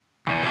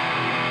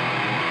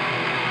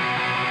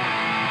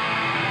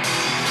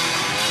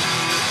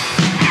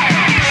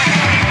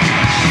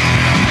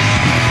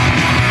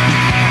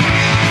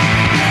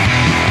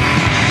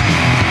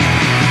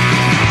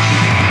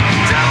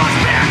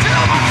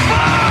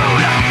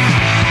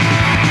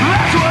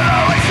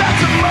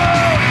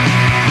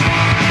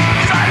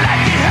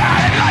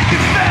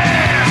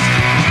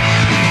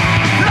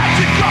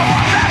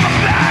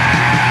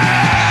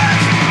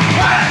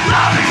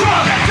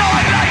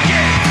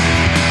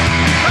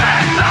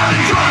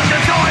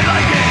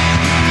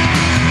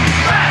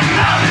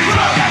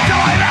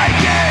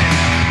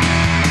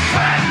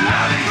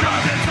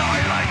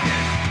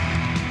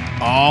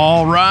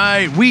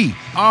right, we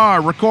are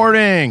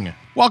recording.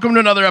 Welcome to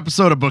another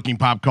episode of Booking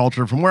Pop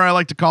Culture from where I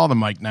like to call the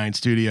Mike 9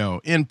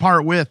 Studio, in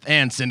part with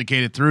and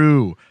syndicated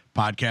through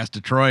Podcast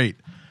Detroit.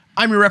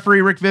 I'm your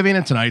referee, Rick Vivian,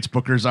 and tonight's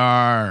bookers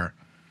are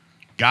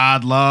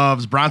God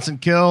Loves, Bronson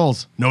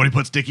Kills, Nobody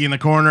Puts Dickie in the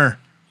Corner.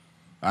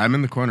 I'm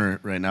in the corner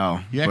right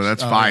now, You but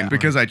that's actually- fine yeah.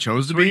 because I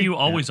chose to Where be. you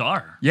always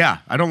are. Yeah,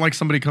 I don't like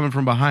somebody coming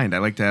from behind. I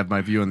like to have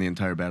my view on the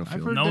entire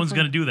battlefield. heard- No one's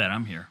going to do that.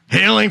 I'm here.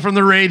 Hailing from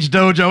the Rage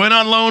Dojo and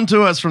on loan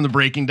to us from the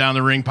Breaking Down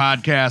the Ring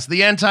podcast,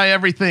 the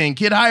Anti-Everything,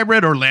 Kid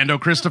Hybrid, Orlando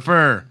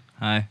Christopher.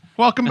 Hi.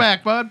 Welcome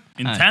back, bud.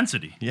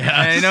 Intensity. Yeah,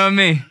 Hey, you know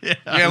me. Yeah,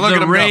 look at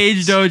The him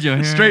Rage Dojo.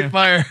 Here. straight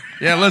fire.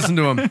 Yeah, listen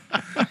to him.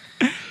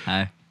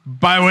 Hi.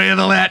 By way of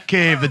the Lat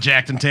Cave, the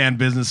Jacked and Tan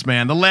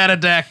businessman, the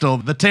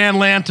Latadactyl, the Tan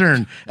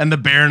Lantern, and the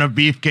Baron of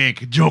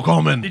Beefcake, Joe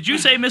Coleman, Did you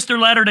say Mr.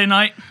 Latter-day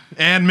Night?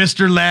 and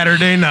Mr.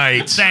 Latter-day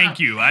Night.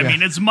 Thank you. I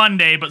mean, it's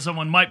Monday, but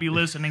someone might be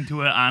listening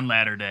to it on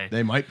Latter-day.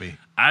 They might be.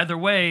 Either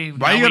way,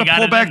 Why now you we gotta got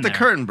pull it back in the there.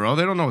 curtain, bro?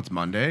 They don't know it's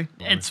Monday.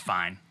 It's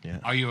fine.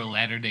 Are you a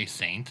Latter-day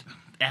Saint?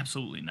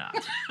 Absolutely not.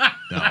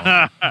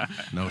 No,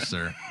 no,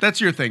 sir. That's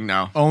your thing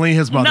now. Only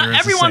his mother is Not a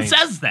everyone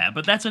saint. says that,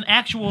 but that's an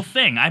actual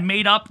thing. I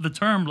made up the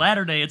term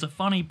Latter-day. It's a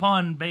funny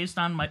pun based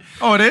on my...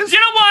 Oh, it is? You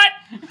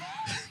know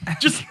what?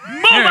 Just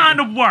move on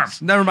to Worm.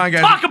 Never mind,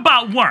 guys. Talk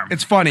about Worm.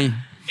 It's funny.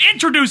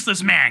 Introduce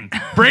this man.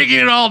 Breaking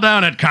it all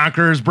down at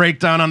Conqueror's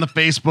Breakdown on the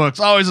Facebooks.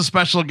 Always a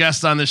special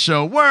guest on this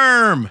show,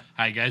 Worm.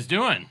 How you guys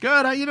doing?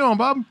 Good. How you doing,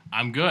 bub?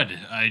 I'm good.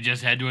 I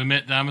just had to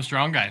admit that I'm a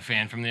Strong Guy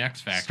fan from the X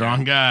Factor.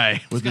 Strong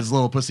guy with his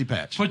little pussy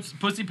patch.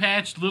 Pussy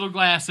patch, little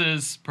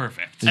glasses,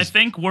 perfect. I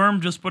think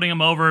Worm just putting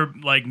him over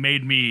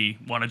made me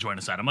want to join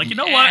his side. I'm like, you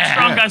know what? Yeah.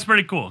 Strong Guy's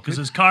pretty cool because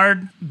his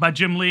card by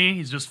Jim Lee,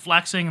 he's just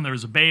flexing and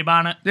there's a babe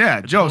on it. Yeah,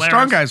 It's Joe, hilarious.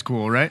 strong guy's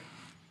cool, right?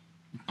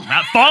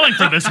 Not falling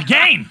for this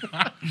again.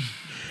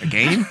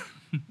 Again?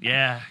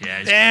 Yeah.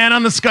 he's- And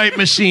on the Skype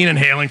machine and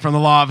hailing from the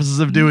law offices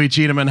of Dewey,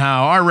 Cheatham, and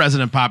Howe, our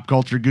resident pop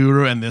culture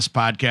guru and this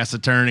podcast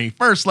attorney.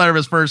 First letter of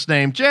his first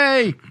name,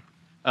 Jay.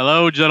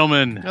 Hello,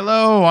 gentlemen.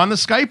 Hello, on the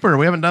Skyper.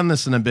 We haven't done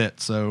this in a bit,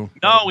 so.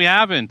 No, we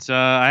haven't.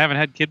 I haven't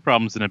had kid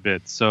problems in a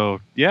bit,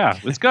 so yeah,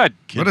 it's good.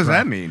 What does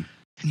that mean?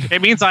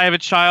 It means I have a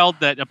child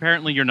that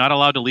apparently you're not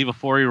allowed to leave a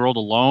 4-year-old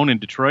alone in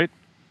Detroit.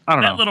 I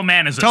don't that know. little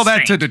man is Tell a that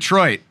saint. to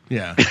Detroit.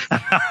 Yeah.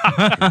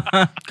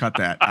 Cut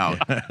that out.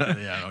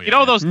 You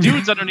know those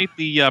dudes underneath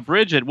the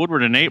bridge at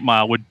Woodward and 8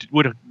 Mile would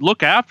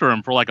look after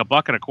him for like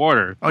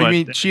 $1.25. Oh, you but-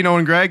 mean Chino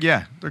and Greg?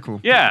 Yeah, they're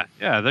cool. Yeah.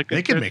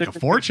 They could make a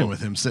fortune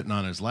with him sitting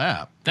on his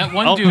lap. That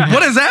one Oh, dude.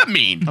 What does that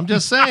mean? I'm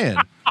just saying.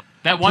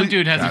 That one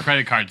dude has a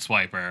credit card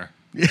swiper.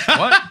 Yeah.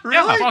 What?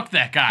 Really? Fuck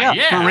that guy.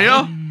 Yeah. For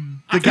real?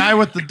 The guy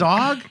with the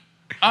dog?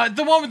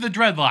 The one with the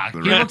dreadlock.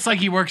 He red- looks like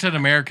he works at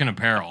American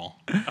Apparel.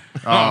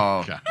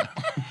 Oh.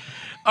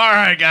 All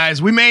right,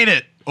 guys, we made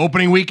it.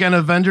 Opening weekend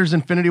Avengers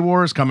Infinity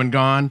War is come and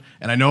gone,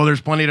 and I know there's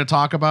plenty to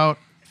talk about.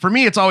 For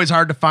me, it's always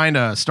hard to find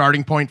a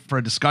starting point for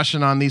a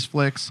discussion on these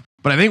flicks,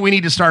 but I think we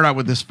need to start out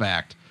with this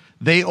fact.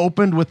 They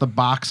opened with a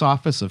box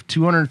office of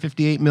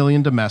 $258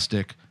 million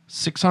domestic,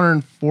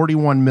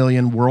 $641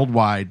 million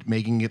worldwide,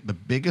 making it the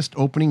biggest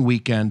opening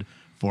weekend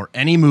for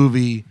any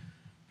movie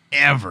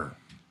ever.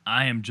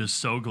 I am just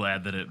so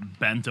glad that it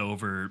bent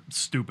over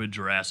stupid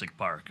Jurassic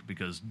Park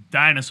because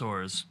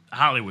dinosaurs,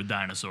 Hollywood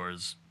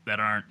dinosaurs that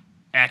aren't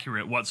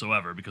accurate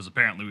whatsoever because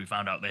apparently we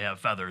found out they have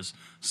feathers,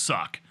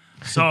 suck.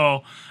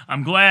 So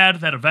I'm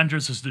glad that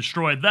Avengers has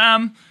destroyed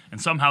them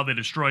and somehow they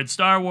destroyed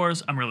Star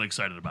Wars. I'm really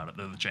excited about it.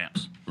 They're the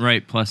champs.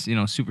 Right. Plus,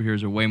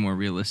 superheroes are way more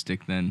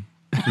realistic than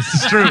This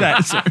is true.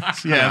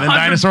 Yeah, then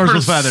dinosaurs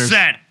with feathers.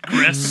 100%,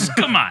 Chris.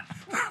 Come on.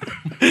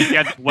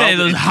 Yeah, well, hey,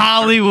 those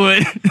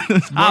Hollywood.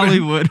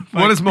 Hollywood.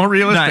 What is more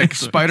realistic,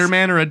 Dinosaurs.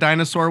 Spider-Man or a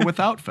dinosaur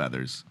without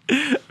feathers?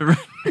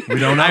 We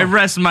don't know. I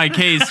rest my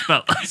case,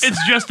 fellas. It's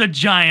just a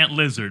giant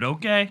lizard,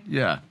 okay?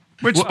 Yeah.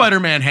 Which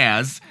Spider-Man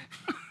has.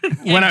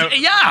 when I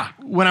Yeah.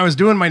 when I was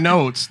doing my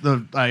notes,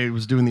 I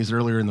was doing these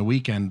earlier in the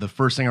weekend. The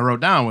first thing I wrote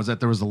down was that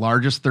there was the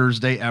largest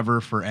Thursday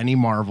ever for any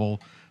Marvel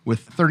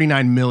with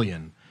 39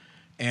 million.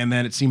 And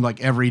then it seemed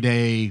like every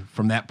day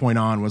from that point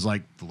on was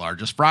like the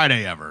largest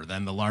Friday ever,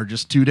 then the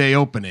largest 2-day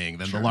opening,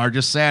 then the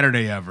largest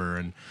Saturday ever.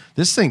 And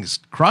this thing's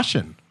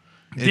crushing.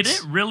 Did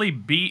It's- it really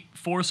beat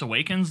Force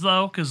Awakens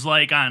though? Because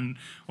like when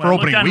For I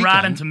looked opening on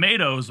Rotten weekend.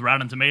 Tomatoes,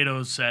 Rotten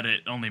Tomatoes said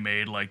it only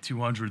made like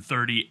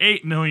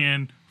 238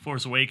 million.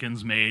 Force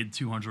Awakens made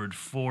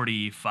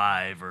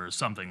 245 or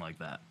something like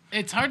that.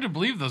 It's hard to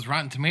believe those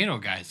Rotten Tomato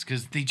guys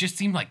because they just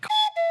seem like.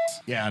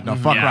 Yeah, no,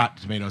 fuck Yeah.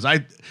 Rotten Tomatoes.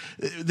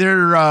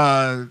 Their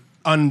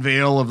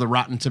unveil of the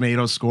Rotten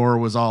Tomatoes score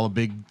was all a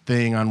big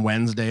thing on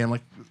Wednesday. I'm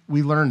like,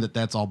 we learned that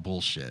that's all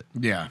bullshit.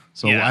 Yeah.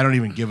 So Yeah. I don't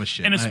even give a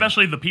shit. And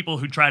especially the people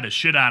who try to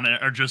shit on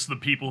it are just the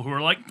people who are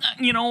like,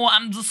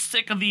 I'm just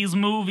sick of these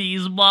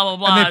movies, blah, blah,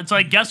 blah. It's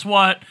like, guess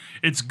what?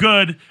 It's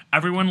good.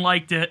 Everyone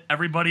liked it.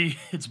 Everybody,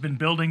 it's been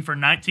building for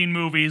 19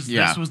 movies.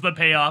 Yeah. This was the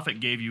payoff. It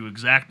gave you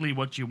exactly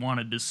what you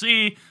wanted to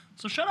see.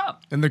 So shut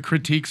up. And the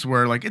critiques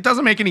were like, it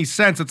doesn't make any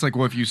sense. It's like,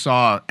 well, if you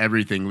saw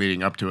everything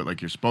leading up to it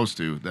like you're supposed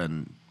to,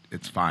 then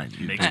it's fine. It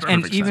Makes makes perfect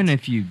And perfect even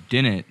sense. if you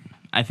didn't,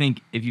 I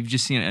think if you've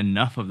just seen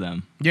enough of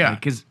them, Yeah.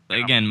 Because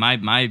again,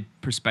 my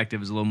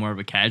perspective is a little more of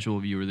a casual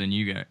viewer than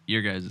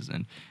your guys's,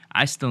 and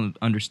I still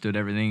understood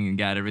everything and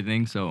got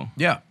everything. So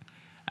Yeah.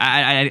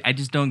 I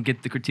just don't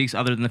get the critiques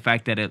other than the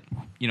fact that it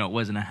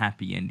wasn't a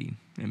happy ending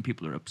and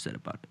people are upset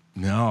about it.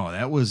 No,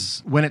 that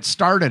was when it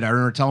started. I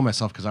remember telling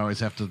myself because I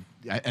always have to.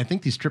 I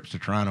think these trips to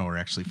Toronto are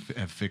actually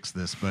have fixed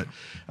this, but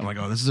I'm like,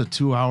 oh, this is a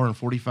 2-hour and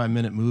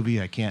 45-minute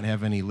movie. I can't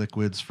have any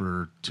liquids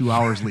for 2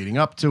 hours leading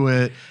up to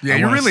it. Yeah, I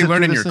you're wanna really sit through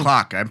learning this your thing.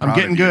 clock. I'm proud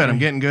getting of you. good. I'm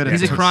getting good.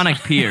 He's at a chronic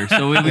peer,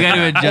 so we got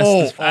to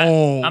adjust.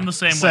 I'm the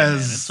same way, man.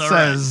 It's all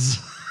right. says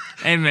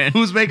Hey man,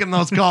 who's making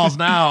those calls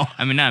now?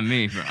 I mean, not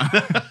me, bro.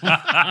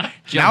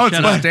 Now it's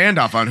a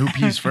standoff on who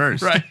pees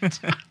first. Right.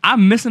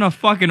 I'm missing a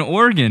fucking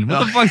organ.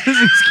 What the fuck is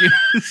this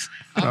excuse?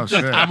 Oh,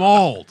 shit. I'm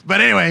old,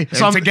 but anyway.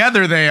 So I'm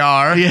Together they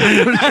are.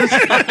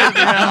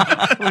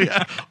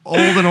 yeah, old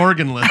and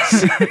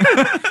organless.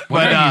 What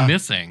But, are you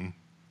missing?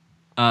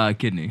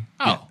 Kidney.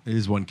 Oh,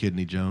 Here's one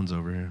kidney Jones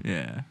over here.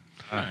 Yeah.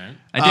 all right.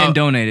 I didn't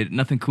donate it.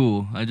 Nothing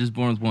cool. I just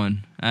born with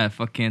one.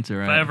 Fuck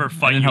cancer. If I ever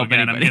fight you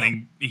again, I'm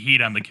getting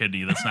heat on the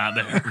kidney that's not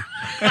there.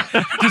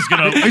 Just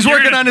gonna. He's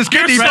working on his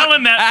kidney. You're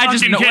selling that. I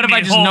just fucking know. What if kidney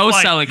I just whole no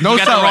flight. sell it? 'Cause No you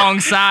got sell the it. wrong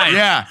side.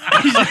 Yeah.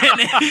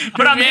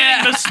 But I'm Yeah.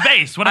 hitting the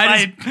space. What if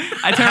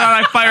I turn around,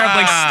 I fire up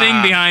like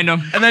Sting behind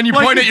him. And then you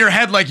point at your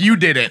head like you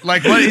did it.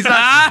 Like, what? He's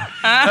not.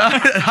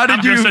 How did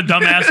I'm you? just a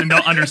dumbass and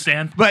don't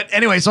understand. But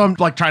anyway, so I'm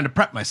like trying to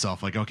prep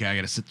myself. Like, okay, I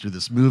got to sit through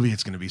this movie.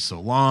 It's going to be so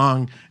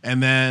long,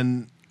 and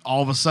then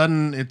all of a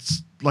sudden,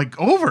 it's like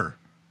over.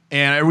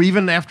 And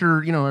even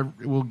after,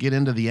 we'll get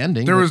into the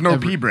ending. There was no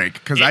Every- pee break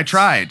because I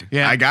tried.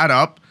 Yeah. I got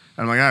up.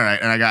 I'm like, all right.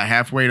 And I got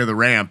halfway to the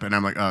ramp and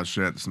I'm like, oh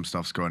shit, some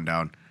stuff's going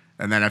down.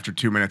 And then after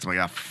 2 minutes, I'm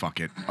like, oh,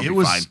 fuck it. I'll It be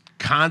was fine.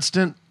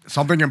 constant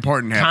Something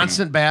important happened.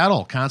 constant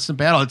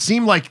battle. It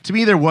seemed like to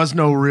me there was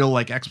no real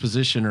like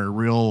exposition or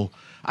real.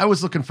 I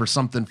was looking for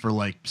something for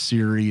like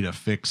Siri to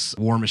fix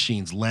War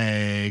Machine's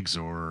legs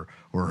or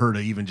her to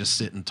even just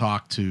sit and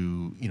talk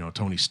to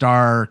Tony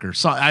Stark or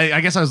so.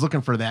 I guess I was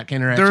looking for that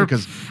kind of interaction There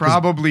because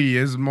probably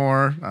is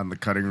more on the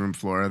cutting room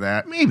floor of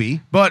that. maybe.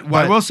 But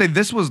I will say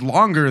this was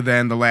longer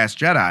than The Last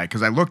Jedi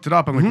because I looked it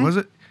up. I'm like, was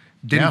it?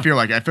 Didn't Yeah. feel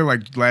like I feel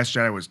like Last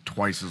Jedi was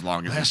twice as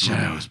long as Last this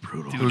movie. Jedi was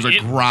brutal. It was a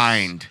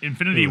grind.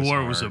 Infinity It was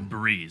War was a hard.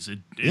 breeze. It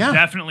Yeah.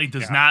 definitely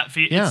does not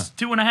feel. Yeah. It's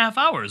 2.5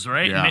 hours,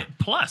 right? Yeah. And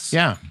plus.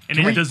 Yeah. And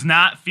Can it we- does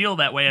not feel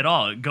that way at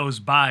all. It goes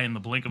by in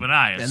the blink of an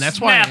eye. And that's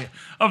why- snap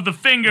of the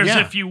fingers, Yeah.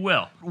 if you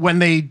will. When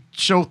they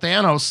show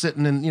Thanos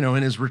sitting in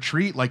in his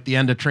retreat, like the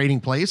end of Trading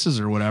Places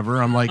or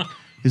whatever, I'm like,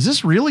 is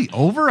this really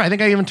over? I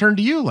think I even turned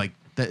to you like,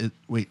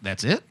 wait,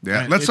 that's it?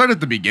 Yeah. Let's start at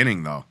the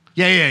beginning though.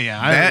 Yeah.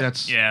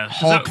 That- Yeah.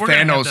 Hulk we're gonna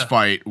have Thanos to-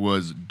 fight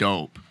was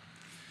dope.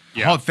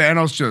 Hulk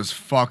Thanos just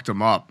fucked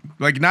him up.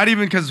 Like not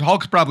even because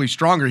Hulk's probably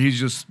stronger. He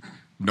just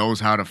knows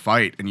how to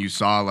fight. And you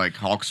saw like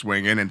Hulk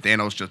swing in and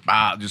Thanos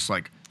just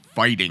like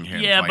fighting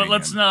him. Yeah, but fighting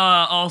let's him.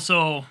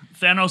 also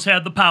Thanos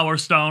had the Power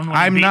Stone. When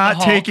he I'm beat not the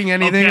Hulk, taking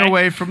anything okay?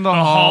 away from the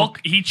Hulk.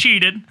 Hulk. He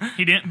cheated.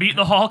 He didn't beat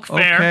the Hulk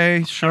fair.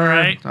 Okay, sure. All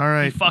right. All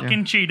right, He fucking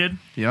yeah. cheated.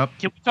 Yep.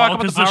 Can we talk Hulk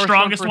about is the the Power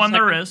strongest Stone for a one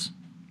there second? is.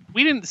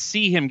 We didn't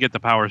see him get the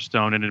Power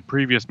Stone in a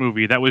previous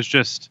movie. That was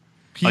just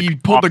He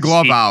like, pulled the off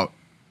glove scene. out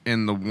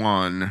in the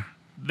one.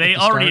 They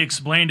the already start?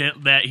 explained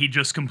it that he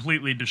just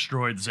completely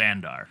destroyed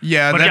Xandar.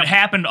 Yeah, but that- it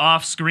happened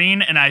off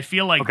screen, and I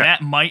feel like Okay.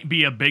 that might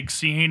be a big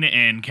scene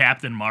in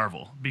Captain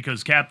Marvel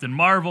because Captain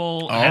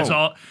Marvel has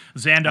all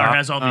Xandar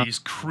has all these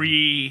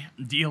Kree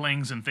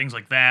dealings and things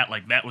like that.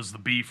 Like that was the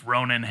beef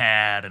Ronan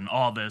had and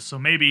all this. So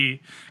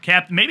maybe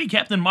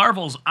Captain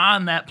Marvel's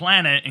on that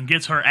planet and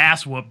gets her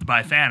ass whooped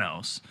by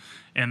Thanos,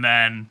 and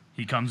then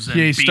he comes and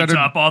Yeah, he beats started-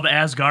 up all the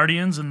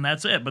Asgardians, and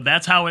that's it. But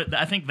that's how it.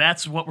 I think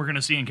that's what we're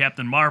gonna see in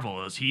Captain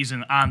Marvel is he's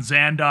on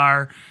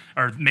Xandar,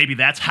 or maybe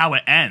that's how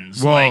it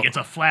ends. Well- like it's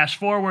a flash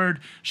forward.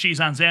 She's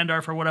on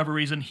Xandar for whatever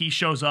reason. He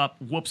shows up,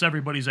 whoops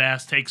everybody's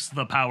ass, takes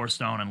the Power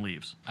Stone, and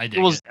leaves. I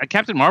dig Well, it.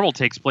 Captain Marvel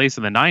takes place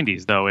in the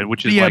 90s, though,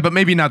 which is Yeah, like, but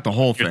maybe not the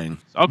whole thing.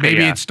 Okay,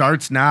 maybe yeah. it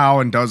starts now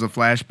and does a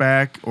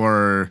flashback,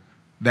 or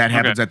that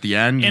happens at the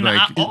end. And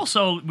like,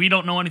 also, we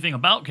don't know anything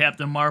about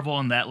Captain Marvel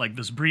and that, like,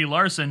 this Brie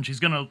Larson, she's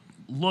going to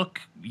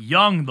look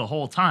young the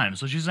whole time.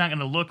 So she's not going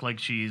to look like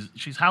she's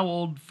how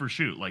old for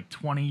shoot? Like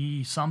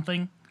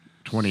 20-something?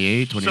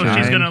 28, So 29.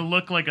 she's going to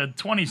look like a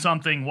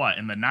 20-something,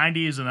 in the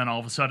 90s, and then all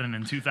of a sudden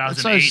in 2018,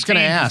 That's what I was just gonna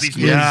 'cause ask. these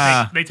movies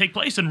Yeah. they take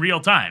place in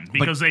real time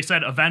because they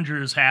said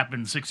Avengers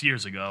happened 6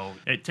 years ago.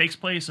 It takes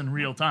place in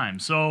real time.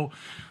 So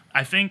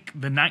I think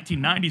the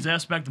 1990s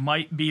aspect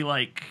might be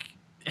like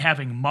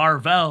having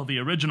Marvel, the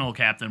original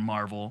Captain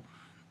Marvel,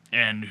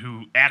 and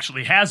who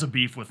actually has a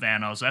beef with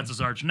Thanos. That's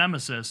his arch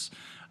nemesis.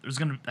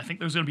 I think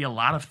there's gonna be a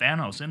lot of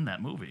Thanos in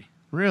that movie.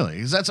 Really?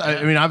 'Cause that's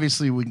I mean,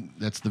 obviously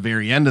that's the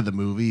very end of the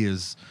movie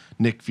is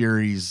Nick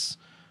Fury's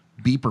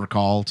beeper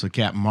call to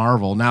Captain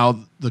Marvel. Now,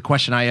 the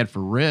question I had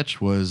for Rich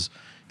was,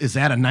 is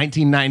that a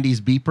 1990s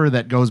beeper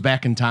that goes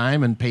back in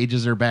time and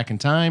pages her back in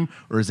time,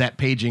 or is that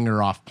paging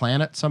her off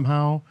planet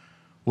somehow?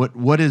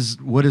 What is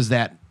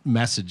that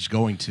message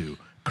going to?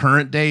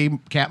 Current day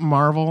Captain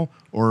Marvel,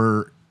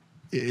 or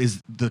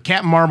is the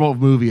Captain Marvel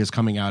movie is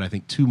coming out, I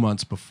think, 2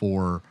 months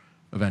before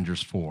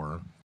Avengers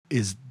 4.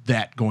 Is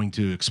that going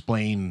to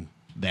explain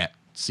that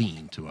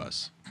scene to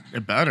us?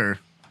 It better.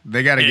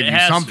 They got to It give you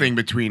has something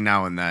between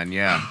now and then.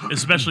 Yeah.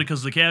 Especially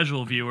because the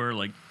casual viewer,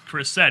 like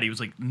Chris said, he was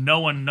like, no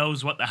one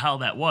knows what the hell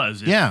that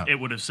was. Yeah. It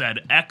would have said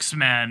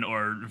X-Men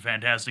or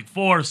Fantastic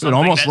Four. It Something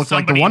almost that looked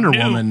like the somebody Wonder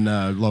knew.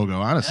 Woman logo,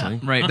 honestly.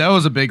 Right. That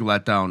was a big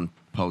letdown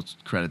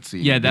post-credit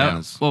scene. Yeah, to be that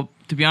honest. well,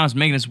 to be honest,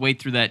 making us wait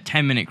through that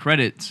 10-minute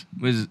credits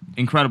was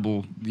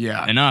incredible.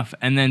 Yeah. Enough.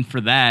 And then for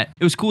that,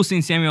 it was cool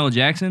seeing Samuel L.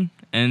 Jackson.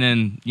 And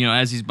then,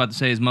 as he's about to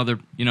say his mother,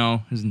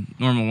 his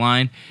normal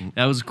line,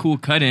 that was a cool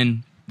cut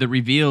in. The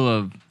reveal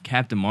of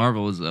Captain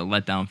Marvel is a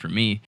letdown for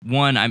me.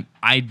 One,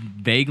 I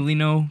vaguely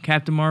know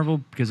Captain Marvel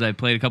because I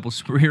played a couple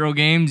superhero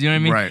games, you know what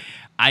I mean? Right.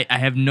 I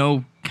have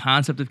no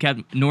concept of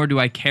Captain, nor do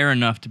I care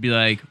enough to be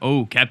like,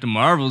 oh, Captain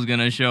Marvel's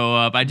gonna show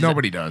up.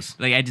 Nobody does.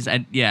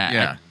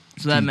 Yeah.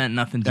 So that meant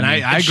nothing to And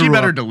me. I She grew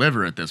better up,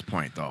 deliver at this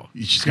point, though.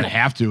 she's gonna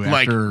have to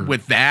Like after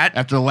with that.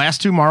 after the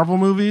last 2 Marvel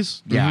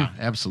movies. Yeah,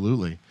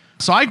 absolutely.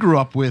 So I grew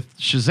up with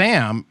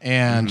Shazam,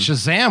 and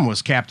Shazam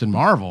was Captain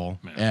Marvel,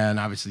 and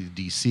obviously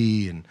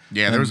DC, and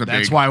Yeah, there was a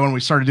that's big- why when we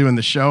started doing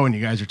the show, and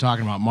you guys are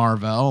talking about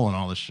Marvel and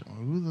all this,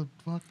 who the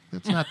fuck?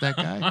 That's not that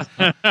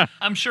guy.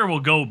 I'm sure we'll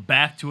go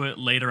back to it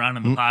later on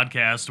in the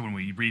podcast when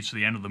we reach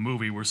the end of the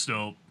movie. We're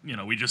still,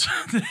 we just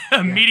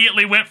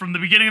immediately went from the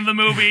beginning of the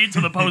movie to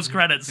the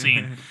post-credit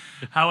scene.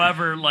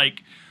 However,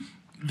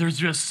 there's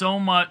just so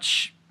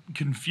much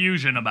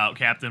confusion about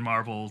Captain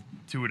Marvel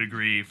to a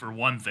degree, for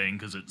one thing,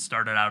 because it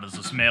started out as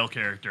this male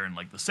character in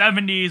the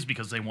 70s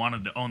because they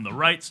wanted to own the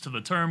rights to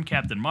the term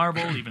Captain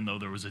Marvel, even though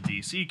there was a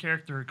DC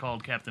character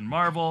called Captain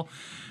Marvel.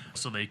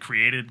 So they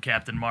created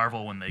Captain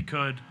Marvel when they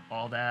could,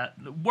 all that.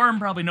 Worm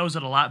probably knows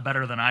it a lot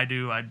better than I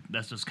do.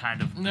 That's just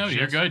kind of No, the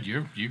you're gist.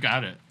 good. You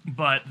got it.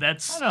 But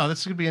that's I don't know.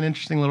 This could be an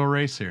interesting little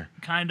race here.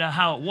 kind of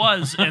how it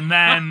was. And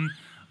then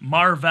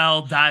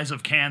Marvel dies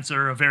of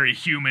cancer, a very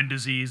human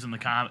disease in the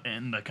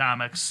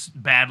comics.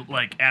 Bad,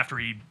 after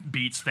he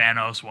beats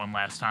Thanos one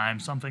last time,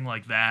 something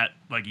like that.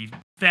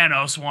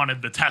 Thanos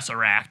wanted the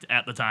Tesseract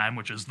at the time,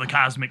 which is the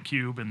cosmic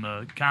cube in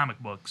the comic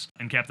books,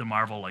 and Captain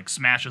Marvel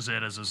smashes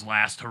it as his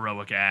last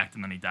heroic act,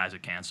 and then he dies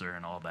of cancer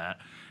and all that.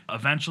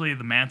 Eventually,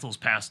 the mantle's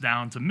passed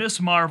down to Miss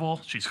Marvel.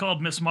 She's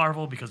called Miss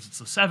Marvel because it's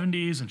the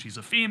 70s and she's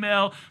a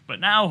female. But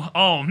now,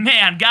 oh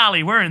man,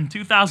 golly, we're in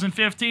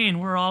 2015.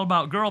 We're all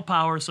about girl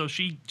power, so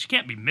she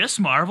can't be Miss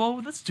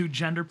Marvel. That's too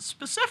gender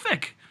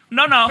specific.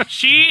 No,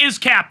 she is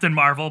Captain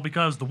Marvel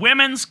because the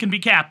women's can be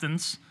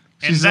captains.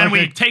 And She's then like we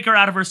a- take her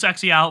out of her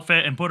sexy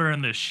outfit and put her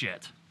in this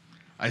shit.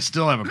 I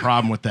still have a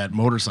problem with that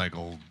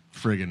motorcycle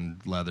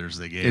friggin' leathers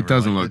they gave her. It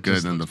doesn't look it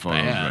just good in the looks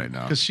photos bad, right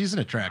now. because she's an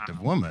attractive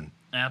woman,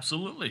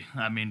 Absolutely.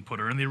 I mean, put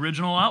her in the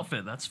original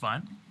outfit. That's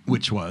fine.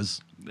 which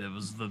was It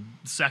was the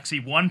sexy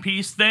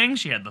one-piece thing.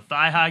 She had the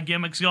thigh-high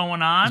gimmicks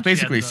going on. It's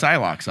basically She had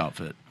Psylocke's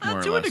outfit, more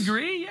or to less. a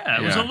degree, yeah.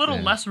 It was a Yeah, little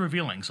yeah. less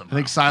revealing somehow. I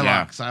think Psylocke.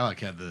 Yeah. Psylocke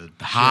had the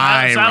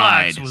High Psylocke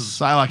ride. was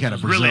Psylocke had a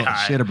was really Brazil.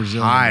 high. She had a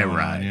Brazilian High going on,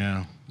 ride.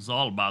 yeah. It was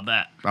all about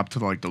that. Up to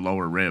the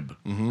lower rib.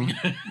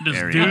 Just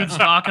Area. dudes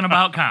talking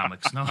about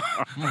comics. No.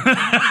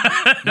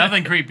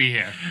 Nothing creepy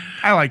here.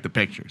 I like the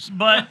pictures.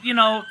 But,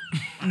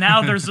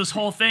 now there's this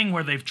whole thing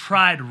where they've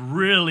tried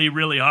really,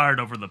 really hard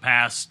over the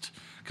past,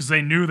 because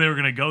they knew they were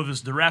going to go this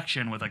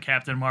direction with a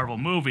Captain Marvel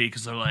movie,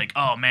 because they're like,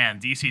 oh man,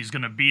 DC's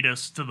going to beat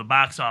us to the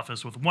box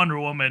office with Wonder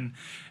Woman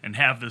and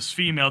have this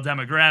female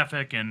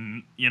demographic,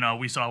 and,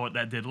 we saw what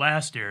that did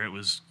last year. It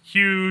was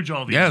huge.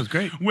 All these Yeah, it was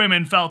great.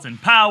 women felt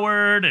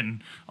empowered,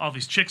 and all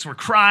these chicks were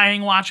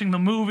crying watching the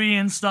movie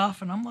and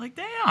stuff, and I'm like,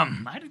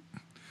 damn,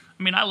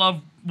 I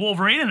love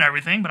Wolverine and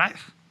everything, but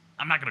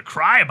I'm not going to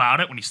cry about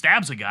it when he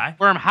stabs a guy.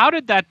 Worm, how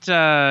did that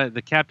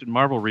the Captain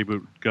Marvel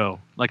reboot go?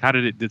 How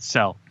did it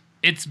sell?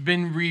 It's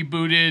been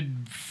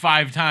rebooted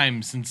 5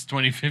 times since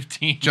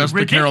 2015. Just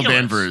the Carol Ridiculous.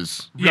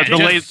 Danvers. Yeah,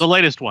 The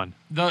latest one.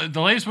 The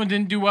latest one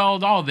didn't do well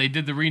at all. They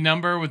did the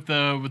renumber with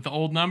the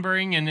old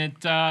numbering, and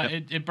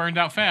it burned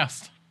out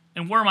fast.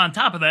 And Worm, on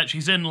top of that,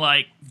 she's in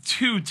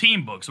 2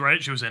 team books,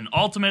 right? She was in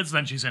Ultimates,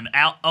 then she's in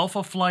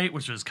Alpha Flight,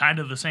 which is kind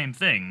of the same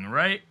thing,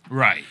 right?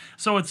 Right.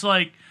 So it's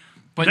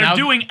But they're now-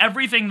 doing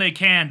everything they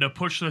can to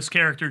push this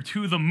character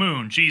to the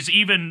moon. She's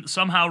even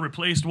somehow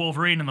replaced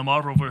Wolverine in the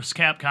Marvel vs.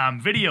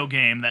 Capcom video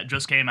game that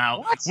just came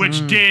out,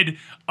 which did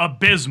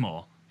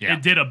abysmal. Yeah.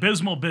 It did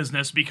abysmal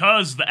business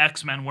because the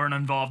X-Men weren't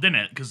involved in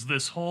it, because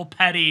this whole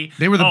petty...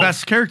 They were the oh,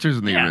 best characters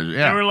in the original.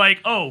 Yeah. They were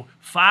like, oh,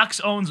 Fox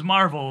owns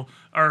Marvel,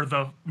 or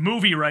the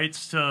movie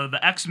rights to the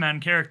X-Men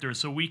characters,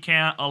 so we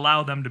can't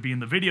allow them to be in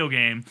the video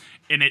game,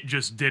 and it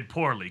just did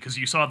poorly, because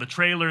you saw the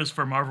trailers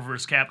for Marvel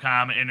vs.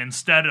 Capcom, and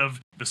instead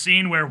of the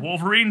scene where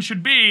Wolverine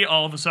should be,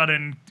 all of a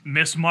sudden,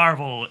 Miss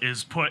Marvel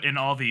is put in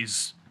all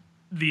these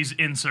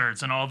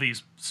inserts and all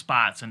these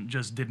spots, and it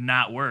just did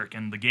not work,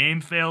 and the game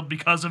failed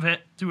because of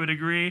it, to a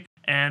degree,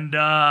 and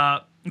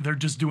they're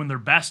just doing their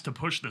best to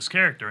push this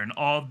character in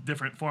all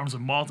different forms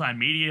of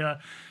multimedia.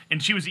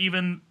 And she was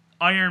even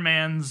Iron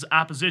Man's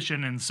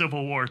opposition in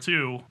Civil War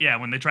 2. Yeah,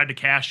 when they tried to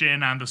cash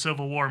in on the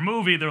Civil War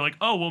movie, they're like,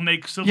 oh, we'll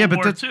make Civil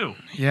War 2.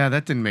 Yeah,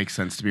 that didn't make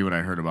sense to me when I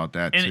heard about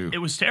that And too. it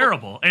was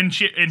terrible. And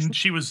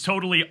she was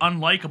totally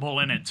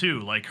unlikable in it too.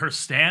 Like her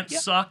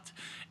stance sucked.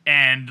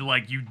 And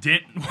like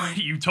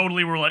you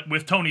totally were like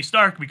with Tony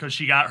Stark because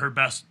she got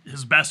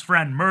his best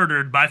friend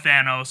murdered by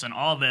Thanos and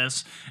all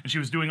this, and she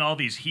was doing all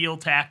these heel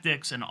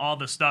tactics and all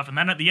this stuff, and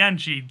then at the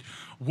end she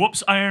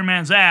whoops Iron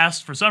Man's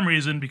ass for some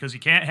reason because he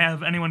can't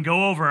have anyone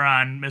go over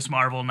on Miss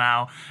Marvel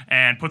now,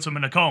 and puts him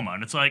in a coma,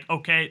 and it's like,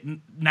 okay,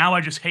 now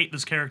I just hate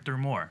this character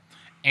more.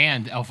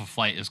 And Alpha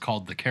Flight is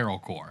called the Carol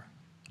Corps.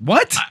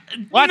 What?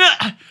 What?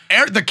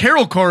 The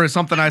Carol Corps is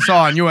something I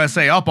saw on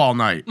USA Up All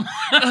Night. All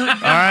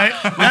right?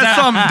 That's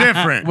something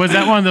different. Was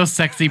that one of those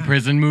sexy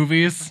prison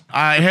movies?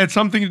 I had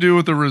something to do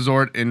with a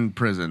resort in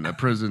prison, a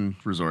prison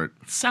resort.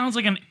 Sounds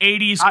like an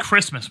 80s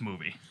Christmas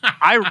movie.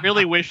 I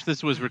really wish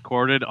this was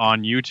recorded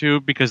on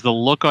YouTube because the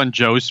look on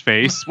Joe's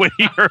face when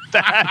he heard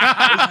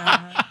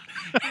that.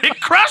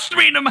 It crushed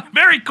me to my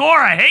very core.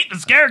 I hate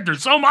this character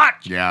so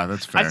much. Yeah,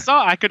 that's fair.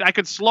 I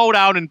could slow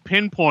down and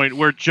pinpoint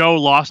where Joe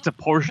lost a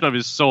portion of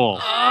his soul.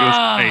 It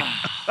was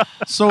great.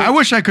 So I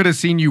wish I could have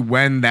seen you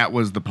when that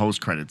was the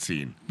post-credit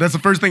scene. That's the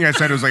first thing I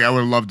said. Was like, I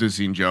would love to have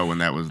seen Joe when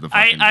that was the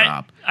fucking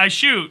drop. I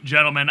shoot,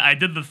 gentlemen. I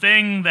did the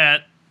thing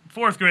that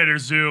fourth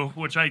graders do,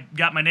 which I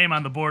got my name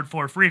on the board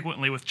for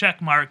frequently with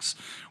check marks,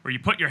 where you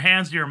put your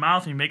hands to your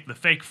mouth and you make the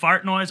fake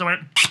fart noise. I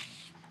went...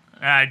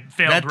 I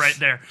failed right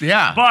there.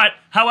 Yeah. But,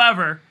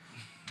 however,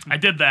 I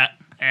did that,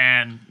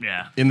 and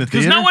yeah. In the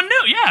Because theater? no one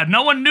knew. Yeah,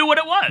 no one knew what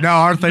it was. No,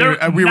 our theater,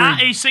 we not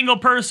were a single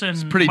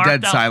person. pretty marked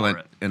dead out silent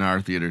for it. in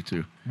our theater,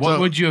 too. What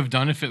would you have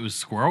done if it was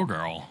Squirrel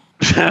Girl?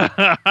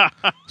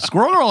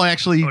 Squirrel Girl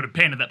actually I would have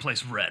painted that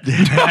place red.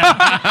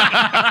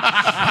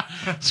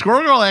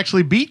 Squirrel Girl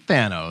actually beat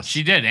Thanos.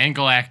 She did, and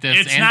Galactus.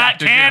 It's and not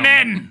Dr.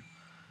 canon. Doom.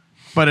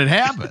 But it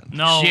happened.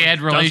 No, She had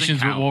it doesn't relations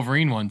with count.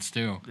 Wolverine once,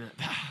 too.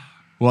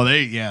 Well,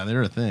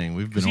 they're a thing.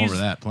 We've been over He's-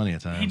 that plenty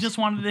of times. He just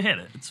wanted to hit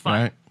it. It's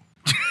fine. right.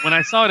 When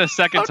I saw it a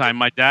second time,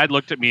 my dad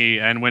looked at me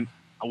and went,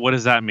 "What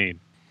does that mean?"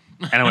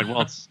 And I went,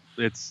 "Well,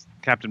 it's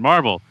Captain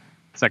Marvel."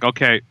 It's like,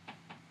 okay,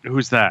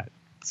 who's that?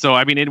 So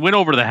I mean, it went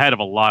over the head of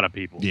a lot of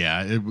people.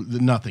 Yeah,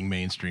 nothing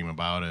mainstream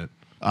about it.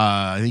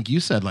 I think you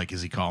said like,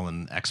 is he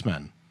calling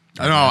X-Men?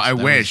 I know. I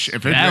wish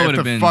if That would the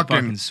have been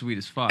fucking sweet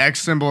as fuck.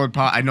 X symbol had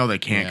I know they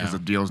can't because Yeah.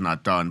 the deal's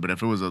not done. But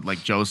if it was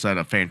like Joe said,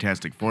 a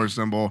Fantastic Four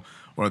symbol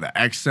or the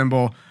X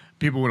symbol,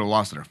 people would have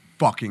lost their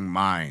fucking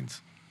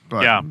minds.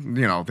 But Yeah.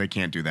 they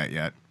can't do that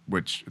yet,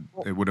 which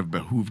it would have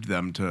behooved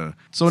them to.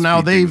 So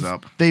now speed things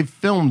up. they've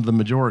filmed the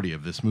majority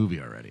of this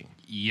movie already.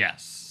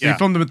 Yes. They Yeah.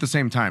 filmed them at the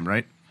same time,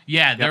 right?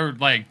 Yeah, they're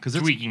like 'Cause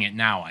it's- tweaking it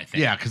now, I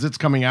think. Yeah, because it's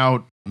coming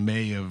out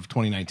May of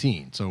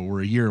 2019, so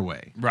we're a year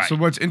away. Right. So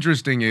what's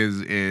interesting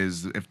is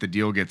if the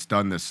deal gets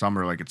done this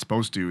summer like it's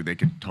supposed to, they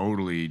could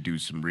totally do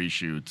some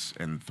reshoots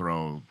and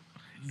throw.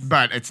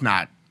 But it's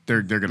not.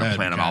 They're gonna That'd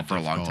plan be them out for a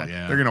kinda long difficult, time.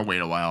 yeah. They're gonna wait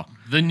a while.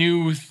 The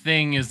new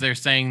thing is they're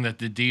saying that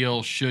the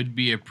deal should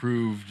be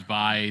approved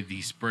by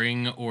the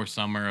spring or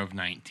summer of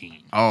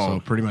 19. Oh, So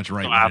pretty much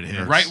right So when it after.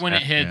 hits. Right when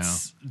it Yeah.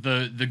 hits,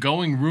 the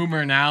going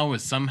rumor now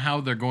is somehow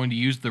they're going to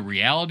use the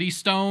Reality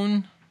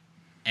Stone,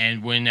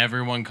 and when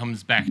everyone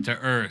comes back to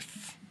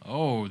Earth,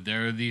 oh,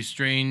 there are these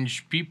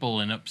strange people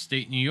in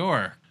upstate New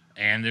York,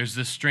 and there's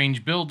this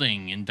strange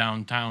building in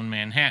downtown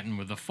Manhattan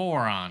with a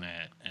 4 on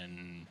it,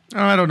 and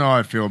I don't know how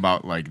I feel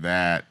about like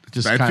that.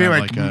 Just I kind feel of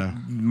like, like a-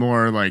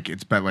 more like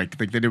it's been like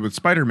they did with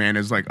Spider-Man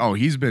is like, oh,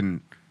 he's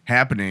been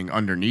happening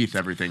underneath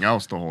everything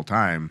else the whole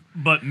time.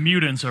 But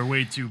mutants are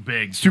way too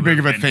big. It's too big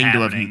of a thing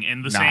to have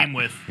And the not. same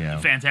with Yeah.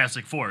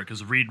 Fantastic Four,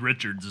 because Reed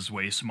Richards is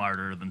way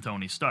smarter than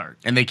Tony Stark.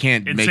 And they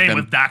can't And make same them.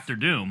 with Doctor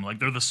Doom. Like,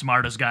 they're the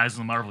smartest guys in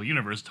the Marvel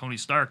Universe. Tony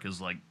Stark is,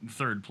 like,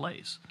 third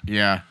place.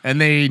 Yeah, and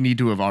they need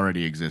to have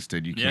already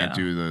existed. You can't Yeah.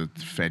 do the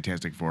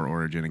Fantastic Four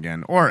origin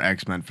again, or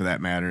X-Men for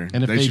that matter.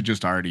 And if they they- should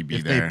just already be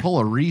If there. they pull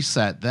a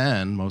reset,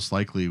 then most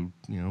likely,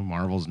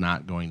 Marvel's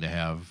not going to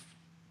have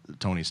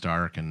Tony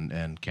Stark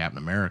and Captain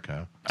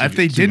America. If they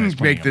So you guys didn't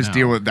pointing make out this now.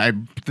 deal with,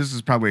 this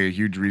is probably a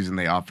huge reason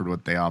they offered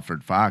what they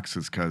offered Fox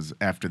is because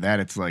after that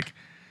it's like,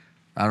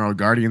 I don't know,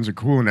 Guardians are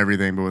cool and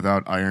everything, but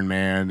without Iron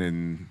Man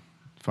and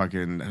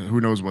fucking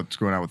who knows what's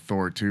going on with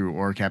Thor 2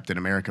 or Captain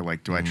America.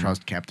 Like, do I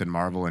trust Captain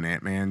Marvel and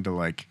Ant-Man to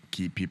like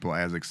keep people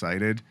as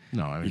excited?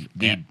 No, I mean,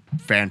 You need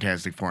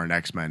Fantastic Four and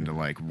X-Men to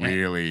like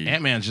really.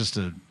 Ant-Man's just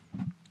a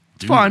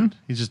dude. fun.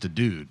 He's just a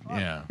dude.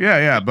 Yeah.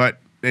 Yeah, but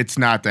it's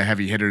not the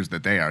heavy hitters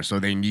that they are. So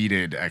they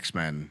needed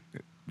X-Men,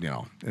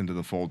 into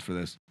the fold for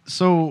this.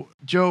 So,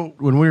 Joe,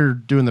 when we were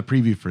doing the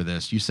preview for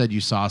this, you said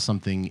you saw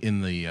something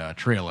in the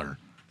trailer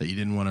that you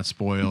didn't want to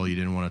spoil, you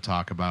didn't want to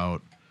talk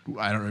about.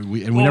 I don't know.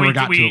 We never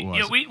got to it.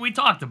 Was we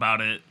talked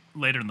about it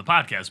later in the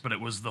podcast, but it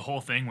was the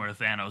whole thing where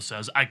Thanos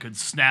says, I could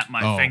snap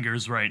my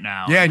fingers right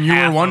now. Yeah, and you were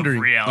Half of wondering-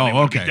 reality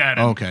would be okay, dead.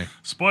 And okay.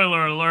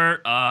 Spoiler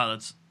alert,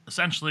 that's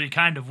essentially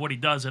kind of what he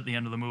does at the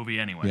end of the movie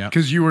anyway. Yeah.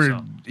 Because you were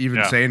So- even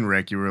Yeah. saying,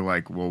 Rick, you were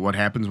like, well, what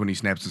happens when he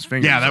snaps his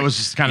fingers? Yeah, that Like, was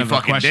just kind he of a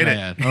fucking question did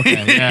I it. had. Okay,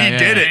 yeah, He yeah.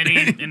 did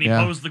it. And he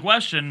Yeah. posed the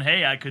question,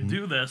 hey, I could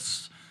do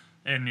this.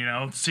 And,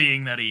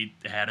 seeing that he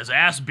had his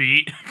ass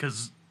beat,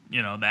 because,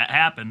 that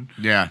happened.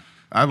 Yeah,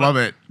 I love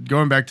it.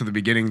 Going back to the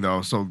beginning,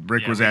 though, so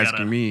Rick Yeah, was we asking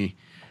gotta- me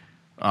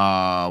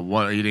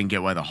what he didn't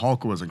get why the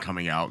Hulk wasn't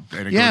coming out.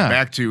 And it Yeah. goes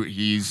back to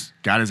he's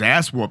got his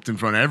ass whooped in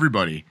front of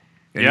everybody.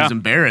 And Yeah. he's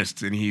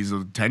embarrassed, and he's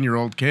a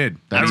 10-year-old kid.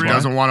 That's He why.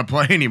 doesn't want to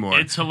play anymore.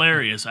 It's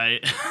hilarious.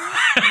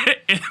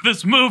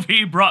 This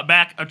movie brought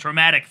back a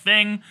traumatic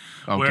thing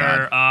Oh,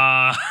 where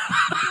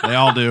They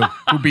all do.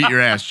 Who beat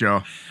your ass,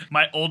 Joe?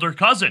 my older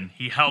cousin,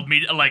 he held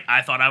me, like,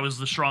 I thought I was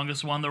the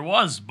strongest one there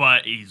was,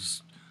 but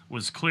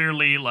was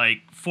clearly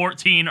like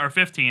 14 or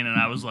 15, and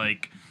I was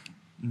like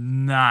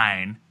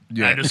 9.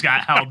 Yeah. I just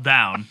got held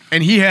down.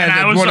 And he had And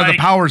I was one of the like-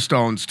 Power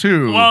Stones,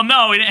 too. Well,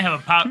 no, he didn't have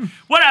a pop.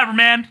 Whatever,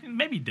 man.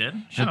 Maybe he did.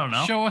 I don't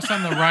know. Show us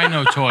on the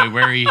Rhino toy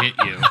where he hit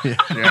you.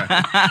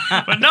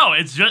 yeah. But no,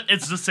 it's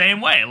the same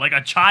way. Like,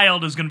 a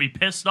child is gonna be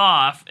pissed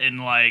off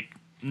and like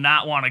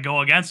not want to go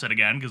against it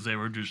again because they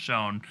were just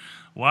shown,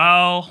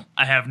 well,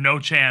 I have no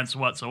chance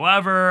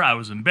whatsoever. I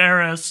was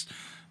embarrassed.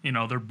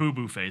 They're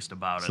boo-boo faced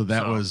about it. So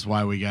that was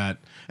why we got,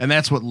 and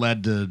that's what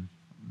led to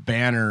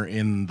Banner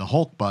in the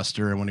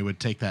Hulkbuster. And when he would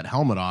take that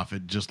helmet off,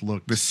 it just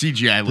looked The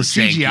CGI the looked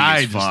janky CGI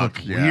as just fuck.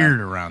 looked Yeah. weird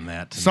around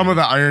that. to Some me. of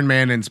the Iron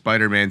Man and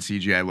Spider-Man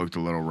CGI looked a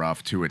little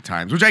rough, too, at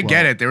times. Which I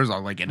get it. There was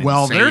like an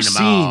well, insane their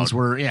amount. scenes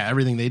were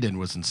everything they did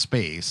was in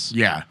space.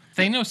 Yeah.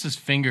 Thanos'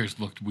 fingers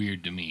looked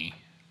weird to me.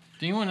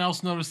 Did anyone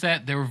else notice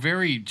that? They were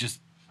very just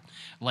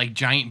like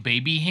giant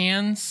baby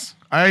hands.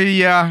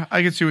 I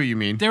can see what you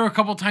mean. There were a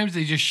couple times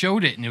they just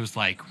showed it, and it was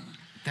like,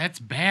 that's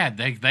bad.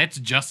 That's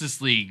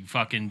Justice League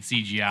fucking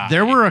CGI.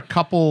 There were a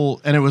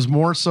couple, and it was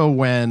more so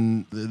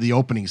when the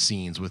opening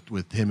scenes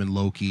with him and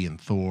Loki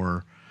and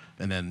Thor,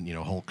 and then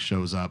Hulk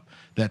shows up,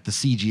 that the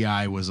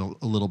CGI was a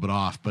little bit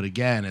off. But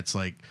again, it's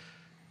like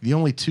the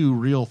only two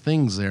real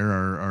things there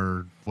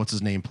are what's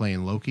his name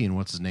playing Loki and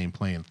what's his name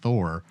playing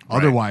Thor. Right.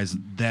 Otherwise,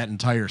 that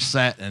entire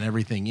set and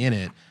everything in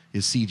it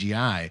is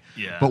CGI.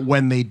 Yeah. But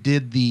when they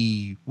did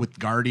with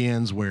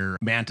Guardians, where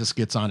Mantis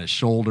gets on his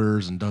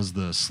shoulders and does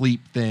the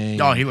sleep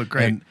thing. Oh, he looked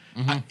great.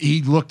 and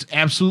he looked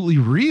absolutely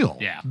real.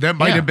 Yeah. That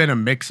might Yeah. have been a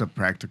mix of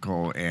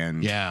practical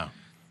and Yeah.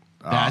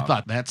 I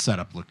thought that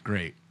setup looked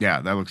great.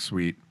 yeah, that looks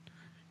sweet.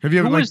 Have you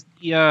ever Who like was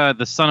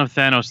the son of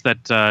Thanos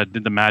that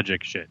did the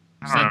magic shit?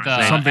 Is that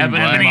the Something Ebony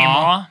black.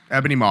 Maw?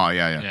 Ebony Maw?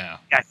 Yeah. Yeah.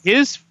 Yeah,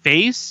 his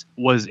face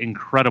was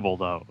incredible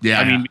though. Yeah.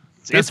 I mean,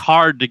 it's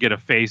hard to get a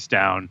face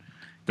down.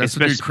 That's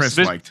the dude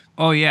Especially- Chris liked.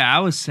 Oh yeah, I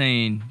was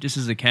saying just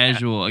as a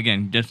casual,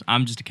 again,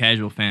 I'm just a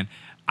casual fan.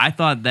 I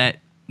thought that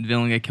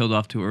villain got killed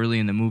off too early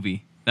in the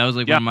movie. That was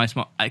like Yeah. one of my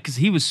small, because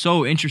he was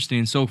so interesting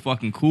and so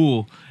fucking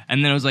cool.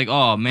 And then it was like,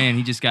 oh man,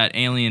 he just got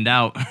aliened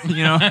out, but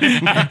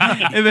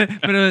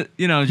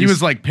He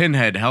was like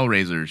Pinhead,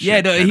 Hellraiser. Shit,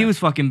 yeah, no, he kinda. was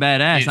fucking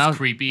badass. It's I was-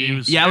 creepy. he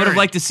was- Yeah, I would have Scary.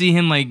 liked to see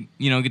him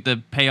get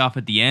the payoff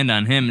at the end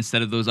on him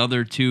instead of those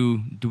other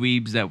two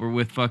dweebs that were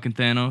with fucking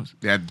Thanos.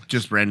 Yeah,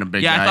 just random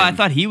big Yeah, guy. I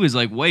thought he was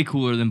like way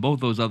cooler than both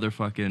those other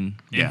fucking.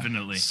 Yeah.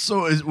 Infinitely.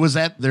 So was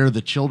they're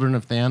the children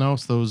of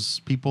Thanos? Those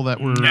people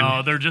that were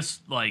No, they're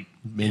just like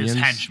Minions?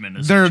 his henchmen.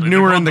 They're essentially.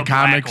 newer called in the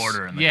Black comics.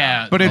 Order in the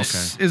Yeah. But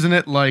isn't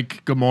it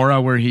like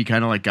Gamora where he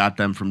kind of like got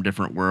them from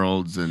different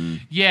worlds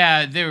and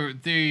Yeah,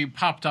 they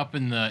popped up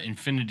in the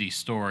Infinity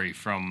story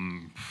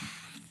from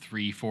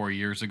 3-4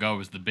 years ago. It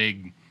was the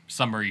big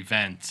summer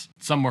event.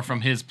 Some were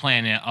from his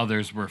planet,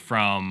 others were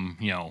from,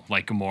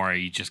 like Gamora,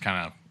 he just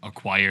kind of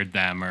acquired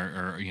them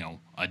or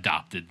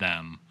adopted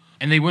them.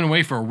 And they went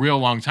away for a real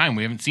long time.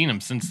 We haven't seen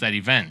them since that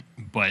event,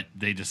 but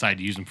they decided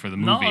to use them for the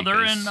movie. No,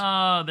 they're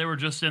 'cause in. They were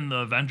just in the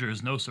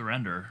Avengers No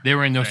Surrender. They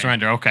were in No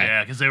Surrender. Okay.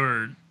 Yeah, because they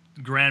were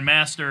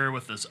Grandmaster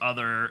with this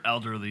other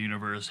Elder of the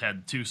Universe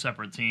had two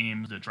separate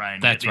teams to try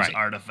and That's get these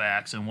right.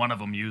 artifacts, and one of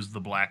them used the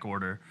Black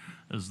Order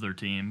as their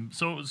team.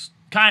 So it was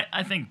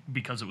I think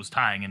because it was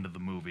tying into the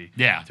movie.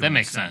 Yeah, to that an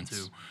makes extent,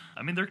 sense. Too.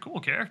 I mean, they're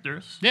cool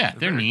characters. Yeah,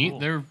 they're very neat. cool.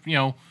 They're,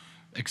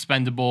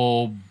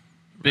 expendable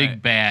big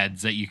Right.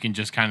 bads that you can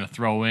just kind of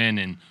throw in,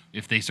 and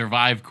if they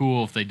survive,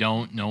 cool. If they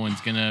don't, no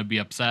one's going to be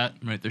upset.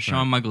 Right, they're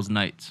Shawn Michaels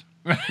Knights.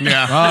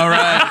 yeah. All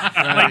right.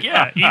 Like,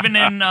 yeah, even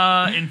in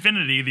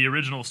Infinity, the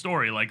original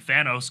story, like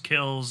Thanos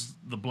kills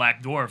the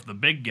Black Dwarf, the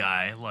big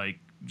guy, like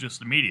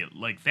just immediate.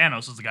 Like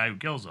Thanos is the guy who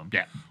kills him.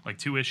 Yeah. Like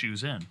 2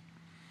 issues in.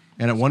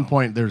 And at one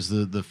point, there's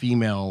the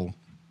female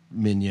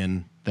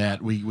minion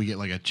that we get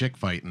like a chick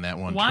fight in that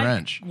one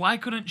trench. Why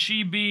couldn't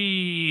she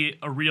be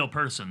a real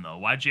person though?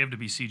 Why'd she have to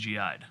be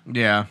CGI'd?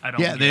 Yeah. I don't.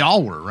 Yeah, get they it.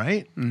 all were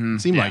right.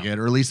 Seemed like it,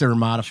 or at least they were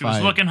modified. She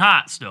was looking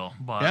hot still,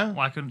 but Yeah.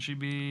 why couldn't she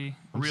be a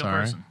I'm real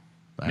sorry. person?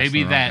 That's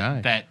Maybe the wrong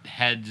guy. that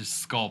head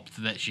sculpt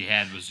that she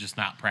had was just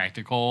not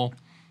practical.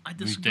 I It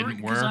disagree.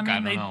 didn't 'Cause, work? I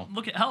don't they know.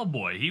 look at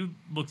Hellboy. He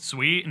looked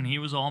sweet and he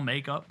was all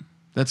makeup.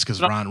 That's because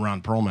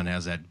Ron Perlman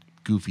has that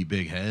goofy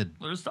big head.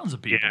 There's tons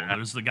of people. Yeah.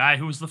 There's the guy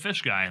who was the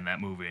fish guy in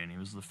that movie, and he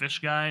was the fish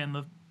guy in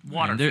the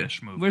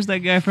waterfish movie. Where's that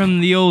guy from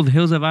the old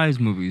Hills Have Eyes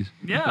movies?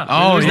 Yeah.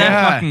 Oh, Where's yeah.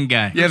 that fucking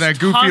guy? Yeah, that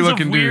goofy Tons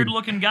looking of dude. weird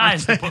looking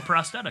guys to put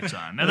prosthetics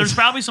on. Now, there's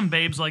probably some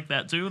babes like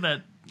that too.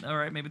 That all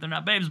right, maybe they're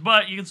not babes,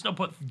 but you can still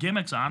put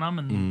gimmicks on them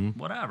and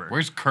whatever.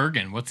 Where's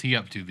Kurgan? What's he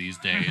up to these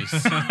days?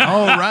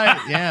 Oh right,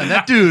 yeah.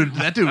 That dude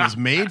was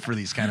made for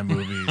these kind of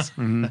movies.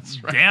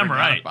 That's right. Damn Forgot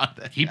right. about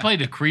that. He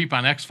played a creep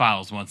on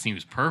X-Files once, and he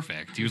was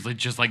perfect. He was like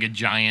just like a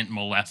giant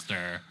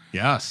molester.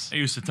 Yes. I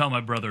used to tell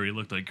my brother he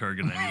looked like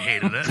Kurgan and he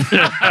hated it.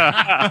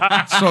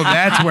 So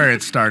that's where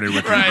it started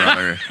with your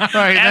brother.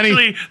 Right. then he-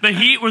 Actually, the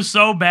heat was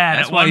so bad.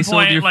 That's at why one he point,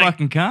 sold your like,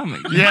 fucking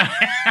comic. yeah.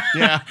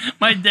 Yeah.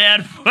 my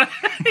dad,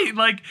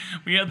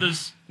 we had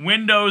this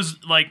Windows,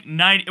 like,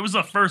 90, it was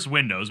the first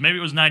Windows. Maybe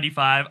it was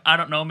 95. I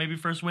don't know. Maybe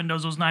first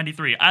Windows was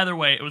 93. Either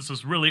way, it was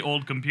this really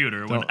old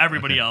computer when So-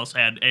 everybody okay. else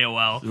had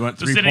AOL. We went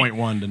The city-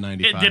 3.1 to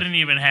 95. It didn't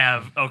even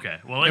have, okay.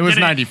 Well, It was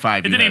didn't-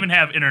 95 It you didn't had. even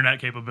have internet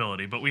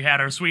capability, but we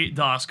had our sweet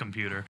DOS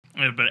computer.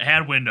 But it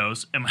had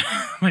Windows, and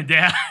my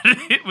dad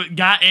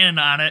got in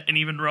on it and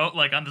even wrote,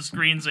 like, on the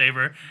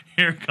screensaver,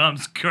 "Here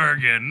comes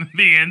Kurgan,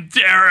 the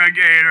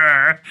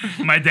interrogator."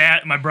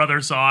 My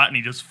brother saw it, and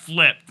he just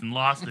flipped and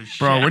lost his shit.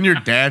 Bro, when your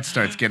dad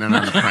starts getting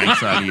on the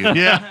pranks on you,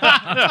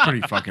 Yeah. it's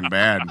pretty fucking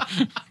bad.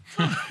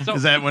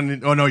 Is that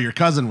when? Oh no, your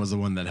cousin was the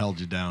one that held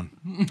you down.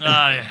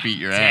 Beat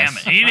your Damn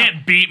ass. it. He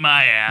didn't beat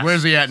my ass.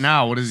 Where's he at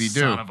now? What does he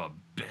do? Son of a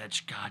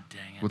bitch. God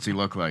dang it. What's he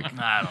look like?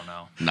 I don't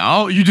know.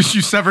 No, you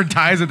severed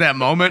ties at that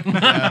moment.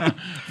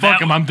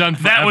 Fuck him, I'm done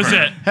forever. That was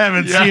it.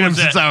 Haven't seen him was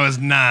since it. I was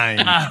 9.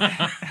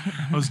 I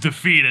was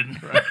defeated.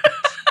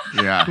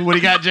 Yeah. What do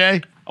you got,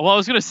 Jay? Well, I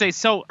was going to say,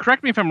 so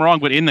correct me if I'm wrong,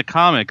 but in the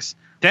comics,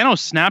 Thanos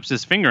snaps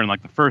his finger in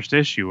like the first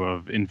issue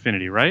of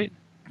Infinity, right?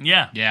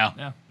 Yeah.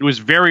 Yeah. It was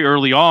very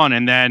early on,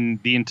 and then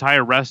the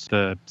entire rest of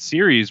the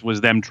series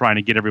was them trying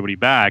to get everybody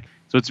back.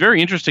 So it's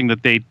very interesting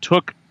that they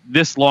took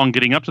this long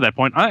getting up to that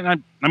point. I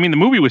mean, the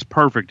movie was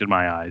perfect in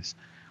my eyes.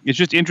 It's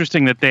just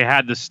interesting that they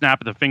had the snap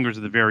of the fingers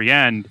at the very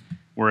end,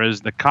 whereas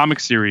the comic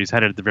series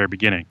had it at the very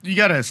beginning. You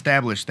got to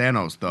establish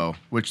Thanos, though,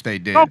 which they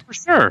did. Oh, for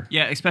sure.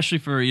 Yeah, especially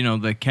for,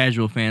 the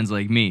casual fans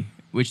like me,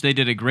 which they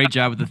did a great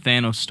job with the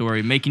Thanos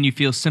story, making you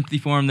feel sympathy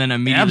for him, then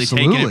immediately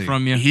taking Absolutely. it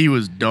from you. He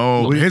was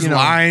dope. Well, His you know-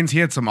 lines, he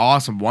had some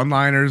awesome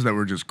one-liners that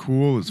were just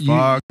cool as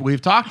fuck.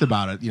 We've talked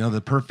about it.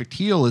 The perfect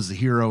heel is the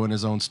hero in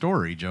his own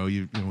story, Joe.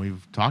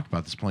 We've talked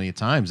about this plenty of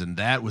times, and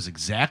that was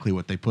exactly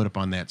what they put up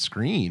on that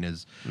screen.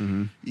 Is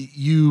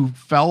you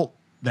felt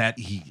that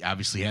he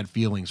obviously had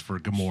feelings for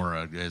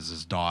Gamora as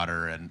his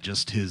daughter, and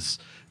just his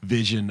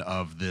vision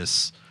of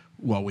this.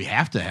 Well, we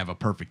have to have a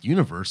perfect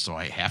universe, so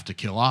I have to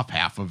kill off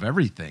half of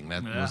everything.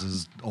 That was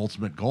his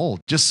ultimate goal,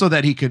 just so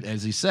that he could,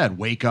 as he said,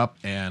 wake up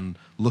and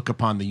look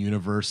upon the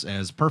universe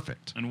as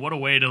perfect. And what a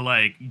way to,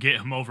 like, get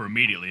him over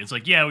immediately. It's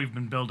like, yeah, we've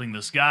been building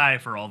this guy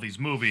for all these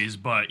movies,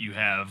 but you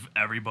have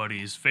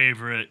everybody's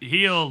favorite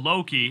heel,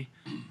 Loki,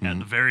 at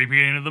the very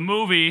beginning of the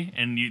movie,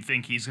 and you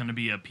think he's going to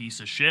be a piece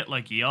of shit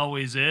like he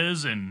always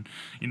is, and,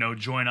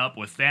 join up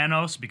with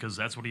Thanos, because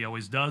that's what he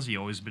always does. He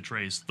always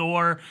betrays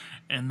Thor,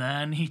 and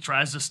then he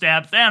tries to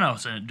stab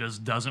Thanos, and it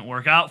just doesn't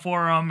work out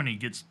for him, and he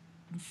gets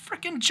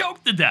freaking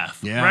choked to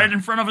death right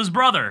in front of his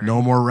brother.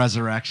 No more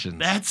resurrections.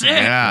 That's it.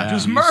 Yeah,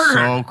 Just he's murder.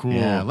 So cool.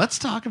 Yeah, let's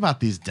talk about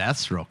these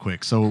deaths real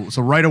quick. So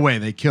right away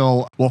they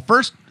kill. Well,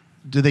 first,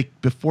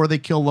 before they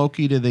kill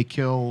Loki? Do they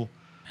kill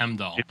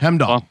Hemdall.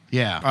 Hemdall?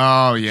 Yeah.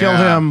 Oh yeah. Kill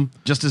him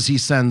just as he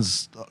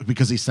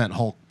because he sent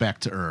Hulk back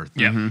to Earth.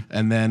 Yeah.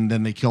 And then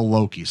they kill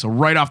Loki. So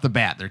right off the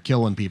bat, they're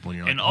killing people, and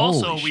you're like, And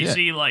also, holy we shit.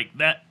 see, like,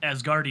 that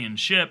Asgardian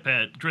ship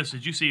at... Chris,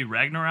 did you see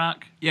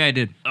Ragnarok? Yeah, I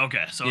did.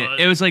 Okay, so... Yeah,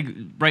 it was like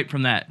right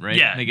from that, right?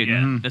 Yeah, Like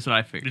yeah. That's what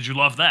I figured. Did you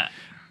love that?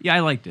 Yeah, I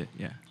liked it.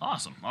 Yeah.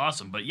 Awesome.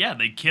 But yeah,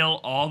 they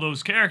kill all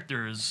those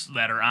characters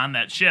that are on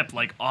that ship,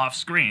 like, off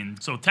screen.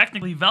 So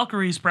technically,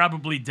 Valkyrie's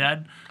probably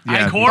dead.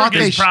 Yeah. Korg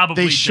is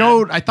probably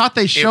dead. I thought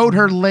they showed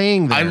her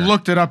laying there. I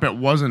looked it up. It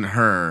wasn't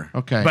her.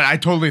 Okay. But I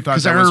totally thought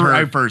because that was her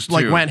at first,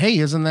 like too. went, hey,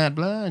 isn't that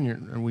blah?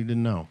 And we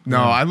didn't know.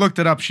 No, I looked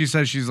it up. She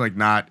says she's like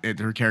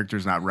her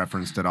character's not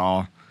referenced at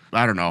all.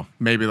 I don't know.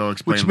 Maybe they'll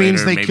explain Which means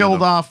later. they Maybe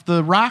killed they'll- off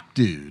the rock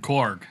dude.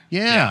 Korg.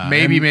 Yeah.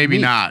 Maybe, and maybe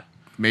me- not.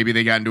 Maybe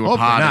they got into a Hope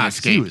pod not, and 'cause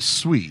escaped. He was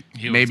sweet.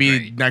 He was Maybe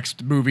great.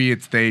 next movie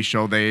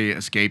they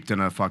escaped in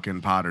a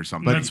fucking pod or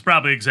something. That's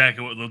probably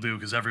exactly what they'll do,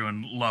 because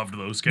everyone loved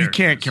those You characters.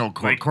 can't kill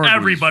Korg. Like, Korg was-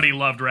 everybody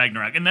loved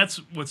Ragnarok. And that's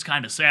what's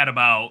kind of sad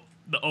about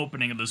the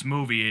opening of this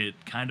movie. It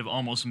kind of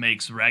almost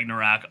makes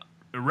Ragnarok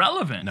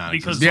irrelevant. Not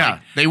because, yeah,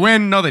 they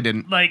win. No, they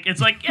didn't.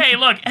 it's like, hey,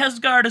 look,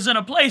 Asgard is in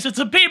a place. It's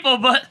a people,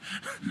 but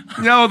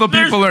No, the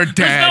there's- people are There's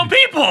dead. no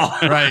people.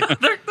 Right.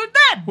 they're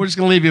dead. We're just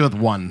gonna leave you with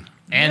one.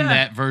 And Yeah.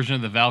 that version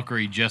of the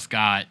Valkyrie just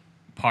got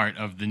part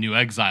of the new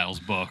Exiles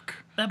book.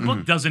 That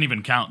book doesn't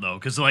even count, though,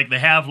 because, like, they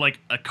have, like,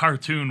 a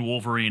cartoon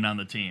Wolverine on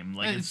the team.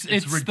 Like, It's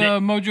it's the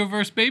ridiculous.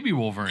 Mojoverse Baby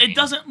Wolverine. It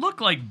doesn't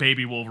look like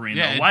Baby Wolverine,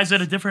 Yeah, though. Why is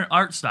it a different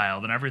art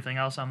style than everything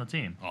else on the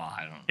team? Oh,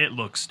 I don't. It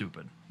looks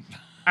stupid.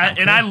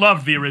 And I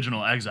loved the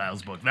original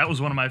Exiles book. That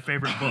was one of my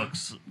favorite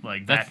books,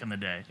 like, back in the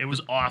day. It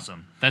was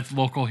awesome. That's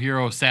local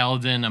hero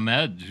Saladin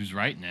Ahmed who's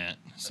writing it.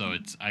 So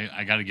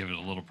I got to give it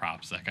a little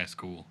props. That guy's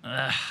cool.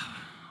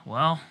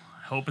 Well,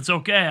 I hope it's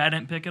okay. I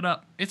didn't pick it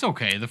up. It's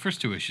okay. The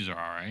first 2 issues are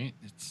all right.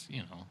 It's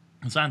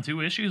It's on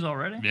 2 issues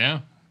already.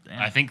 yeah.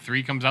 Damn. I think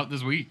 3 comes out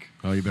this week.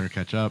 Oh, you better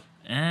catch up.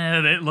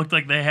 It looked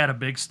like they had a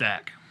big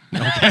stack. You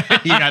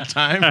got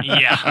time?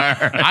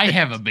 Yeah. I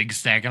have a big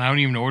stack and I don't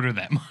even order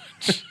that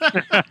much.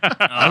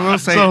 I will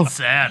say, It's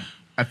sad.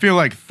 I feel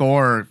like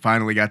Thor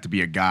finally got to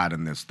be a god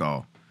in this,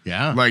 though.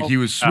 Yeah. Like, he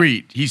was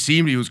sweet.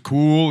 He was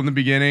cool in the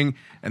beginning,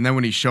 and then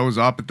when he shows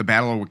up at the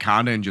Battle of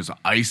Wakanda and just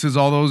ices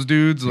all those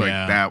dudes, like,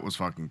 Yeah. that was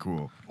fucking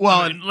cool.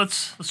 well, I mean,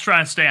 let's try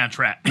and stay on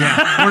track.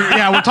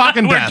 we're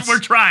talking we're, deaths. we're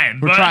trying.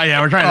 We're but- trying.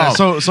 Yeah, we're trying.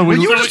 Oh. So we.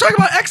 You were just talking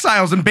about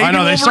Exiles and Baby I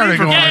know, they started Wolverine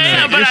for going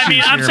Yeah, fuck's on yeah, sake. but I mean,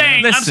 issues I'm here.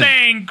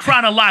 saying, Listen.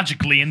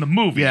 chronologically in the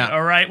movie. Yeah.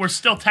 All right, we're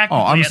still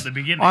technically I'm, at the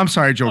beginning. I'm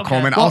sorry, Joe Okay.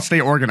 Coleman. Well, I'll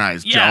stay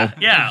organized, Yeah, Joe.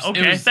 yeah, It was-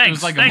 okay. it was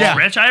Thanks, like a thanks, mall.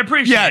 Rich. I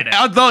appreciate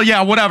it.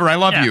 Yeah, whatever. I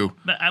love Yeah, you.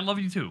 but I love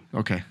you too.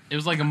 Okay. It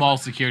was like a mall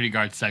security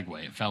guard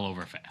segue. It fell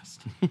over fast.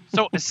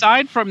 So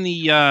aside from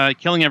the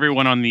killing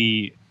everyone on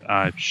the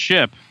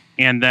ship,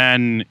 and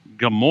then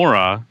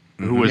Gamora,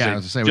 who was Yeah, a,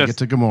 as I say, we just-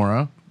 get to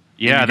Gamora.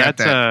 yeah, You got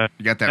that's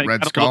you got that I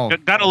red got skull.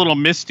 got a little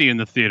misty in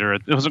the theater.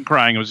 It wasn't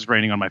crying; it was just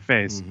raining on my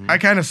face. I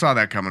kind of saw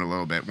that coming a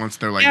little bit. Once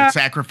they're like Yeah.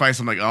 sacrifice,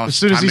 I'm like, oh, As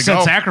soon as time he to said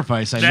go.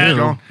 sacrifice, I That,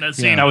 knew. that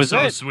scene That was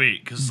was so it.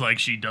 sweet because like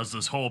she does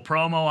this whole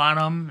promo on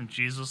him, and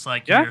she's just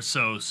like, Yeah. "You're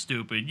so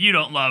stupid. You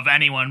don't love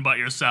anyone but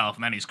yourself."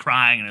 And then he's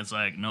crying, and it's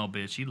like, "No,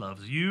 bitch, he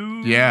loves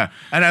you." Yeah,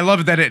 and I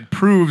love that it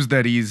proves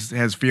that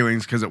has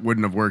feelings because it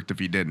wouldn't have worked if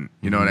he didn't.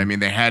 You know Mm-hmm. what I mean?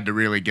 They had to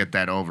really get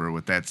that over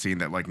with that scene.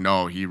 That like,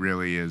 no, he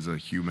really is a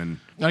human.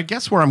 I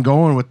guess where I'm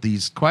going with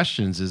these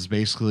questions is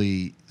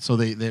basically so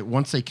they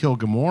once they kill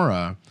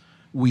Gamora,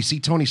 we see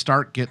Tony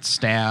Stark get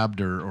stabbed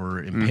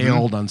or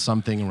impaled on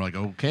something, and we're like,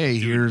 okay,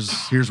 here's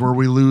where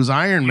we lose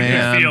Iron You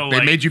Man. feel They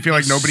made you feel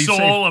like the nobody's soul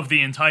safe. of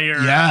the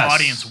entire Yes.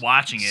 audience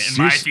watching it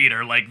in my Seriously.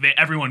 theater. Like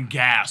everyone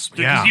gasped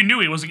because Yeah. you knew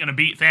he wasn't going to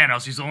beat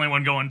Thanos. He's the only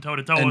one going toe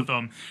to toe with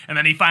him, and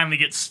then he finally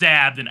gets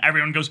stabbed, and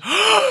everyone goes,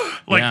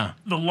 like Yeah.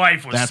 the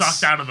life was That's-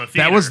 sucked out of the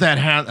theater. That was that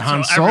Han So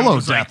everyone Solo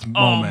was like, death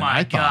moment. Oh my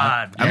I thought.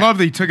 god! I love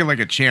that he took it like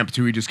a champ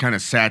too. He just kind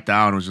of sat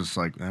down and was just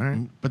like, all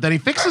right. But then he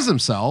fixes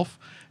himself,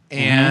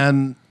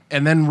 Mm-hmm.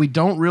 and then we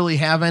don't really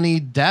have any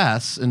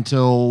deaths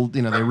until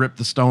they rip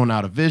the stone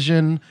out of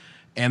Vision,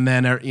 and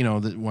then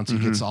once he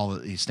gets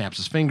he snaps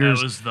his That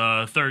fingers. was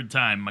the third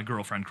time my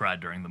girlfriend cried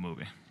during the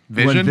movie.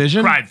 When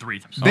Vision. Cried 3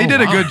 times. They Oh,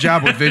 did a wow. good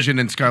job with Vision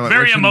and Scarlet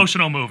Very Witch. and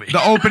emotional movie.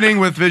 The opening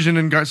with Vision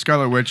and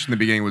Scarlet Witch in the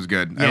beginning was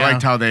good. I Yeah.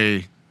 liked how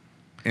they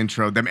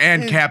introed them,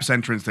 and Cap's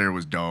entrance there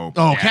was dope.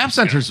 Oh, Yeah, Cap's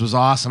entrance was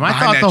awesome. I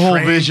Behind thought that the whole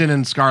train. Vision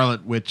and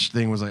Scarlet Witch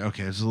thing was like,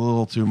 okay, it's a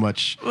little too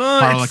much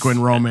Well,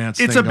 Harlequin romance.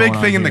 It's thing a big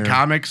going thing on in the here.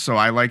 comics, so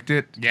I liked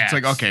it. Yeah, It's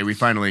like, it's- okay, we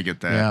finally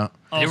get that. Yeah.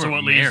 Also, were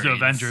what leads to married.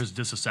 Avengers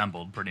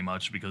disassembled pretty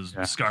much because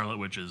Scarlet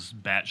Witch is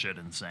batshit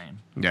insane.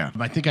 Yeah.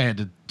 I think I had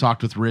to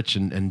talk with Rich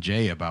and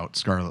Jay about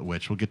Scarlet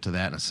Witch. We'll get to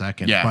that in a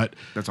second. Yeah, but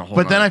that's a whole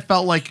But then nother- I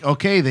felt like,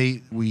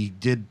 okay, we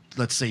did,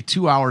 let's say,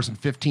 2 hours and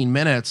 15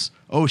 minutes.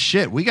 Oh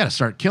shit, we got to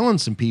start killing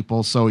some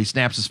people. So he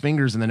snaps his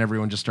fingers, and then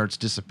everyone just starts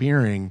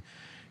disappearing.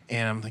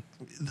 And I'm like,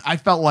 I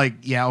felt like,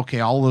 yeah, okay,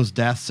 all those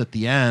deaths at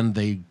the end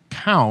they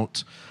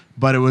count.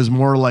 But it was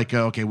more like,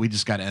 okay, we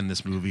just got to end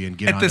this movie and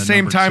get At on the to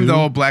same number time, 2.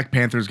 though, Black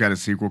Panther's got a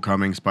sequel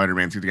coming.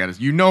 Spider-Man's got his.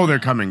 You know they're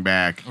coming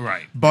back.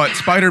 Right. But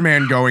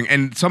Spider-Man going,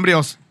 and somebody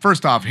else,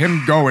 first off,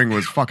 him going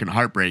was fucking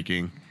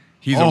heartbreaking.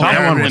 He's Oh, a that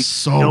one veteran. was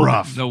so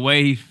rough. The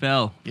way he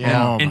fell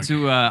Yeah. Oh, my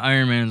into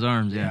Iron Man's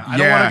arms. Yeah. I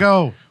don't want to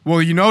go.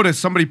 Well, you notice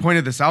somebody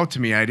pointed this out to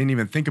me. I didn't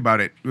even think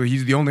about it. Well,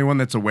 he's the only one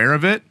that's aware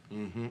of it.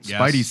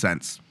 Spidey Yes.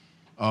 sense.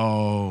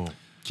 Oh.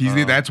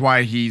 That's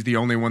why he's the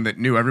only one that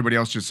knew. Everybody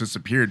else just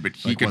disappeared, but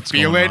he Like, could what's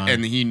feel going it, on?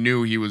 and he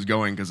knew he was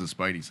going because of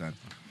Spidey sense.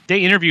 They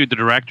interviewed the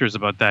directors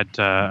about that.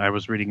 I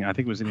was reading, I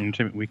think it was in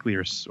Entertainment Weekly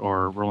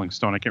or Rolling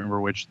Stone. I can't remember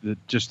which.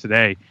 Just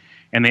today,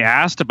 and they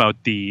asked about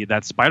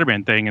that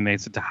Spider-Man thing, and they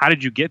said, "How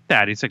did you get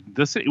that?" He's like,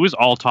 it was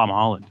all Tom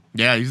Holland.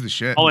 Yeah, he's the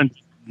shit. Holland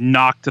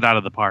knocked it out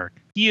of the park.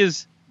 He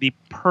is the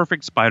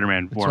perfect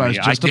Spider-Man That's for what I me.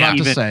 was just can't about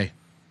to even- say.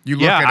 You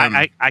look at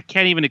him. I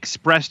can't even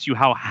express to you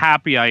how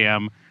happy I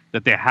am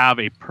that they have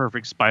a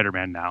perfect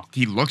Spider-Man now.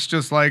 He looks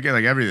just like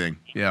everything.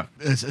 Yeah.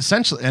 It's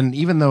essentially, and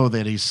even though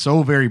that he's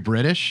so very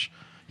British,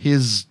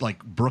 his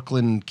like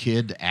Brooklyn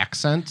kid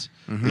accent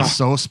is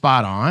so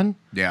spot on,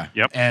 Yeah.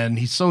 Yep. and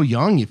he's so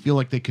young. You feel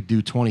like they could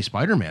do 20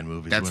 Spider-Man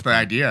movies. That's with the him.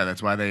 idea.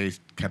 That's why they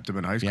kept him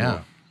in high school. Yeah.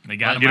 They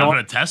got him You out know-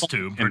 of a test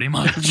tube, pretty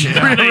much.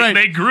 Right.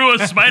 They grew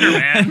a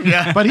Spider-Man.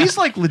 Yeah. But he's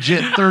like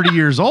legit 30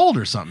 years old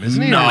or something,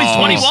 isn't he? No. Or He's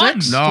 21.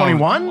 No.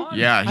 21?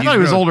 Yeah, I he's thought he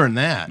was really- older than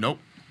that. Nope.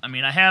 I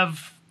mean, I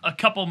have a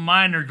couple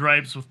minor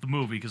gripes with the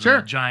movie because Sure.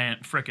 I'm a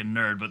giant frickin'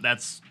 nerd, but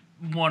that's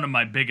one of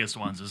my biggest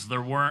ones is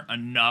there weren't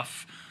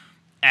enough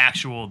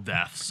actual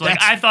deaths. Like,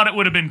 That's- I thought it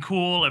would have been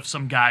cool if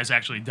some guys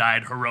actually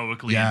died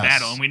heroically Yes. in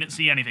battle, and we didn't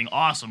see anything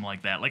awesome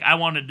like that. Like, I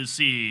wanted to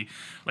see,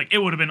 like, it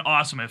would have been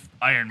awesome if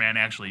Iron Man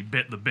actually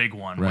bit the big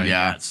one when Right. he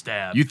Yeah. got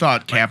stabbed. You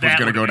thought Cap was that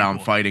gonna would've go been down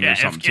fighting or Yeah,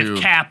 something, if too.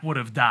 Cap would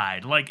have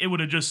died, like, it would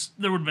have just,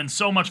 there would have been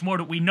so much more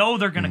that we know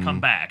they're going to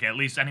come back. At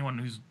least anyone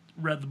who's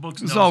read the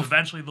books It was knows all-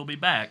 eventually they'll be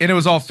back. And it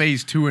was all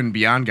phase 2 and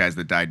beyond guys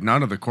that died.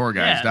 None of the core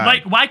guys yeah, died.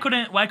 like why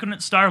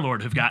couldn't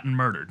Star-Lord have gotten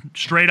murdered?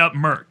 Straight up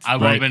murked. I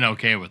would have been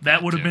okay with that.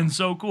 That would have too. been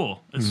so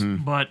cool.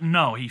 But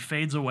no, he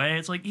fades away.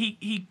 It's like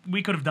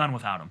we could have done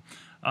without him.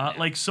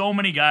 Like so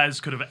many guys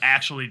could have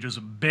actually just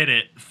bit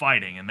it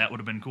fighting, and that would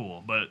have been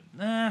cool. But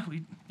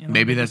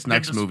Maybe they that's just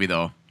next give us- movie,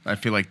 though. I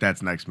feel like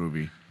that's next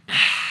movie.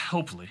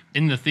 Hopefully,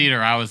 In the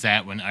theater I was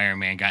at when Iron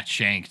Man got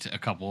shanked a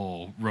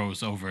couple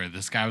rows over,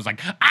 this guy was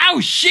like, "Ow,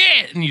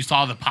 shit!" And you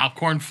saw the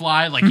popcorn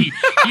fly. Like he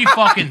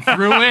fucking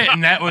threw it,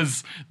 and that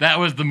was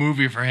the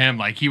movie for him.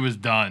 Like he was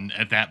done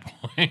at that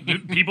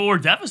point. people were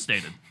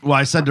devastated. Well,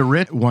 I said to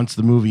Rich once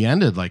the movie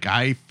ended, like,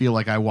 I feel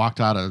like I walked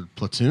out of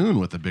Platoon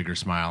with a bigger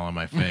smile on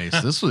my face.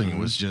 This thing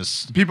was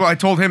just, I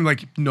told him,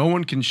 like, no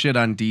one can shit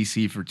on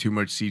DC for too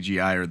much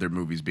CGI or their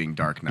movies being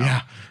dark now.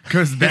 Yeah.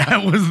 Because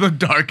that was the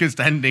darkest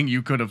ending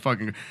you could have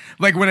fucking.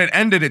 Like, when it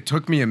ended, it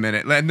took me a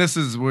minute. And this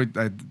is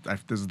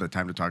this is the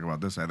time to talk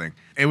about this, I think.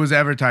 It was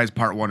advertised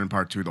part 1 and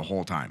part 2 the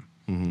whole time.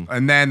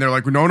 And then they're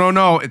like,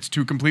 no, it's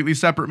 2 completely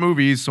separate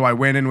movies. So I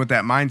went in with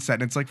that mindset,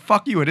 and it's like,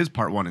 fuck you, it is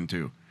part 1 and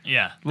 2.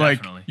 Yeah,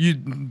 Like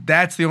definitely.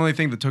 that's the only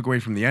thing that took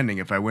away from the ending.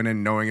 If I went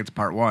in knowing it's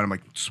part 1, I'm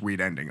like,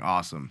 sweet ending,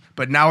 awesome.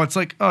 But now it's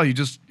like, oh,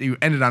 you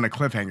ended on a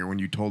cliffhanger when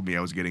you told me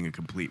I was getting a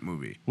complete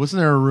movie.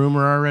 wasn't there a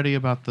rumor already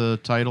about the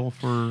title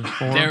for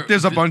 4?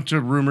 There's a bunch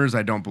of rumors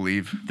I don't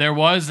believe. There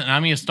was, and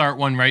I'm gonna start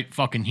one right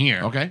fucking here.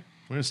 Okay.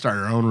 We're going to start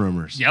our own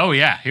rumors. Oh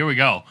yeah, here we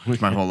go.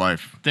 My whole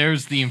life.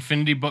 There's the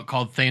Infinity book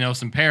called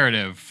Thanos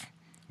Imperative,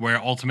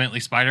 where ultimately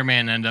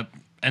Spider-Man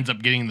ends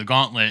up getting the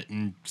gauntlet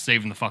and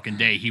saving the fucking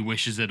day. He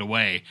wishes it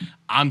away.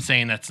 I'm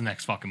saying that's the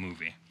next fucking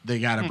movie. They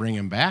got to bring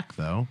him back,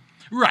 though.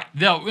 Right,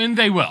 and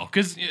they will,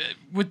 because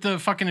with the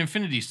fucking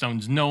Infinity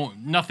Stones,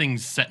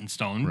 nothing's set in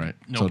stone. Right.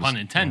 No So pun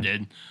does-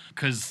 intended.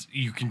 Because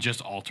you can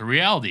just alter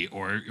reality,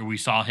 or we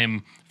saw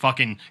him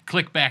fucking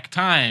click back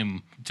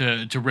time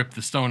to rip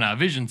the stone out of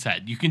Vision's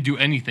head. You can do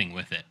anything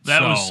with it.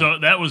 That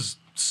was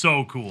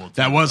so cool. Too,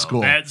 That was though.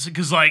 cool. That's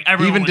because like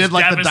everyone Even was did,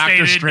 like, the Doctor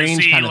devastated Strange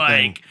to see, kinda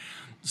thing. like,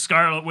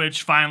 Scarlet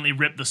Witch finally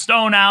ripped the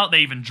stone out. They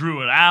even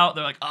drew it out.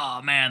 They're like,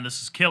 oh man,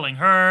 this is killing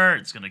her.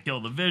 It's gonna kill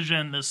the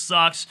Vision. This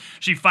sucks.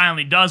 She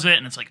finally does it,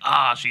 and it's like,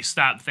 she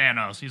stopped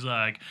Thanos. He's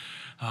like,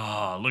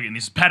 oh, look, and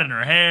he's petting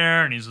her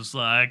hair, and he's just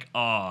like,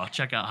 oh,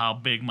 check out how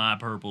big my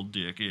purple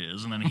dick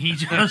is. And then he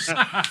just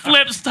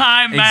flips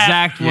time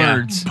back. Exact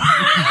words.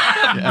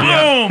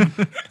 Boom!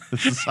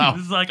 This is how.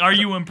 He's like, are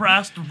you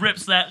impressed?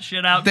 Rips that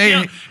shit out.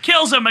 They-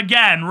 Kills him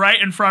again right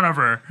in front of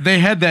her. They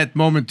had that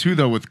moment too,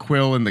 though, with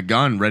Quill and the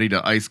gun ready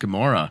to ice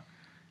Gamora.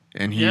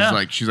 And he's Yeah.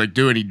 like, she's like,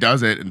 do it. He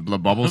does it, and the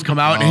bubbles come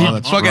out, and he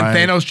that's fucking right.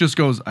 Thanos just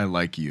goes, I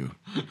like you.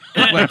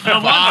 The one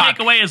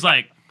takeaway is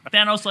like,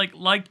 Thanos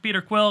liked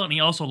Peter Quill, and he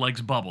also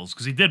likes Bubbles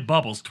because he did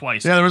Bubbles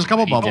twice. Yeah, there was a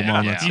couple bubble did,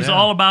 moments. yeah. He's yeah.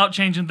 all about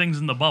changing things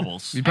into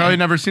Bubbles. You probably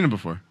never seen him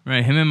before.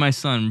 Right, him and my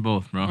son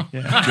both, bro.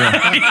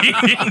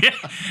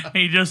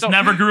 He just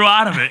never grew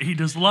out of it. He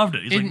just loved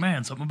it. He's like,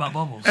 man, something about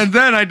Bubbles. And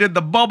then I did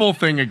the bubble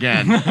thing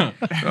again.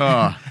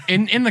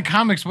 In the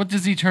comics, what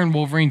does he turn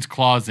Wolverine's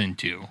claws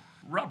into?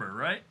 Rubber,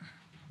 right?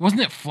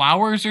 Wasn't it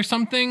flowers or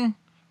something?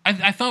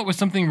 I thought it was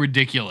something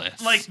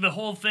ridiculous. Like the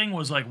whole thing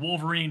was like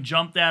Wolverine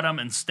jumped at him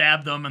and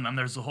stabbed him, and then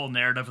there's the whole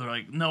narrative. They're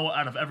like, no,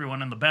 out of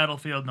everyone in the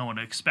battlefield, no one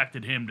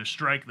expected him to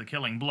strike the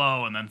killing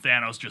blow, and then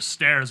Thanos just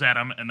stares at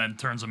him and then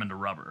turns him into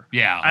rubber.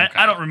 Yeah, okay.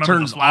 I don't remember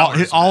Turns the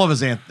flowers. all of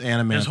his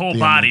anime. his whole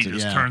body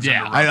just turns Yeah.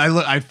 into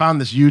rubber. I found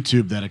this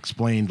YouTube that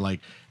explained like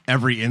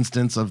every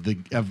instance of the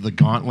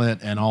gauntlet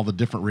and all the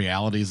different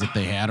realities that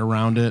they had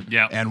around it.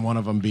 Yeah. And one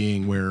of them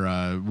being where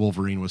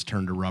Wolverine was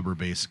turned to rubber,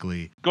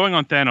 basically. Going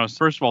on Thanos,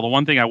 first of all, the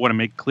one thing I want to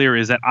make clear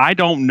is that I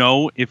don't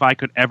know if I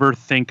could ever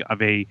think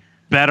of a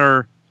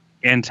better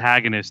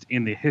antagonist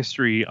in the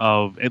history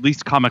of at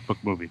least comic book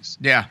movies.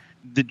 Yeah.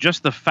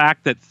 Just the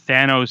fact that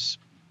Thanos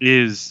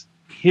is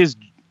his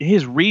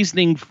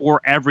reasoning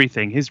for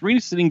everything, his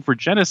reasoning for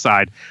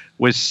genocide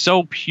was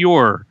so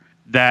pure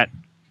that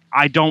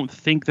I don't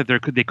think that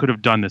they could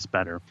have done this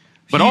better.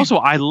 But also,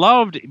 I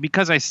loved,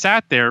 because I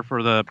sat there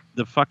for the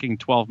fucking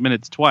 12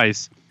 minutes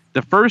twice.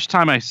 The first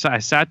time I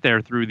sat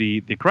there through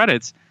the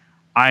credits,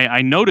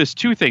 I noticed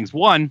two things.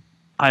 One,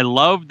 I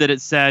loved that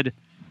it said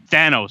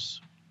Thanos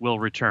will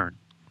return.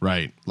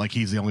 Right. Like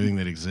he's the only thing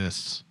that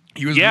exists.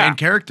 He was Yeah. the main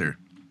character.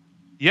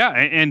 Yeah,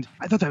 and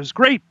I thought that was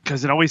great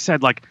because it always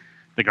said like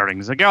the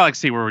Guardians of the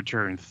Galaxy will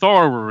return,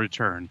 Thor will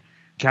return,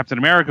 Captain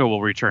America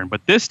will return.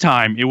 But this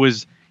time he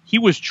was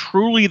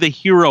truly the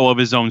hero of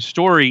his own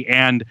story,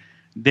 and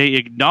they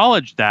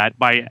acknowledged that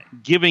by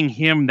giving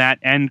him that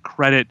end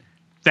credit,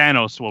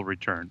 Thanos will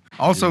return.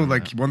 Also,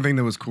 like, one thing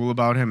that was cool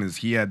about him is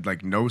he had,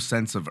 like, no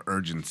sense of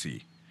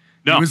urgency.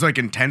 No. He was, like,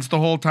 intense the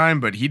whole time,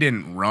 but he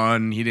didn't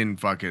run. He didn't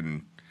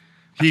fucking...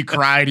 He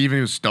cried, even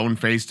he was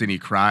stone-faced and he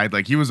cried.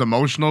 Like, he was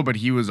emotional, but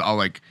he was all,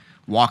 like,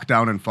 walk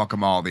down and fuck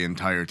them all the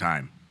entire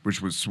time,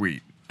 which was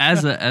sweet.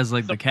 As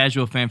like the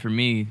casual fan for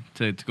me,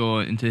 to go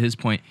into his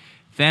point,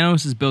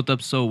 Thanos is built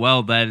up so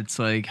well that it's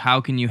like,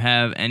 how can you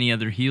have any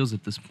other heels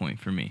at this point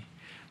for me?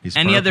 He's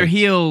Any other perfect.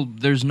 heel,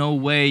 there's no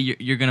way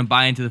you're going to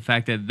buy into the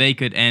fact that they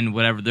could end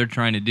whatever they're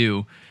trying to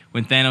do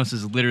when Thanos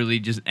has literally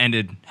just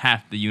ended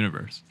half the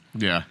universe.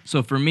 Yeah.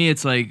 So for me,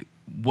 it's like,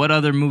 what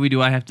other movie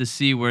do I have to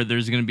see where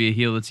there's going to be a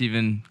heel that's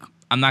even...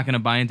 I'm not going to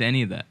buy into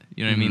any of that.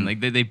 You know what I mean?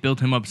 Like, they built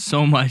him up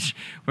so much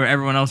where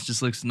everyone else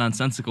just looks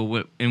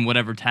nonsensical in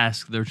whatever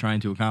task they're trying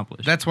to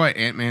accomplish. That's why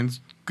Ant-Man's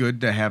good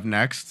to have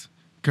next.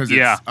 Because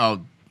Yeah.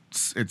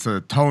 it's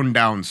a toned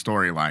down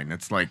storyline.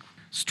 It's like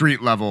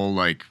street level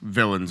like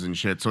villains and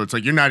shit. So it's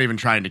like you're not even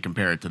trying to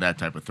compare it to that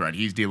type of threat.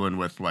 He's dealing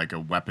with like a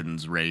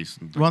weapons race.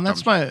 And Well, and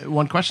that's my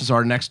one question. So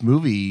our next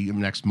movie,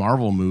 next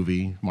Marvel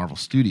movie, Marvel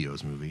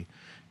Studios movie,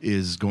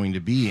 is going to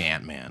be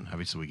Ant-Man.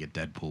 Obviously, we get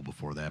Deadpool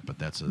before that, but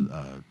that's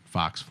a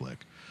Fox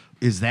flick.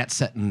 Is that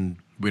set in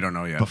We don't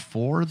know yet.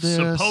 before this?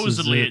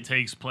 Supposedly, Is it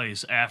takes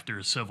place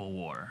after Civil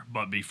War,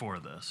 but before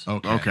this.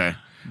 Okay.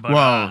 But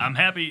well, I'm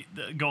happy,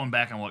 going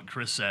back on what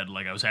Chris said,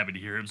 like, I was happy to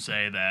hear him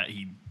say that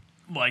he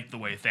liked the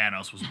way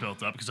Thanos was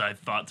built up, because I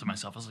thought to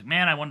myself, I was like,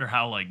 man, I wonder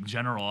how, like,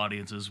 general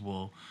audiences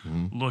will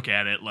look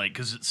at it, like,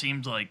 because it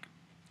seemed like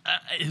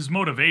his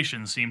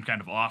motivation seemed kind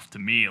of off to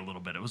me a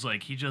little bit. It was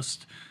like he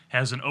just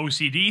has an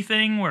OCD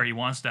thing where he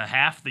wants to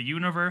half the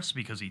universe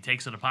because he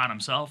takes it upon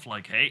himself.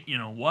 Like, hey, you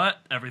know what?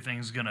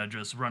 Everything's going to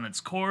just run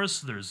its course.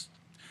 There's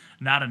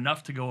not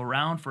enough to go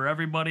around for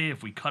everybody.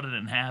 If we cut it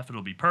in half,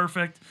 it'll be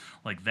perfect.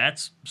 Like,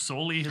 that's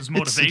solely his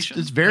motivation.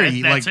 It's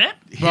very that's like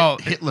it. Well,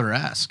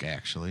 Hitler-esque,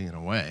 actually, in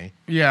a way.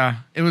 yeah,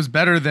 it was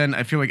better than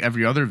I feel like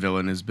every other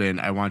villain has been.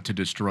 I want to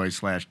destroy /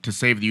 to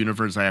save the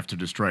universe. I have to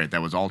destroy it.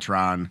 That was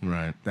Ultron.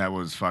 Right. That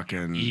was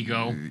fucking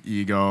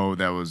Ego.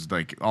 That was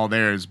like all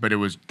theirs, but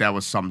that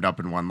was summed up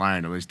in one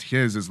line. At least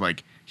his is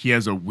like he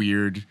has a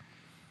weird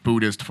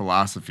Buddhist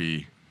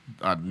philosophy.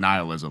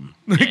 Nihilism,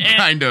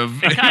 kind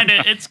of.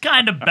 It's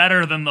kind of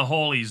better than the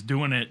whole he's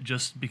doing it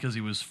just because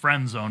he was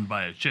friend zoned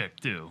by a chick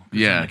too. 'Cause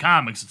Yeah. in the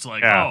comics, it's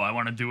like, Yeah. oh, I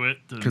want to do it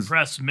to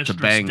impress Mistress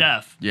bang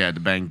Death, Yeah, to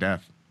bang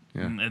death.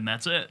 Yeah. and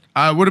that's it.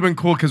 It would have been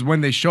cool because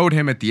when they showed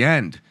him at the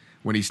end,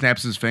 when he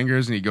snaps his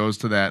fingers and he goes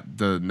to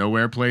the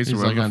nowhere place He's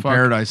or like whatever on the fuck,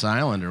 Paradise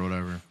Island or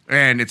whatever.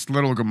 and it's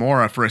little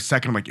Gamora. For a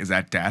second, I'm like, is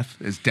that Death?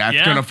 Is Death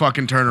Yeah. gonna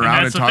fucking turn And around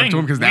and that's the talk thing. to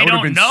him? Because We that would have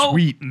don't been know.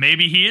 sweet.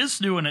 Maybe he is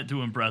doing it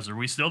to impress her.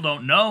 We still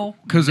don't know.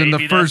 'Cause in the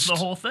Maybe first- that's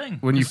the whole thing.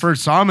 When you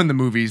first saw him in the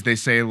movies, they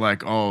say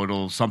like, oh,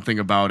 it'll something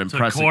about to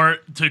impressing.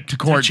 court to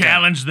court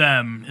challenge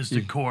them is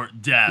to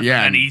court death.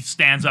 Yeah. And he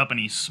stands up and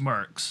he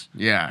smirks.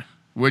 Yeah,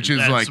 which is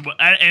That's like,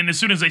 and as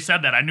soon as they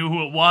said that, I knew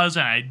who it was,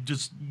 and I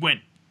just went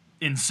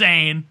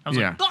insane. I was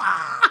Yeah. like,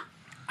 ah!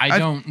 I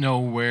don't know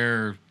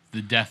where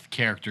the Death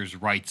character's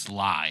rights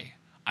lie.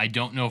 I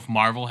don't know if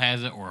Marvel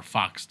has it or if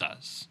Fox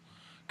does,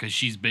 because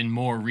she's been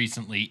more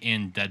recently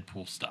in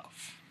Deadpool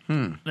stuff.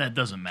 That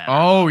doesn't matter.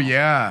 oh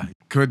yeah.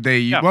 Could they?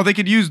 Yeah. Well, they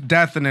could use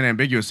Death in an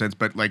ambiguous sense,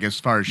 but like as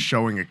far as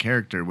showing a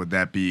character, would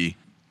that be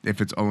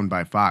if it's owned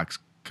by Fox?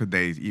 Could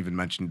they even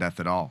mention Death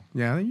at all?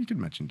 Yeah, you could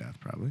mention Death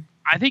probably.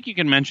 I think you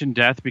can mention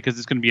death because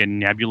it's going to be a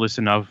nebulous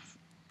enough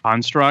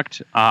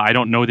construct. I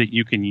don't know that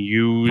you can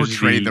use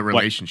Portray the what-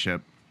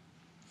 relationship.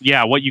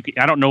 I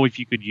don't know if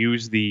you could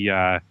use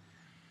the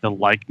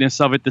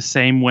likeness of it the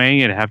same way.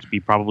 It'd have to be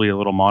probably a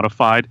little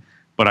modified.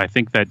 But I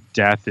think that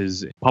death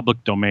is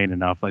public domain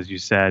enough, as you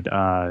said,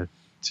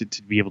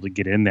 to be able to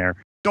get in there.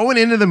 Going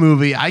into the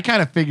movie, I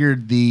kind of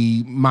figured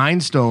the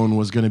Mind Stone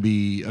was going to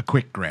be a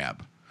quick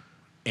grab,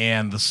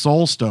 and the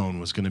Soul Stone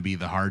was going to be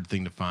the hard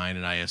thing to find.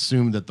 And I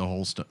assumed that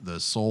the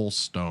Soul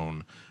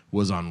Stone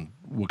was on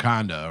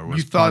Wakanda. Or was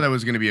You thought that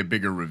was going to be a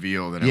bigger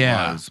reveal than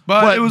yeah, it was,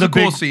 but it was the a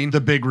cool big, scene.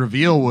 The big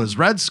reveal was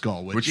Red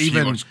Skull, which he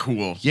even looks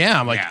cool. Yeah,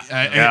 I'm like,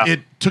 Yeah.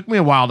 it took me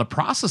a while to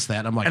process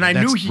that. I'm like, And I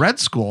that's knew Red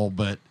Skull,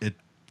 but it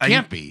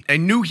can't be. I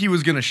knew he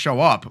was going to show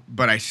up,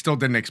 but I still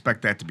didn't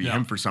expect that to be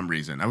him for some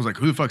reason. I was like,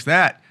 who the fuck's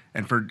that?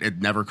 And it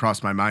never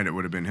crossed my mind it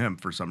would have been him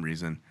for some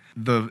reason.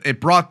 I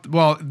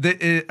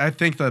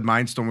think the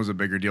Mind Stone was a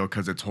bigger deal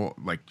because it's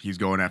like he's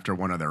going after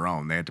one of their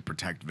own. They had to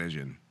protect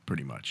Vision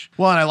pretty much.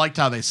 Well, and I liked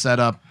how they set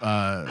up.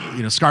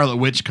 Scarlet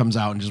Witch comes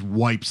out and just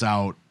wipes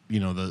out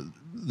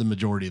the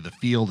majority of the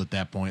field at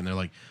that point. And they're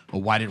like,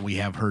 well, why didn't we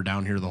have her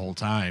down here the whole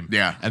time?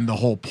 Yeah. And the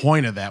whole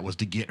point of that was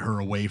to get her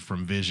away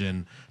from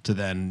Vision to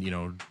then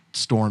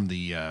storm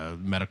the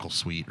medical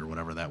suite or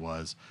whatever that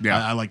was.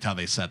 Yeah. I liked how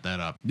they set that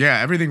up. Yeah,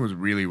 everything was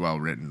really well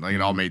written. Like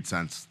it all made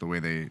sense the way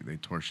they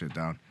tore shit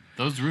down.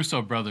 Those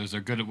Russo brothers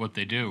are good at what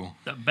they do.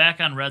 Back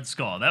on Red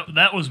Skull.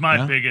 That was my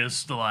Yeah.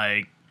 biggest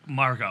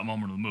mark-out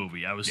moment of the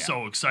movie. I was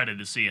so excited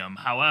to see him.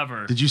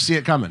 However, Did you see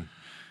it coming?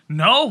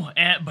 no,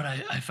 but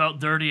I felt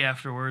dirty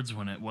afterwards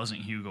when it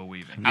wasn't Hugo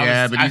Weaving.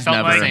 Yeah, but I he's felt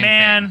never- the Like, same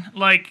man, thing.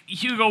 like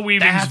Hugo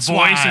Weaving's That's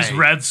voice as why.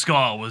 Red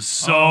Skull was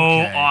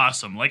so Okay.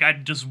 awesome. Like,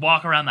 I'd just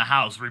walk around the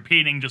house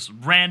repeating just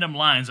random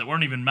lines that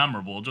weren't even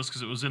memorable just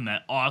because it was in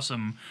that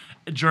awesome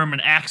German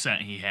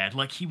accent he had.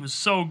 Like, he was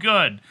so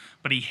good,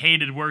 but he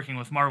hated working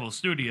with Marvel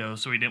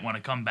Studios, so he didn't want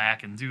to come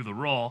back and do the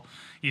role.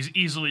 He's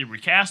easily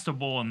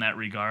recastable in that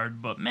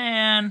regard, but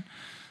man,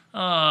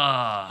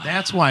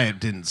 That's why it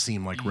didn't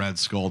seem like Red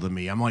Skull to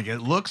me. I'm like, it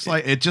looks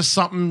like it just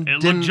something.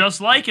 It didn't, looked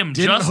just like him,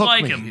 didn't just hook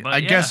like me. him. But I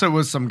yeah. guess it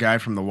was some guy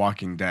from The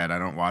Walking Dead. I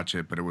don't watch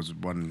it, but it was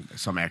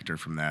some actor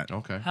from that.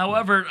 Okay.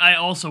 However, I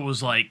also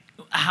was like,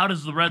 how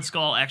does the Red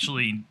Skull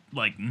actually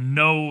like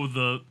know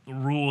the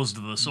rules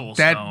to the Soul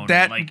Stone?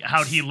 Like,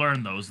 how'd he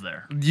learn those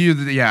there?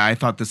 Yeah, I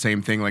thought the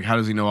same thing. Like, how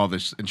does he know all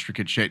this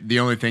intricate shit? The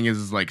only thing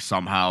is like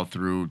somehow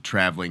through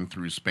traveling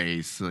through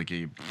space, like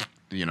he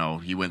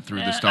went through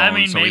the stone, I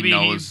mean, so maybe he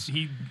knows.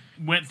 he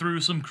went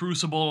through some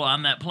crucible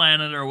on that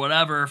planet or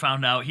whatever,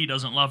 found out he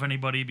doesn't love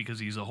anybody because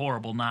he's a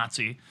horrible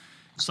Nazi.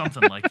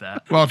 Something like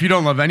that. Well, if you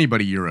don't love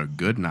anybody, you're a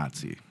good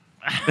Nazi.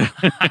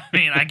 I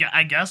mean,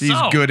 I guess He's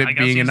so. good I at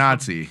guess being a he's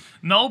Nazi.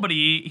 No, but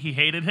he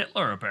hated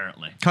Hitler,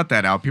 apparently. Cut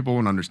that out. People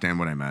won't understand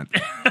what I meant.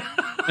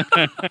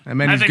 I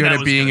meant I he's think good that at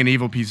was being good. an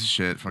evil piece of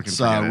shit. Fucking It's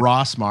forget it.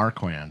 Ross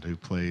Marquand who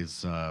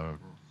plays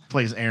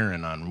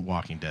Aaron on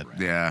Walking Dead.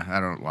 Yeah, I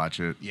don't watch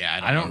it. Yeah,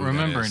 I don't know who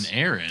that remember is. an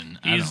Aaron.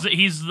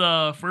 He's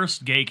the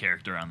first gay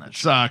character on that It's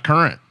show.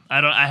 current.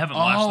 I haven't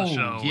watched the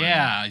show.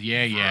 yeah.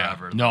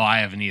 forever. No, I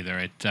haven't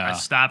either. I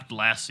stopped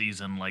last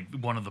season, like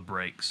one of the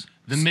breaks.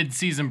 The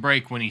mid-season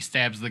break when he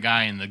stabs the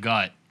guy in the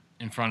gut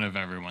in front of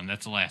everyone.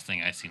 That's the last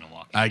thing I seen of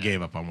Walking I Dead.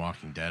 gave up on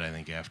Walking Dead. I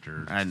think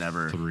after I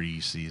never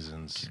 3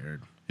 seasons,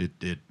 cared.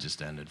 it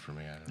just ended for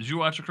me. Did you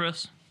watch it,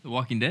 Chris? The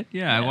Walking Dead?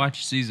 Yeah, I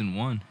watched season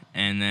 1,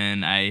 and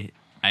then I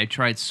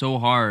tried so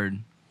hard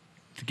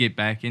to get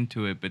back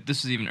into it, but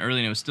this was even early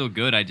and it was still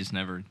good. I just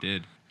never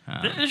did.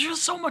 There's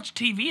just so much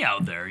TV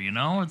out there, you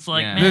know? It's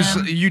like, Yeah.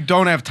 man. You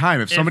don't have time.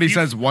 If somebody you-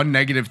 says one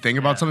negative thing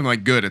about Yeah. something,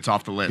 like, good, it's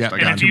off the list. Yeah. I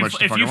And got if too you, much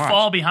to if fucking you watch.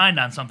 fall behind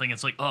on something,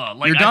 it's like, oh,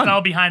 like You're I done. fell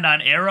behind on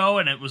Arrow,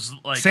 and it was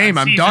like Same,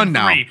 on I'm season done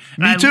now. 3,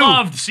 and Me I too.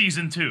 loved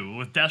season 2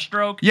 with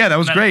Deathstroke. Yeah, that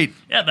was Then- great.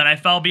 Yeah, then I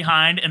fell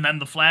behind, and then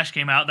The Flash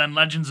came out, then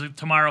Legends of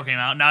Tomorrow came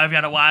out. Now I've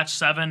got to watch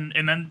 7,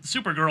 and then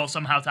Supergirl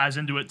somehow ties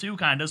into it too,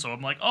 kind of. So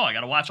I'm like, oh, I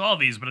got to watch all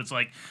these, but it's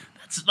like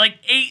that's like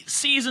 8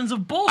 seasons of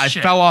I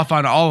bullshit. fell off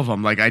on all of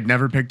them. Like, I'd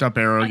never picked up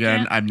Arrow again.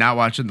 can't- I'm not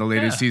watching the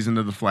latest Yeah. season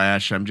of The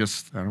Flash. I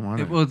don't want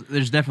it. Well,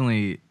 there's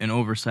definitely an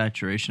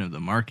oversaturation of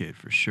the market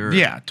for sure.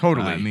 Yeah,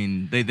 totally. I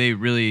mean, they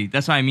really.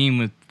 That's what I mean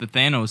with the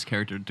Thanos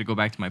character. To go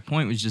back to my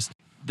point, was just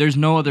there's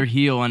no other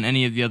heel on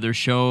any of the other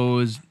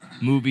shows,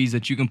 movies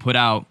that you can put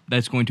out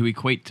that's going to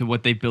equate to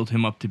what they built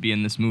him up to be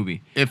in this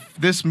movie. If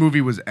this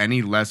movie was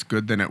any less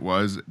good than it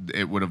was,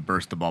 it would have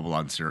burst the bubble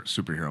on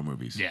superhero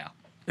movies. Yeah.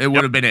 It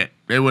would have been it.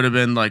 It would have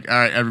been like, all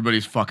right,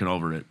 everybody's fucking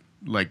over it.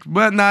 Like,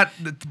 but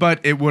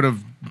it would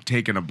have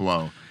taken a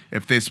blow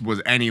if this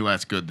was any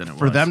less good than it was.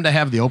 For them to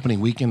have the opening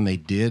weekend they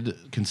did,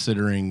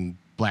 considering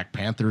Black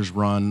Panther's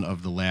run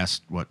of the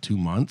last 2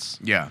 months,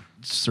 Yeah.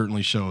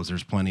 certainly shows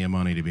there's plenty of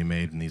money to be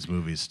made in these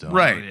movies still.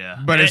 Right. yeah.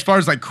 But And as far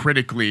as like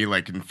critically,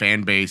 like in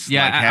fan base,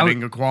 Yeah, like I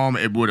having a qualm,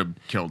 it would have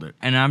killed it.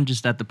 And I'm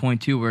just at the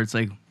point too where it's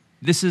like,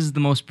 this is the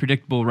most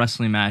predictable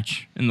wrestling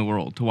match in the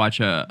world to watch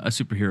a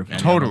superhero film.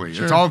 Totally.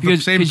 It's all the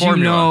same you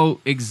formula.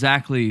 know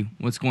exactly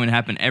what's going to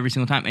happen every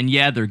single time. And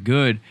yeah, they're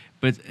good,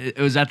 but it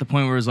was at the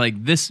point where it was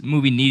like, this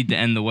movie needed to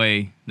end the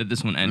way that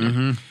this one ended.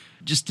 Mm-hmm.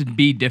 Just to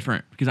be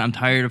different, because I'm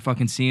tired of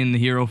fucking seeing the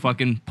hero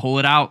fucking pull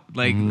it out.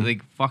 Like, Mm-hmm.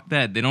 like fuck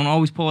that. They don't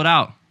always pull it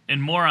out.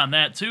 And more on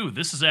that too.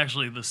 This is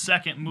actually the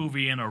second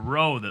movie in a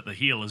row that the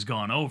heel has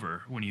gone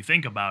over when you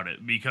think about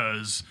it,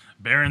 because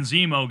Baron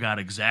Zemo got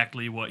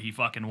exactly what he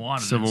fucking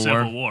wanted Civil in War.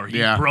 Civil War. He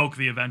Yeah. broke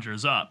the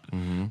Avengers up.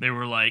 They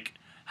were like,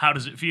 how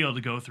does it feel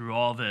to go through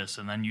all this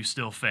and then you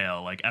still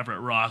fail? Like Everett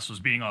Ross was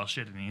being all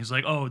shit and he's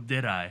like, oh,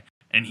 did I?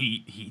 And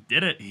he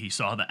did it. He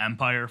saw the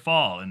Empire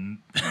fall, and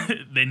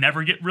they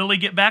never really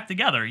get back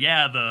together.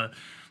 Yeah, the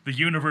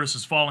universe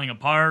is falling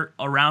apart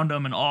around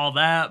them and all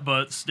that,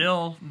 but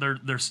still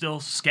they're still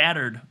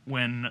scattered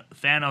when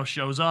Thanos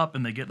shows up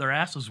and they get their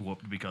asses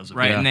whooped because of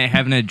Right, it. and they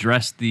haven't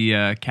addressed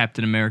the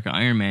Captain America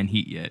Iron Man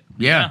heat yet.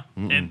 Yeah.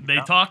 And they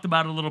talked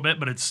about it a little bit,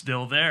 but it's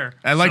still there.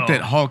 I like So-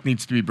 that Hulk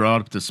needs to be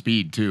brought up to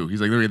speed too.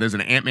 He's like, look, there's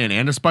an Ant-Man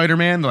and a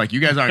Spider-Man. They're like, you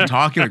guys aren't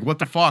talking. Like, what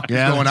the fuck is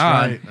going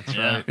on? That's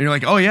Yeah. And you're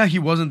like, oh yeah, he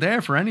wasn't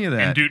there for any of that.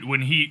 And dude,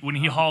 when he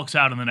hulks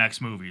out in the next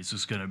movie, it's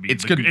just gonna be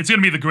It's gonna- it's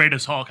gonna be the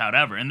greatest Hulk out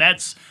ever. And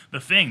that's the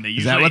thing. They Is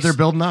usually that what they're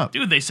building up?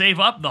 Dude, they save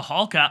up the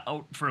Hulk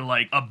out for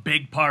like a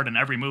big part in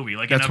every movie.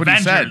 Like That's in what he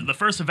Avengers, said. the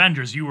first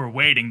Avengers, you were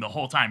waiting the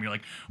whole time. You're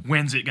like,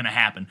 when's it gonna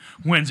happen?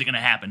 When's it gonna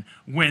happen?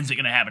 When's it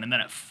gonna happen? And then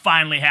it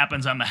finally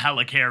happens on the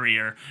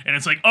helicarrier, and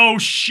it's like, oh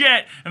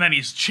shit! And then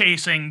he's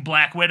chasing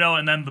Black Widow,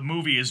 and then the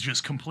movie is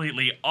just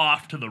completely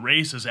off to the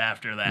races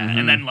after that. Mm-hmm.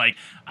 And then like,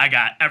 I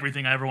got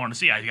everything I ever want to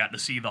see. I got to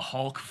see the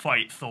Hulk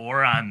fight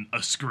Thor on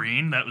a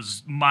screen. That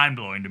was mind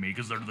blowing to me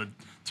because they're the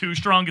two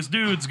strongest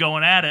dudes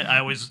going at it. I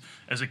always,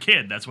 as a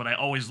kid, that's what I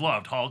always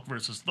loved: Hulk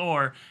versus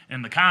Thor.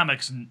 In the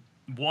comics,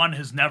 one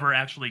has never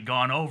actually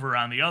gone over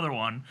on the other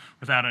one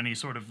without any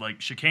sort of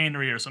like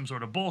chicanery or some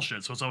sort of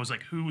bullshit. So it's always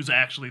like, who's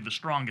actually the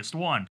strongest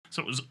one?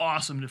 So it was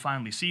awesome to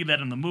finally see that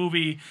in the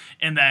movie.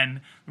 And then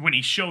when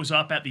he shows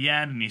up at the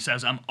end and he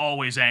says, I'm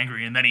always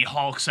angry, and then he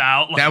hulks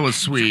out. Like, That was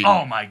sweet.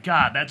 Oh my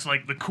God, that's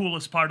like the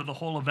coolest part of the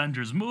whole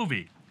Avengers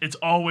movie. it's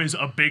always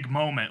a big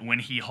moment when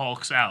he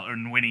hulks out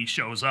and when he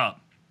shows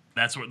up.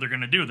 That's what they're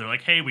going to do. They're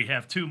like, hey, we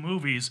have 2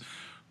 movies.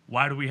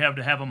 Why do we have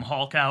to have him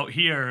hulk out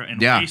here and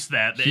waste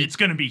that? It's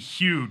going to be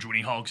huge when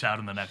he hulks out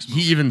in the next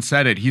movie. He even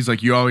said it. He's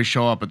like, you always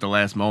show up at the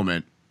last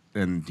moment,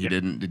 and you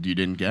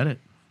didn't get it.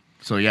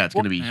 So yeah, it's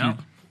going to be huge.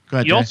 Go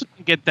ahead, You Jay. also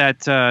can get that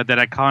that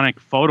iconic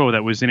photo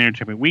that was in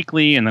Entertainment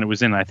Weekly, and then it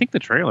was in, I think, the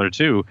trailer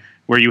too,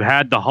 where you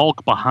had the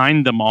Hulk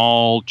behind them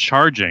all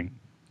charging.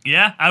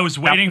 Yeah, I was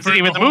waiting for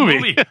wasn't the even the whole movie.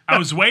 movie. I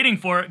was waiting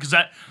for it because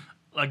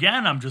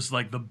again, I'm just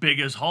like the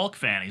biggest Hulk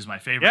fan. He's my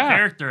favorite Yeah.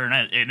 character,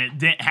 and it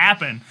didn't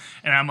happen.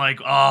 And I'm like,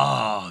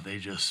 oh, they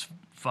just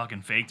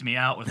fucking faked me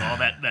out with all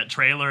that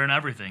trailer and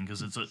everything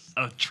because it's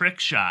a trick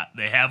shot.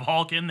 They have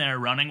Hulk in there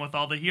running with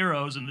all the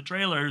heroes in the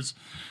trailers,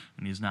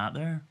 and he's not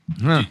there.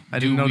 Huh, I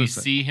Do didn't we notice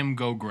that. see him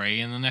go gray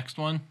in the next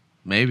one?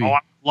 Maybe. Oh, I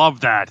love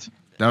that.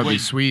 That would be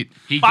Wait. sweet.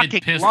 He Fucking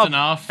get pissed love-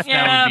 enough.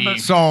 Yeah, that would be. but-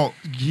 So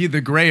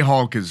the Gray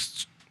Hulk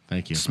is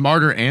Thank you.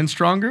 smarter and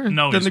stronger?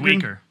 No, than he's the Green?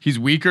 weaker. He's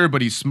weaker,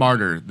 but he's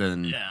smarter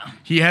than. Yeah.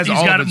 He has He's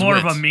all got of his more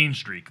wits. of a mean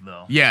streak,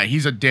 though. Yeah,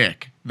 he's a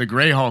dick. The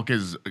Gray Hulk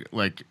is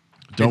like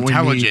Don't we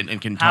intelligent need-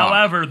 and can talk.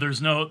 However,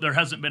 there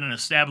hasn't been an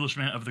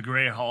establishment of the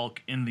Gray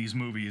Hulk in these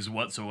movies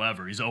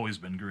whatsoever. He's always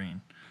been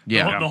green.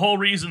 Yeah. The whole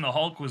reason the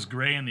Hulk was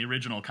gray in the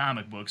original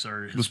comic books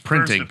or his Was first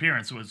printing.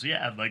 appearance was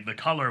like the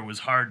color was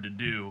hard to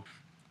do.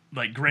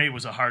 Like gray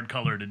was a hard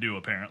color to do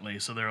apparently.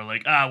 So they were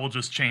like, we'll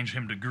just change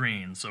him to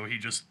green. So he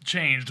just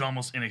changed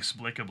almost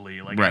inexplicably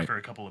like Right. after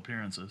a couple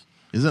appearances.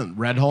 Isn't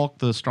Red Hulk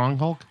the strong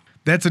Hulk?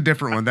 That's a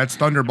different one. That's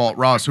Thunderbolt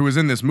Ross, who was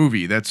in this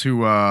movie. That's who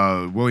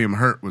William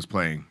Hurt was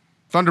playing.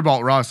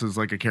 Thunderbolt Ross is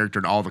like a character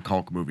in all the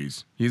Hulk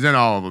movies. He's in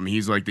all of them.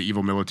 He's like the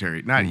evil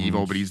military. Not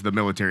evil, but he's the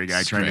military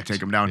guy trying to Strict.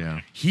 take him down. Yeah.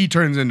 He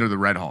turns into the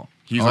Red Hulk.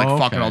 He's like,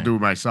 fuck it, okay. I'll do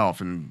it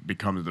myself, and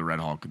becomes the Red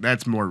Hulk.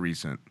 That's more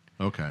recent.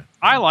 Okay.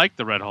 I like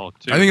the Red Hulk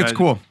too. I think it's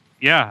cool.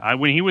 Yeah,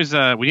 when he was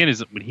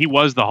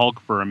the Hulk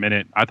for a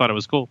minute, I thought it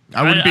was cool.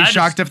 I wouldn't be I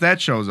shocked just- if that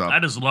shows up. I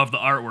just love the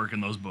artwork in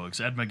those books.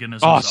 Ed McGuinness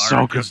Oh, art,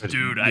 so just, good.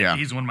 dude, Yeah.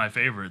 he's one of my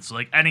favorites.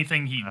 Like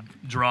anything he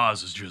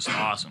draws is just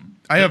awesome.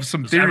 I have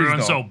some theories,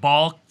 Everyone's though.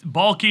 so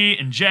bulky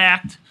and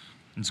jacked.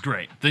 It's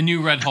great. The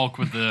new Red Hulk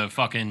with the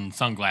fucking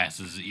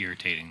sunglasses is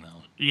irritating, though.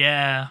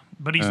 Yeah,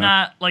 but he's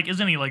not like,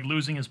 isn't he like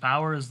losing his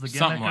power as the gimmick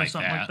Something or like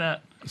something like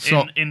that. that?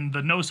 So- in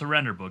the No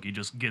Surrender book, he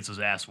just gets his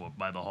ass whooped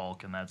by the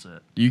Hulk, and that's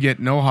it. You get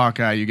no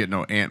Hawkeye, you get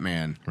no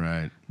Ant-Man.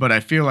 Right. But I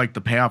feel like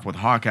the payoff with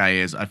Hawkeye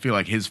is I feel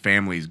like his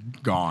family's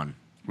gone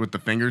with the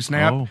finger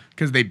snap Oh.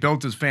 because they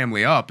built his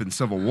family up in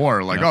Civil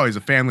War. Like, Yeah. oh, he's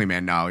a family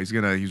man now. He's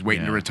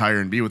waiting to Yeah. retire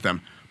and be with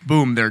them.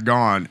 Boom, they're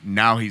gone.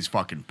 Now he's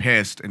fucking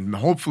pissed, and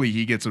hopefully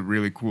he gets a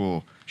really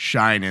cool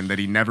shine in that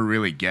he never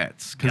really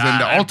gets. Because in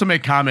the God,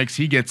 Ultimate Comics,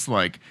 he gets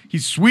like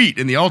he's sweet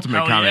in the Ultimate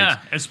Hell Comics. yeah,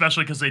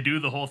 especially because they do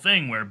the whole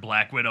thing where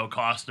Black Widow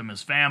cost him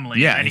his family,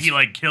 Yeah, and he it's-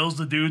 like kills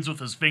the dudes with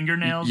his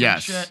fingernails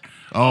Yes. and shit.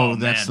 Oh,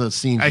 that's man. the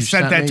scene. I you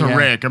sent that me? to Yeah.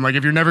 Rick. I'm like,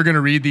 if you're never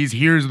gonna read these,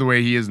 here's the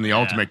way he is in the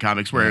Ultimate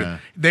Comics, where Yeah.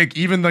 they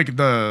even like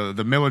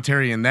the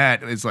military in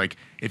that is like,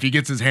 if he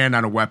gets his hand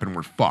on a weapon,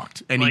 we're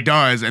fucked, and he Like-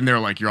 does, and they're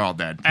like, you're all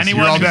dead. You're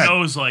Anyone all who dead.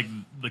 knows like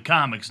the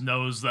comics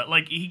knows that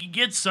like he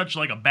gets such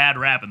like a bad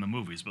rap in the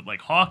movies, but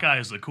like Hawkeye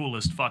is the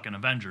coolest fucking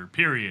Avenger,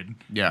 period.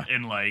 Yeah.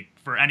 In like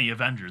for any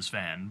Avengers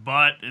fan.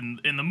 But in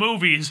the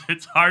movies,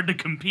 it's hard to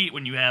compete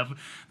when you have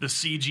the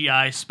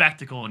CGI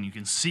spectacle and you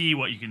can see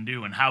what you can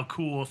do and how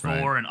cool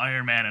Thor and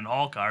Iron Man and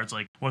Hulk are. It's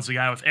like, what's the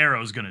guy with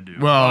arrows gonna do?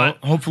 Well,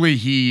 But- hopefully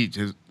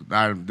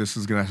this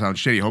is gonna sound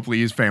shitty. Hopefully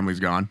his family's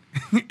gone,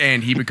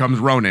 and he becomes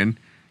Ronin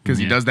because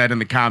he does that in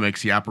the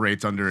comics. He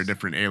operates under a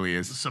different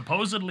alias.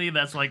 supposedly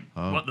that's like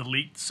what the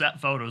leaked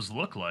set photos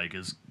look like.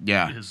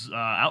 Yeah. His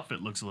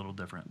outfit looks a little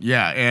different.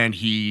 Yeah, and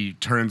he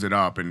turns it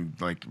up and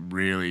like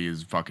really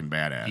is fucking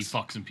badass. He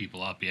fucks some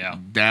people up, yeah.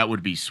 That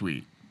would be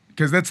sweet.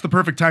 Because that's the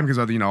perfect time because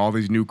all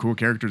these new cool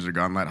characters are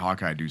gone. Let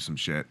Hawkeye do some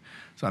shit.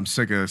 So I'm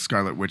sick of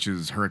Scarlet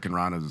Witch's, Hurricane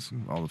Rana's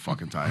all the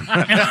fucking time.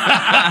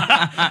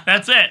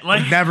 That's it.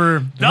 Like Never.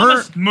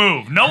 dumbest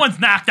move. No one's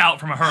knocked out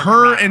from a hurricane.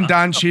 Her and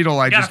Don Cheadle,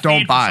 I Gotta just don't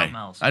feed for buy. something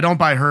else. I don't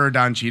buy her or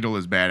Don Cheadle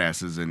as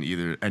badasses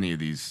in any of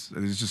these.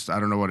 It's just I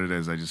don't know what it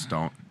is. I just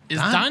don't. Is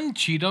Don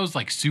Cheeto's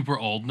like super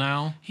old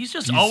now? He's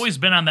just always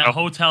been on that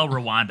Hotel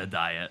Rwanda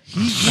diet.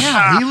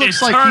 Yeah, he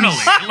looks like Eternally.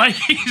 he's, Like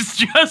he's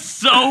just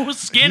so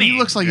skinny. he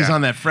looks like he's Yeah.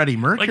 on that Freddie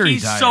like Mercury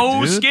he's diet,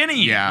 so dude.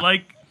 skinny. Yeah.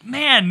 Like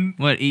man,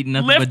 What, eating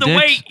nothing lift but the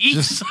dicks? weight. Eat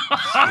Just- some-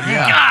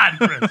 yeah.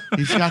 God, Chris.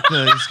 He's got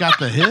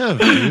the HIV,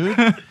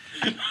 dude.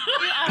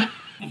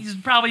 He's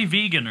probably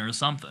vegan or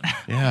something.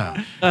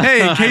 Yeah.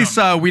 Hey, in case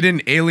we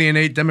didn't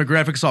alienate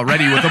demographics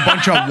already with a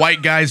bunch of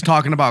white guys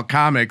talking about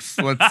comics,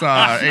 let's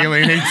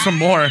alienate some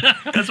more.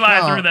 That's why I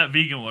Well, threw that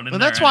vegan one in But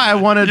there. that's why I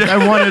wanted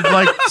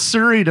like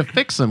Suri to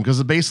fix him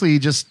because basically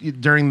just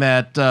during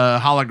that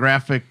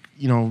holographic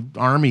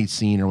army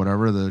scene or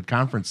whatever, the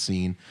conference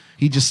scene,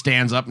 he just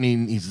stands up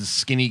and he's a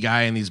skinny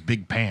guy in these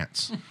big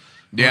pants.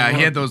 Yeah,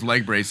 he had those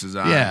leg braces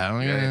on.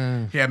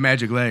 Yeah. He had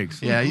magic legs.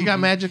 Yeah, you got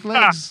magic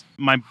legs.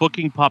 My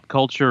booking pop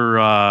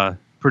culture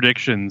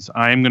predictions.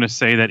 I am going to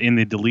say that in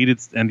the deleted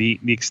and the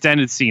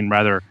extended scene,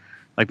 rather,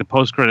 like the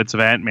post credits of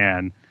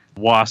Ant-Man,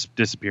 Wasp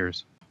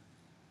disappears.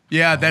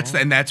 Yeah,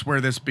 that's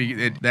where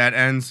that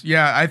ends.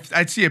 Yeah,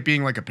 I'd see it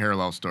being like a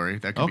parallel story.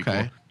 That could be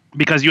cool.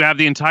 Because you have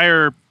the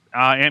entire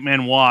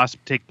Ant-Man Wasp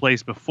take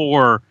place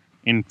before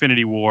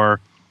Infinity War,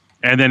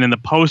 and then in the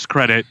post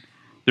credit,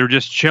 they're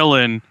just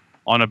chilling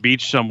on a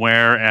beach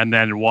somewhere, and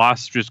then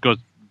Wasp just goes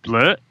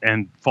bleh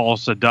and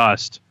falls to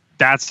dust.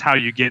 That's how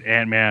you get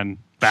Ant-Man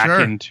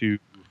back into.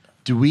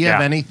 Do we have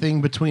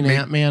anything between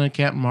Ant-Man and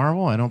Captain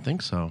Marvel? I don't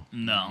think so.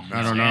 No.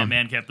 I don't know.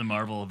 Ant-Man, Captain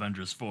Marvel,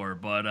 Avengers 4.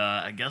 But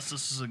I guess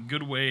this is a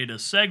good way to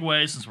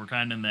segue, since we're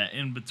kind of in that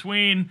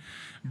in-between.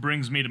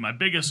 Brings me to my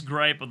biggest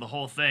gripe of the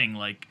whole thing.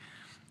 Like,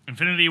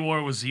 Infinity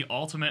War was the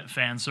ultimate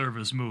fan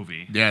service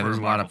movie. Yeah, for there's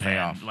a lot of Marvel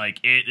fan. payoff. Like,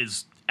 it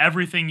is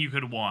everything you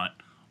could want,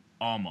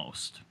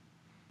 almost.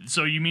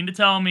 So you mean to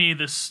tell me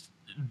this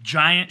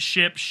giant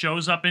ship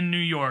shows up in New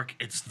York?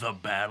 It's the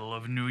Battle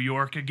of New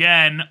York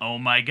again. Oh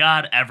my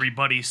God,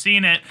 everybody's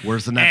seen it.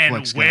 Where's the Netflix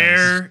and guys?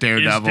 where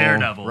Daredevil. is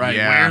Daredevil? Right.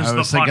 Yeah, Where's I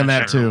was the thinking Punisher?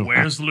 that too.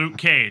 Where's Luke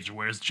Cage?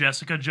 Where's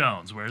Jessica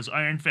Jones? Where's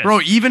Iron Fist?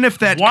 Bro, even if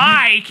that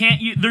Why can't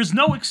you? There's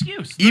no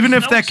excuse. even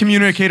There's if no that excuse.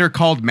 communicator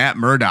called Matt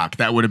Murdock,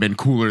 that would have been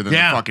cooler than the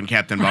fucking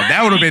Captain Marvel.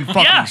 That would have been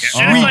fucking Yeah,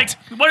 sweet. and it's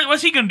like,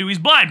 what's he gonna do? He's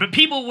blind, but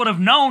people would have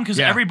known because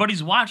Yeah.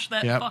 everybody's watched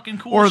that Yep. fucking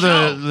cool or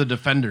show. the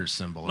Defenders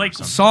symbol. Like,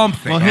 or something.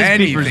 Something, Well, his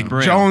beeper's anything.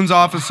 braille. Jones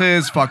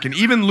offices, fucking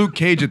even Luke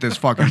Cage at this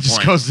fucking It just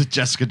point. goes to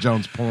Jessica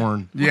Jones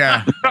porn.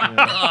 Yeah,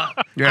 yeah.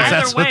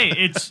 Either way,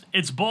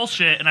 it's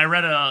bullshit. And I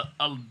read a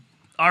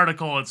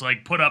article. It's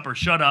like put up or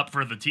shut up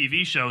for the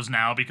TV shows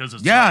now, because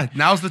it's Yeah, like,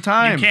 now's the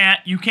time.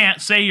 you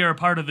can't say you're a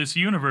part of this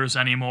universe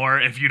anymore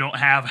if you don't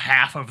have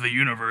half of the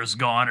universe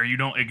gone, or you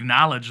don't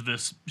acknowledge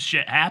this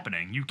shit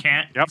happening. You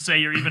can't say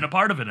you're even a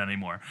part of it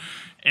anymore.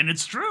 And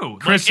it's true.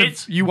 Chris, like, have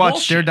it's you watched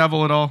bullshit.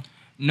 Daredevil at all?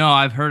 No,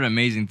 I've heard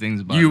amazing things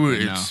about You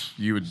it. but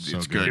no.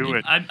 it's good. Do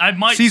it. I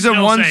might Season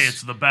still one's- say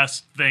it's the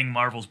best thing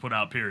Marvel's put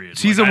out, period.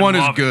 Season I one is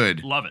love it.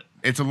 good. Love it.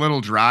 It's a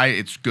little dry.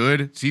 It's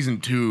good.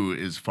 Season 2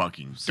 is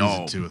fucking Season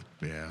dope. 2.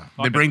 Yeah.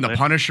 They bring the Fucking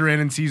Punisher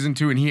in season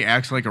 2, and he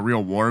acts like a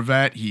real war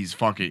vet. He's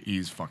fucking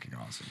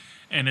awesome.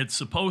 And it's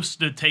supposed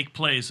to take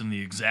place in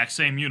the exact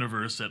same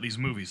universe that these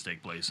movies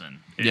take place in.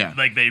 Yeah.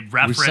 Like they saying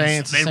reference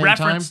it's the same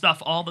time?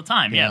 stuff all the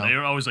time. Yeah, Yeah.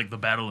 they're always like the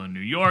Battle in New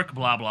York,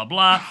 blah blah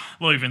blah.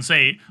 They'll even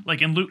say,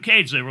 like in Luke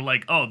Cage, they were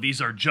like, "Oh, these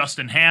are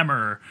Justin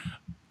Hammer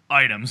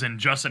items," and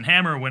Justin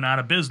Hammer went out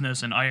of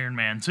business in Iron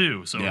Man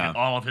 2. So Yeah.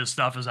 all of his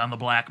stuff is on the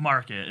black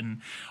market,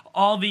 and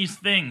all these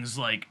things,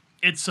 like,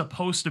 it's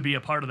supposed to be a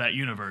part of that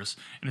universe,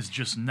 and it's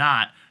just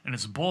not, and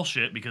it's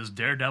bullshit, because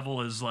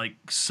Daredevil is like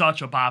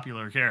such a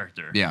popular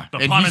character. Yeah. The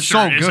And he's Punisher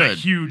so is a good.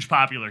 huge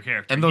popular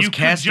character. And those You could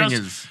casting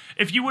just- is-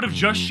 if you would have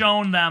just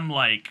shown them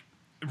like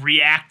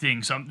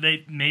reacting,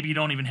 maybe you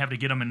don't even have to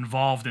get them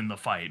involved in the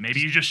fight. Maybe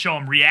you just show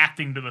them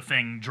reacting to the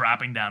thing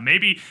dropping down.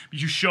 Maybe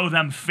you show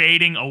them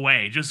fading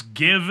away. Just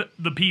give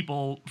the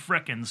people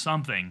frickin'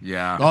 something.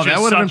 Yeah. Oh, that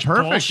Just would have been such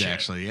perfect, bullshit.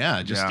 actually.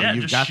 Yeah. Just, Yeah.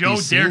 you've just got show these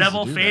scenes to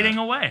Daredevil do fading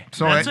that. away.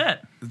 So That's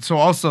it. So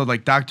also,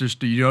 like,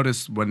 you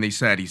notice when they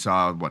said he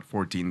saw,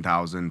 14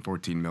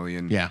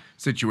 million Yeah.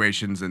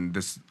 situations, and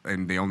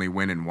they only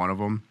win in one of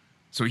them.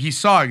 So he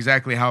saw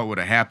exactly how it would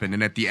have happened.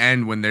 And at the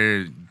end,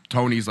 when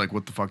Tony's like,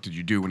 "What the fuck did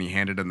you do?" When he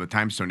handed him the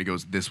time stone, he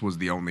goes, "This was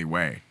the only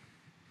way."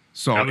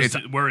 So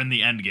We're in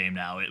the end game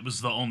now. It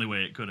was the only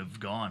way it could have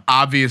gone.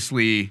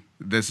 obviously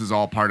this is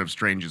all part of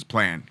Strange's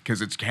plan,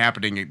 because it's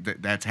happening.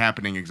 That's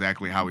happening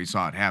exactly how he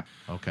saw it happen.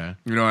 Okay.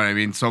 You know what I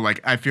mean? So, like,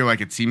 I feel like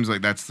it seems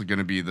like that's going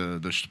to be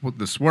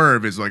the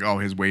swerve is like, oh,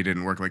 his way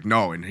didn't work. Like,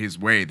 no, in his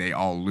way they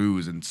all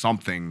lose, and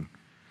something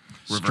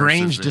Strange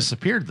reverses it.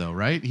 disappeared, though,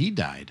 right? He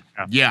died.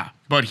 Yeah,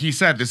 but he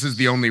said this is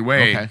the only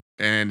way, Okay.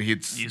 and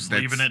He's that's-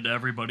 leaving it to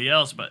everybody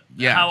else. But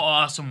Yeah. how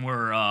awesome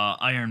were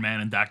Iron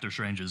Man and Doctor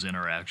Strange's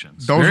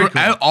interactions? Those Very were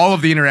cool. all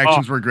of the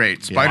interactions were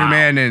great.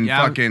 Spider-Man and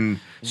Yeah. fucking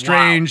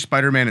Strange,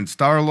 Spider-Man and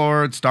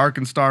Star-Lord, Stark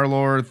and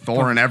Star-Lord,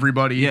 Thor and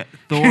everybody. Yeah,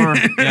 Thor.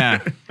 Yeah,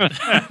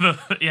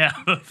 Yeah,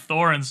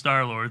 Thor and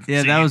Star Lord.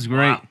 yeah, that was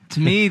great. To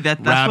me,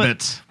 that's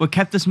Rabbits. what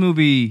kept this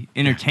movie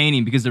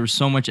entertaining, because there was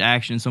so much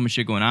action, so much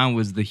shit going on,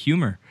 was the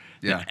humor.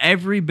 Yeah.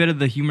 Every bit of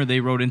the humor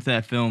they wrote into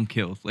that film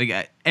killed.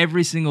 Like,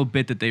 every single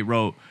bit that they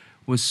wrote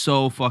was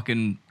so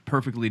fucking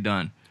perfectly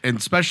done. And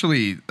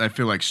especially, I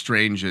feel like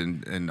Strange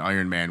and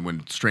Iron Man,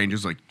 when Strange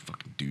is like,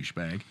 fucking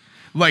douchebag.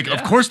 Like,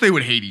 of course they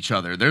would hate each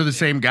other. They're the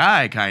same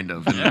guy, kind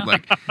of. And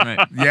like, Right.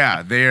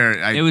 yeah, they're.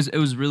 It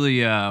was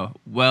really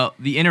well,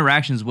 the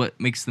interaction is what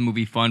makes the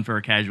movie fun for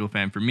a casual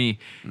fan. For me,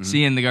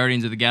 seeing the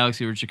Guardians of the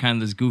Galaxy, which are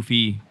kind of this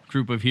goofy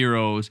group of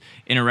heroes,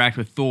 interact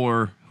with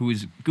Thor,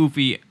 who's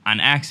goofy on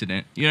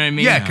accident. You know what I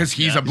mean? Yeah, because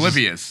he's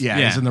oblivious. Yeah,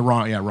 Yeah. he's in the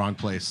wrong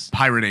place.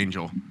 Pirate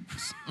Angel.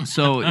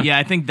 So yeah,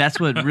 I think that's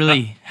what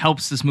really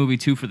helps this movie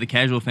too for the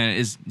casual fan,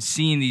 is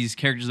seeing these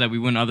characters that we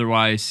wouldn't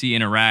otherwise see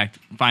interact,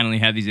 finally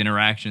have these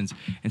interactions,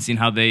 and seeing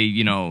how they,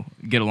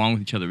 get along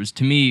with each other is,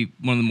 to me,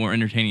 one of the more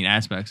entertaining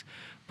aspects.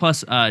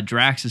 Plus,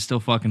 Drax is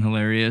still fucking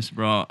hilarious,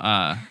 bro.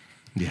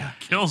 Yeah.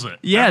 kills it.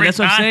 Yeah, every that's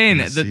what I'm time. saying.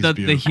 He's The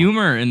beautiful.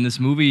 humor in this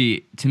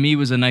movie to me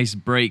was a nice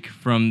break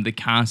from the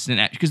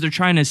constant because they're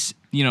trying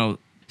to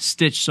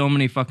stitch so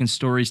many fucking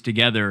stories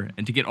together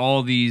and to get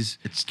all these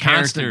It's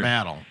constant character-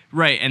 battle.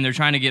 right, and they're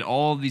trying to get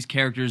all these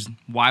characters.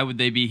 Why would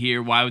they be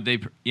here? Why would they?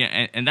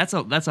 And that's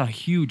a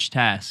huge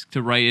task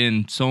to write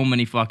in so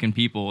many fucking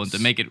people and to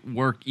make it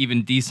work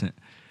even decent.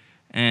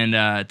 And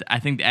I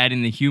think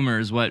adding the humor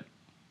is what,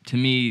 to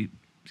me,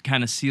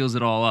 kind of seals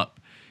it all up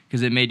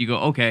because it made you go,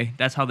 okay,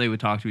 that's how they would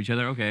talk to each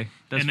other. Okay,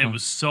 that's And fun. it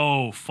was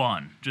so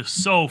fun,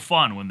 just so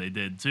fun when they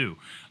did too.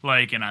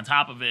 Like, and on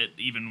top of it,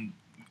 even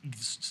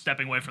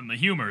stepping away from the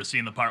humor,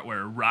 seeing the part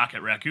where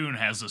Rocket Raccoon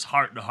has this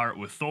heart-to-heart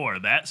with Thor,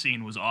 that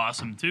scene was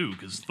awesome too,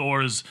 because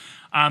Thor's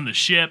on the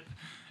ship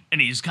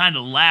and he's kind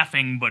of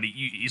laughing, but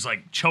he's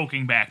like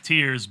choking back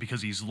tears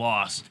because he's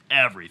lost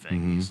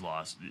everything. He's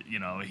lost,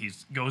 he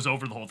goes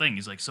over the whole thing.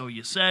 He's like, so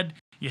you said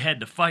you had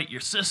to fight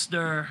your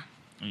sister,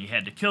 and you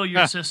had to kill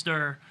your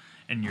sister,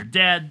 and your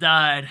dad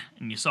died,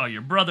 and you saw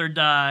your brother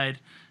died.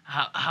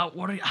 How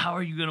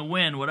are you gonna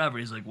win? Whatever.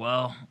 He's like,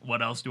 well,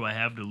 what else do I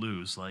have to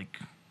lose? Like,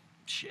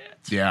 shit.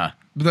 Yeah.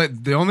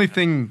 The only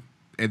thing,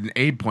 and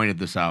Abe pointed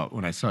this out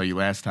when I saw you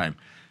last time,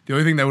 the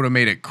only thing that would have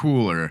made it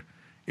cooler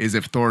is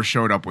if Thor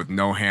showed up with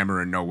no hammer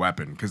and no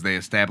weapon, because they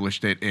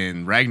established it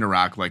in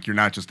Ragnarok, like, you're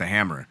not just a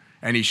hammer.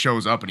 And he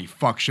shows up and he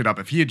fucks shit up.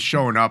 If he had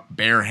shown up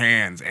bare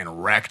hands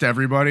and wrecked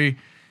everybody,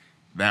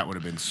 that would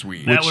have been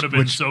sweet. That would have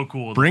been which so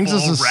cool. brings the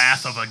us full a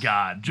wrath of a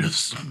god,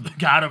 just the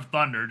god of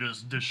thunder,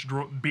 just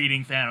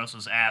beating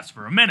Thanos' ass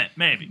for a minute,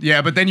 maybe.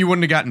 Yeah, but then you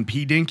wouldn't have gotten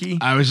P. Dinky.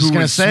 I was just who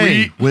going to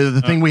say, sweet. with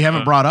the thing we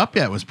haven't brought up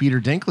yet was Peter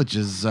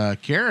Dinklage's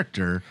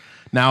character.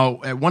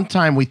 Now, at one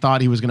time, we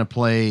thought he was going to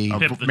play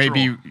Pip the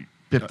maybe Troll.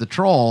 Pip the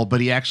Troll, but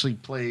he actually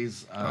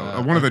plays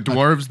one of the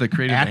dwarves that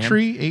created the ham-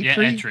 Atri, Yeah,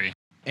 entry.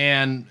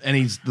 and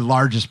he's the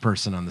largest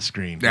person on the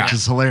screen, Yeah. which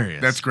is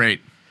hilarious. That's great.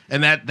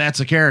 And that's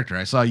a character.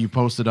 I saw you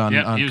posted on,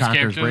 Yep, on he was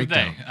Conqueror's character of the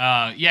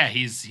Breakdown. day. Yeah,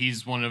 he's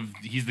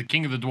the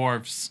king of the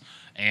dwarfs,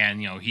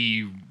 and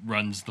he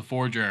runs the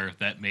forger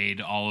that made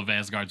all of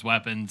Asgard's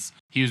weapons.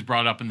 He was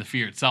brought up in the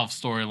Fear Itself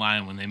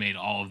storyline when they made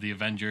all of the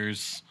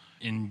Avengers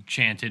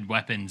enchanted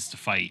weapons to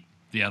fight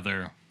the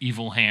other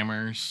evil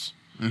hammers.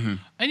 And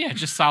yeah,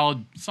 just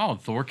solid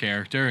Thor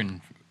character,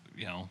 and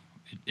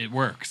it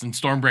works. And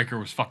Stormbreaker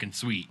was fucking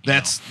sweet.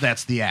 That's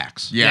the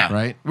axe. Yeah.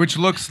 Right? Which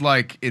looks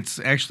like it's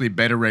actually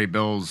Beta Ray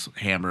Bill's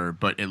hammer,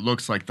 but it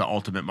looks like the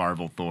Ultimate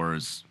Marvel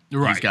Thor's. He's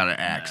Right. got an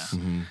axe,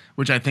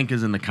 which I think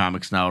is in the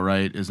comics now,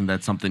 right? Isn't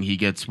that something he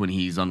gets when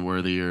he's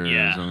unworthy or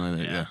Yeah. something like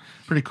that? Yeah.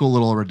 Pretty cool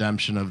little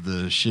redemption of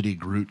the shitty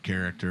Groot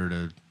character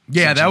to.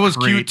 Yeah, that was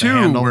create cute the too,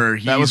 handle. where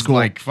he's That was cool.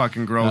 like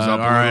fucking grows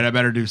up. All right, I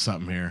better do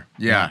something here.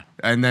 Yeah.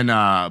 And then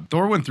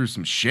Thor went through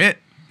some shit.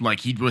 Like,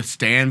 he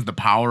withstands the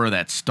power of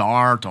that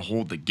star to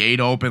hold the gate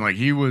open. Like,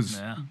 he was.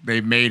 Yeah.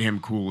 They made him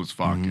cool as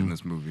fuck in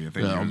this movie. I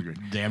think he was great.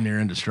 Damn near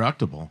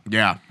indestructible.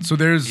 Yeah. So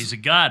there's. He's a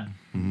god.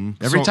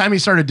 Every So- time he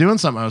started doing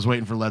something, I was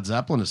waiting for Led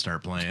Zeppelin to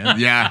start playing.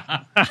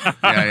 Yeah.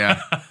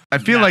 Yeah. I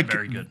feel Not like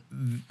very good.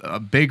 a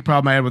big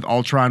problem I had with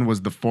Ultron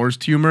was the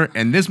forced humor.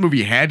 And this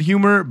movie had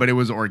humor, but it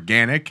was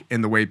organic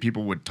in the way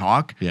people would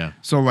talk. Yeah.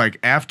 So, like,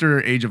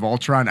 after Age of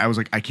Ultron, I was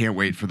like, I can't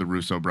wait for the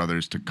Russo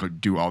brothers to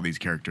do all these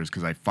characters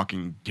because I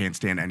fucking can't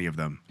stand any of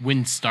them.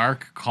 When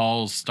Stark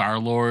calls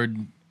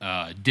Star-Lord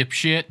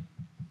dipshit,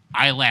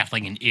 I laughed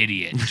like an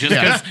idiot.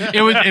 Just because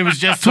it was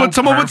just That's what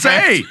someone would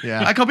say.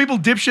 Yeah. I call people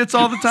dipshits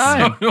all the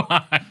time. So do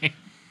I.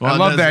 Well, I it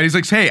love does- that. He's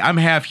like, hey, I'm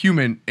half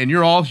human and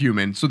you're all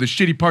human, so the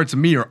shitty parts of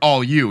me are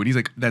all you. And he's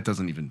like, that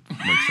doesn't even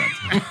make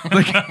sense.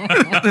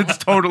 Like, that's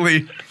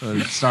totally.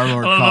 Star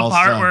Lord I love calls. the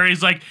part where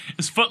he's like,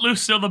 "Is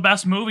Footloose still the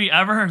best movie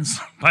ever?" And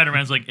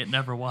Spider-Man's like, "It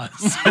never was."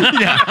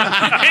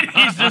 And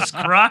he's just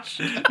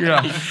crushed.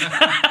 Yeah.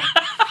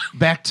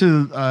 back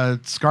to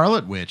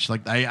Scarlet Witch.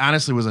 Like, I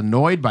honestly was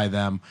annoyed by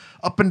them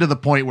up into the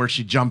point where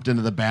she jumped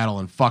into the battle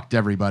and fucked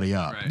everybody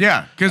up.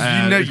 Yeah.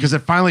 Because it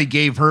finally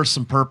gave her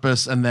some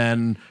purpose, and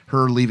then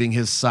her leaving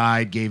his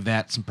side gave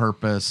that some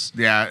purpose.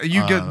 yeah,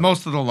 you get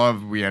most of the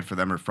love we had for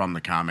them are from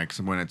the comics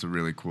and when it's a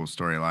really cool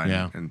storyline.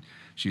 Yeah. And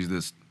she's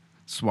this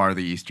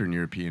swarthy Eastern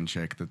European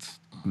chick that's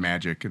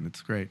magic and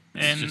it's great.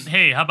 And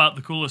hey, how about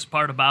the coolest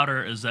part about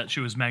her is that she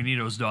was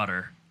Magneto's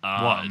daughter.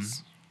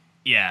 Was.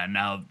 Yeah,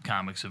 now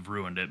comics have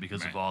ruined it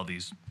because of all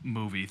these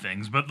movie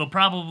things. But they'll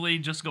probably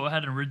just go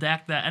ahead and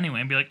redact that anyway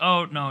and be like,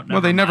 "Oh no,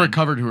 Well, they never mind.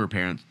 covered who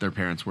their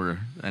parents were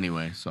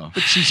anyway, so.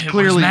 But she's It was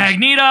clearly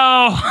Magneto."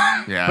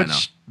 Yeah, I know.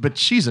 but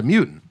she's a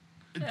mutant.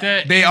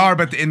 They are,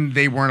 but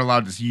they weren't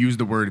allowed to use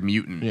the word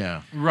mutant.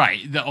 Yeah.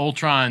 Right. The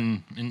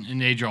Ultron,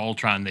 in Age of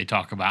Ultron, they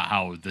talk about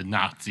how the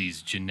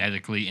Nazis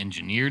genetically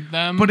engineered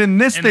them. But in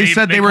this, And they they-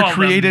 said they they were call them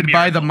created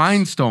by the miracles.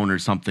 Mind Stone or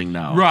something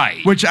now.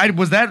 Right. Which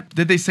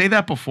did they say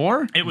that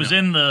before? It was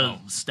in the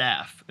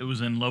staff. It was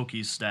in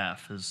Loki's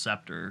staff, his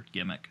scepter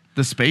gimmick.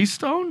 The Space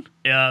Stone?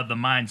 Yeah, the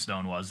Mind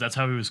Stone was. That's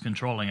how he was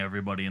controlling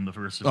everybody in the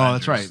first. Oh,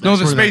 that's Avengers. right. No, That's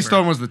the where Space that-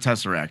 Stone was the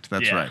Tesseract.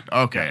 That's Yeah. right.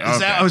 Okay. Is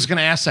that- I was going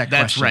to ask that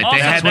That's question. right. Also,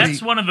 They had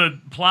that's one of the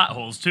plot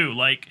holes too.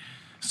 Like,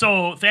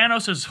 So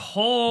Thanos'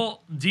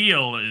 whole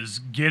deal is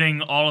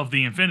getting all of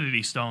the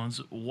Infinity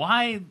Stones.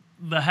 Why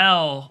the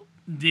hell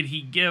did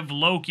he give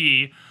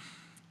Loki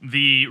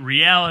the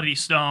Reality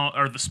Stone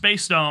or the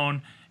Space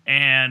Stone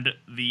and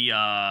the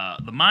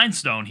Mind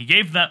Stone? He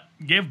gave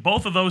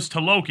both of those to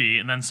Loki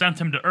and then sent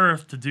him to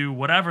Earth to do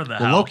whatever the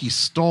hell. Well, Loki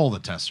stole the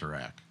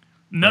Tesseract.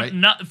 No, right?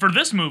 not for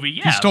this movie.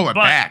 Yeah, He stole it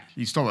but- back.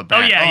 He stole it Oh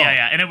back.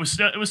 yeah, and it was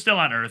still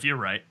on Earth. You're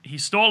right. He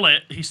stole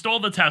it. He stole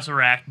the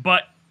Tesseract,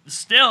 but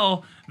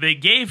still they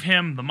gave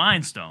him the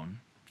Mind Stone.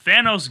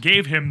 Thanos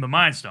gave him the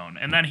Mind Stone,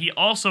 and then he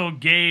also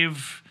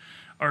gave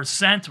or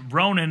sent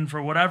Ronan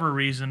for whatever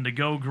reason to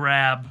go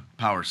grab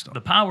Power Stone.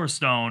 the Power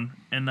Stone,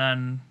 and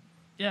then.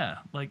 Yeah,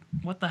 like,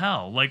 what the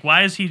hell? Like,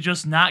 why is he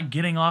just not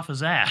getting off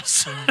his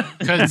ass?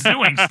 Because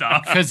doing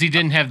stuff. he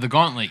didn't have the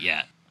gauntlet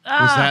yet.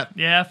 that-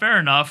 Yeah, fair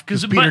enough.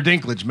 Because Peter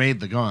Dinklage made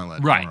the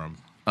gauntlet Right. for him.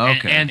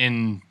 Okay. And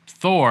in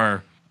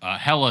Thor,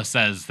 Hela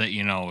says that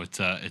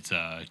it's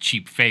a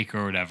cheap fake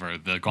or whatever.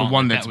 The gauntlet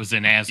one that that's- was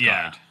in Asgard.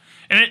 Yeah.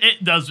 And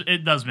it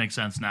does make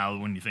sense now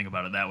when you think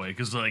about it that way,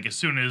 because like as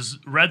soon as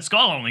Red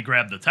Skull only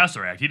grabbed the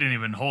Tesseract, he didn't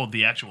even hold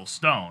the actual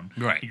stone.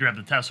 Right. He grabbed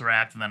the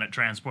Tesseract and then it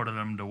transported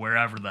him to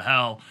wherever the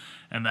hell,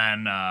 and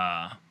then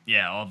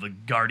all the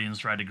Guardians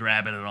tried to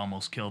grab it. It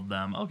almost killed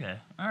them. Okay,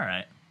 all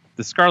right.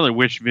 The Scarlet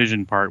Witch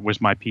Vision part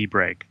was my pee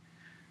break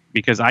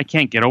because I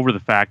can't get over the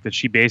fact that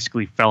she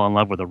basically fell in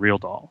love with a real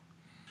doll.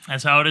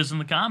 That's how it is in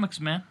the comics,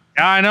 man.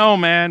 Yeah, I know,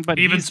 man, but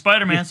Even he's-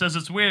 Spider-Man says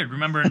it's weird.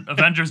 Remember in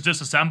Avengers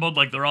Disassembled?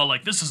 Like, they're all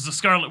like, this is the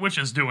Scarlet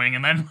Witch's doing.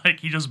 And then, like,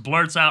 he just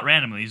blurts out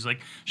randomly. He's like,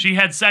 she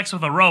had sex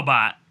with a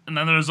robot. And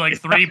then there's, like,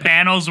 3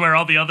 panels where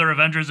all the other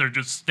Avengers are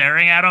just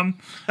staring at him.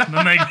 And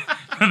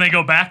then they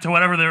go back to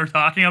whatever they were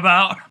talking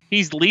about.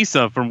 he's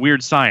Lisa from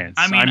Weird Science.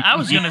 I mean, I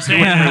was going to say...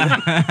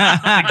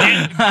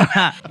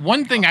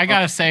 One thing I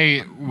gotta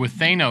say with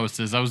Thanos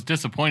is I was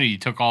disappointed he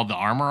took all the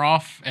armor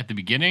off at the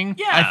beginning.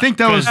 yeah. I think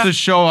that was to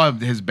show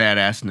his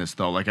badassness,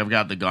 though. Like, I've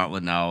got the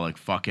gauntlet now, like,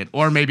 fuck it.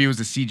 Or maybe it was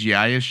a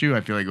CGI issue.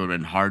 I feel like it would have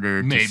been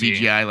harder Maybe. to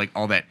CGI, like,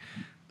 all that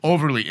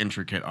overly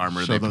intricate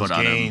armor Show they those put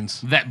on him.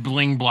 gains. That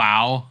bling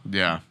blow.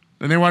 Yeah.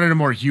 And they wanted him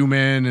more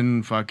human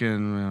and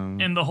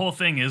fucking... And the whole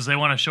thing is they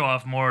want to show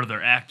off more of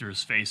their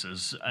actors'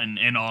 faces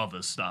in all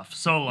this stuff.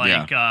 So,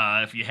 like,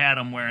 if you had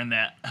him wearing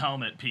that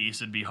helmet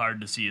piece, it'd be hard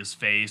to see his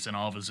face and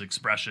all of his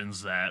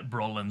expressions that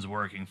Brolin's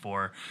working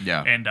for.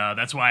 Yeah. And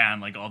that's why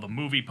on, like, all the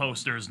movie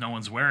posters, no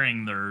one's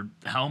wearing their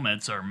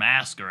helmets or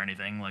mask or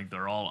anything. Like,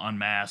 they're all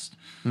unmasked.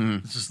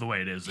 It's just the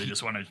way it is. They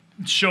just want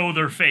to show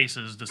their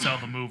faces to sell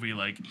the movie.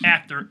 Like,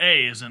 actor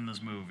A is in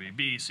this movie,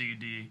 B, C,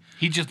 D.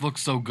 He just looked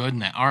so good in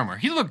that armor.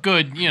 He looked good,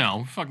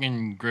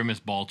 fucking grimace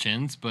ball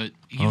chins, but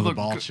he Oh, the looked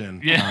ball good.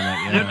 chin.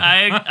 Yeah. on it,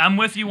 yeah. I'm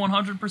with you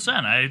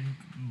 100%. I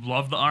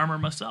love the armor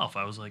myself.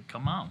 I was like,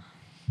 come on.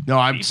 No,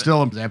 I'm Keep it.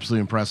 still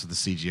absolutely impressed with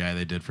the CGI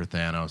they did for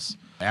Thanos.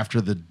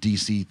 After the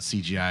DC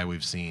CGI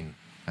we've seen,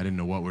 I didn't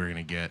know what we were going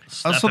to get.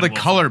 Also, the Steppenwolf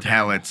color looked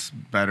terrible. palette's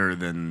better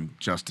than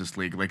Justice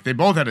League. Like, they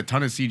both had a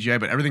ton of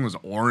CGI, but everything was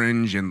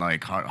orange and,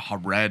 like,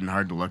 red and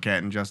hard to look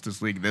at in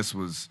Justice League. This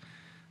was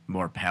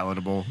more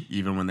palatable,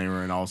 even when they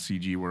were in all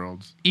CG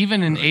worlds.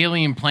 Even an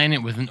alien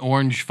planet with an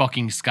orange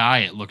fucking sky,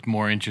 it looked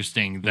more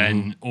interesting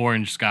than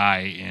orange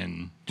sky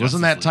in Justice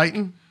Wasn't that League.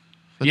 Titan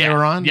that Yeah, they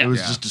were on? yeah. It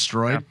was Yeah. just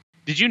destroyed.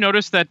 Did you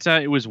notice that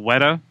it was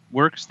Weta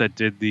Works that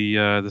did the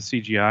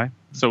CGI?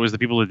 So it was the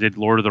people that did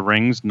Lord of the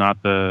Rings,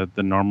 not the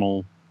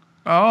normal.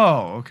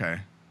 Oh,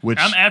 okay. Which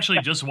I'm actually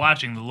just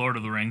watching The Lord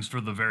of the Rings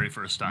for the very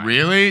first time.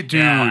 Really?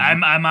 Dude. Yeah,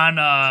 I'm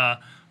on.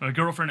 My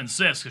girlfriend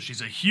insists because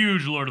she's a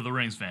huge Lord of the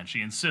Rings fan.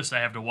 She insists I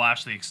have to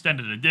watch the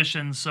extended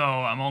edition, so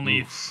I'm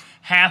only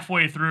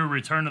halfway through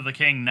Return of the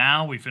King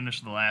now. We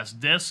finished the last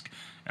disc.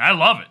 And I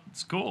love it.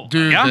 It's cool.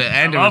 Dude, Yeah. the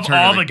end I of love Return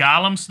all of the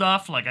Gollum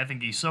stuff. Like, I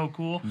think he's so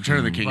cool. Return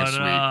of the King is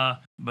sweet.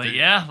 But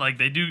yeah, like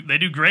they do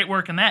great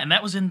work in that, and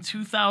that was in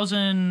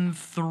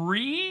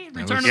 2003.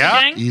 Return was of Yeah.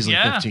 the King. easily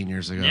yeah. 15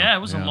 years ago. Yeah, it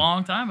was a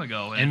long time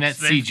ago, And that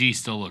it's- they've- CG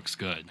still looks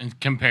good, and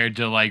compared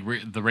to like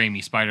the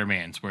Raimi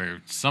Spider-Mans,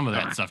 where some of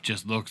that stuff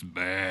just looks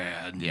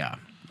bad. Yeah,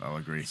 I'll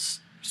agree.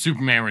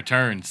 Superman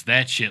Returns,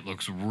 that shit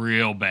looks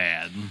real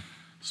bad.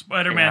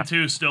 Spider-Man Yeah.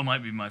 2 still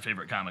might be my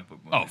favorite comic book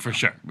movie. Oh, for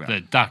sure. The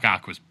Doc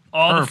Ock was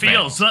All perfect. the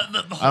feels. The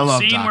whole love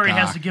scene Doc where he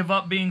has Ock. to give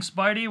up being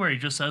Spidey, where he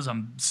just says,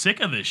 I'm sick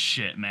of this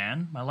shit,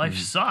 man. My life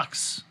Mm-hmm.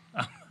 sucks.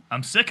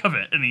 I'm sick of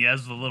it. And he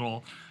has the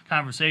little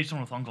conversation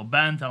with Uncle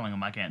Ben telling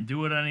him I can't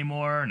do it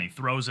anymore, and he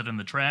throws it in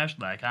the trash,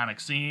 the iconic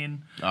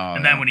scene. Oh,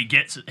 and then yeah. when he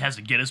has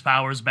to get his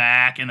powers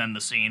back, and then the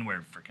scene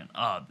where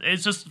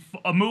it's just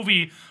a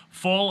movie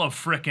full of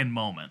frickin'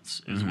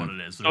 moments is what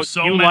it is. There's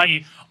So so you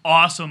many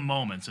awesome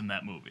moments in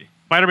that movie.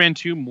 Spider-Man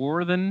 2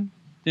 more than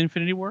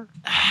Infinity War?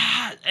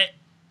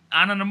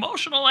 On an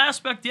emotional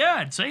aspect, yeah,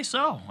 I'd say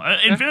so.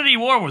 Infinity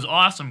War was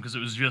awesome because it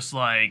was just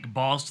like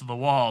balls to the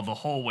wall the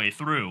whole way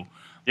through.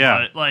 Yeah.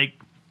 But like,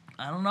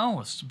 I don't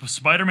know.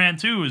 Spider-Man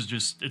 2 is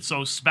just, it's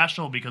so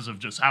special because of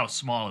just how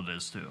small it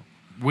is too.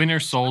 Winter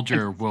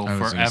Soldier will I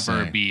was gonna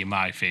forever say. be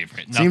my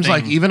favorite. Seems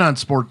like Nothing- even on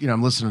sport,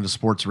 I'm listening to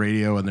sports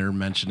radio and they're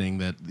mentioning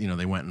that,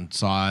 they went and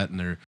saw it and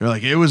they're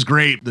like, it was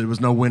great. There was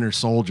no Winter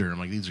Soldier. I'm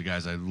like, these are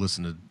guys I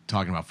listen to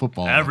talking about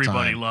football. all the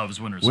Everybody time. loves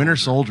Winter Soldier. Winter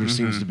Soldier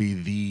seems to be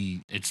the.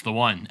 it's the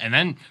one. And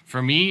then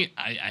for me,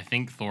 I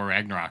think Thor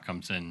Ragnarok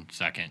comes in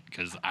second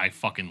because I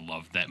fucking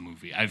loved that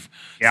movie.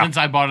 Since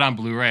I bought it on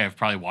Blu-ray, I've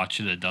probably watched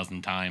it a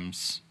dozen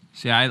times.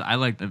 See, I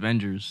liked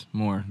Avengers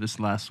more. This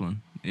last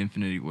one,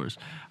 Infinity Wars.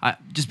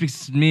 Just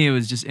because to me it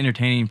was just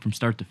entertaining from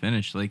start to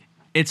finish. Like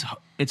it's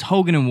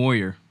Hogan and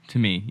Warrior to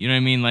me. You know what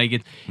I mean?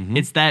 Like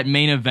it's that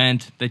main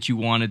event that you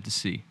wanted to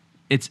see.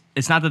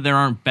 It's not that there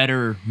aren't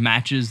better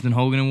matches than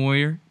Hogan and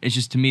Warrior. It's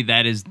just to me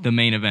that is the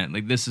main event.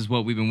 Like this is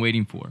what we've been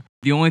waiting for.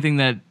 The only thing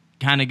that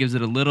kind of gives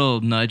it a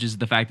little nudge is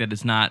the fact that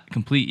it's not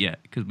complete yet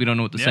because we don't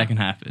know what the second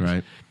half is.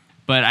 Right.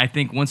 But I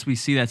think once we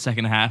see that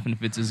second half, and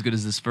if it's as good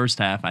as this first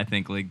half, I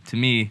think, like, to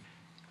me,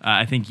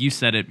 I think you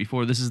said it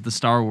before, this is the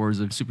Star Wars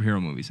of superhero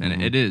movies.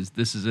 And it is.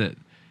 This is it.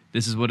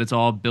 This is what it's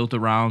all built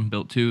around,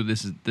 built to.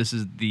 This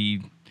is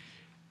the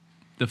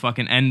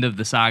fucking end of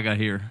the saga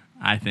here,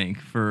 I think,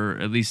 for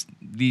at least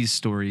these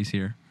stories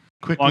here.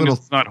 Quick As long little. as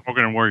it's not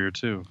Hogan and Warrior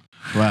too.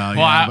 Well,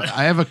 but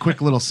I have a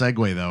quick little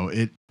segue though.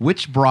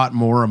 Which brought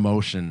more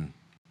emotion,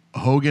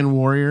 Hogan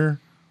Warrior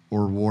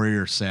or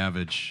Warrior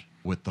Savage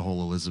with the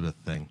whole Elizabeth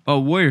thing? Oh,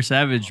 Warrior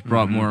Savage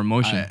brought more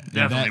emotion.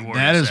 Definitely Warrior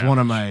that is Savage. one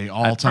of my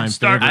all-time From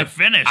start favorite. to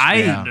finish,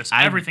 just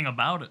everything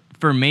about it.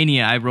 For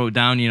Mania, I wrote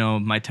down,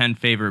 my 10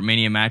 favorite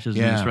Mania matches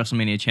in this Yeah.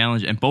 WrestleMania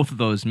Challenge, and both of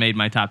those made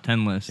my top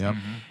 10 list. Yep.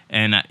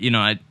 And,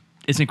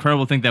 it's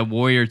incredible to think that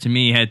Warrior, to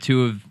me, had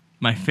two of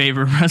my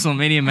favorite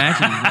WrestleMania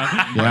matches.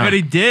 Yeah. But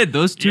he did.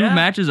 Those two Yeah.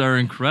 matches are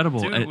incredible.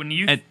 Dude, when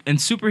you- And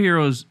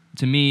superheroes,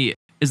 to me,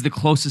 is the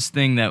closest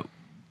thing that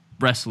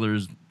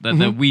wrestlers,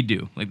 that we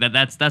do. Like,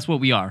 that's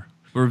what we are.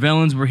 We're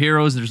villains, we're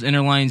heroes, there's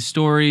interline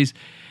stories.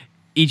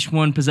 Each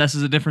one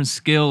possesses a different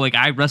skill. Like,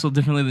 I wrestle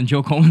differently than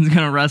Joe Coleman's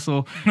going to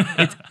wrestle.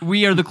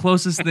 We are the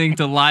closest thing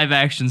to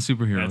live-action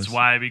superheroes. That's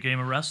why I became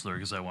a wrestler,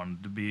 because I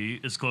wanted to be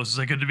as close as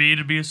I could be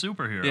to be a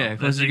superhero. Yeah, That's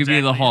close you could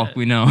be the exactly Hulk, it.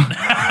 we know.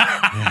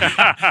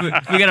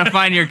 we got to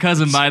find your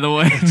cousin, by the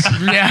way.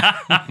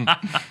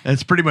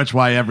 That's pretty much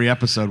why every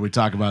episode we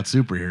talk about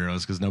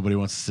superheroes, because nobody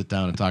wants to sit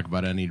down and talk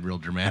about any real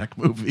dramatic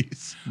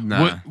movies.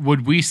 Nah.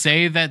 Would we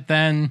say that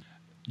then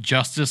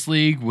Justice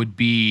League would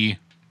be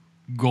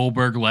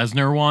Goldberg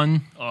Lesnar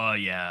one? Oh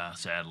yeah,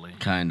 sadly.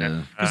 Kind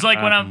of. Because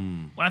like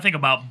when I think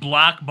about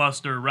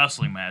blockbuster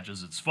wrestling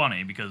matches, it's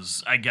funny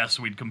because I guess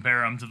we'd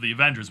compare them to the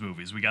Avengers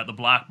movies. We got the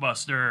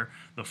blockbuster.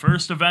 The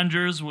first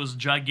Avengers was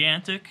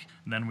gigantic.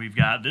 Then we've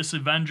got this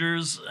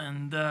Avengers,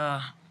 and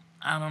I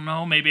don't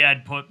know. Maybe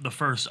I'd put the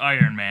first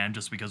Iron Man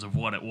just because of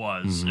what it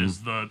was.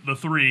 Is the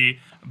three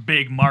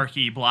big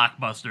marquee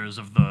blockbusters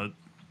of the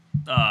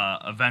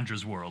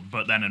Avengers world.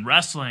 But then in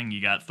wrestling,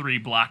 you got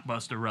three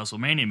blockbuster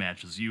WrestleMania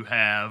matches. You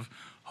have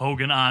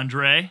Hogan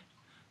Andre,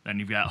 then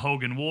you've got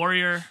Hogan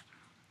Warrior,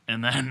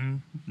 and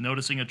then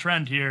noticing a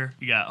trend here,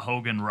 you got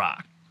Hogan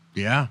Rock.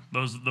 Yeah.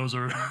 Those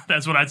are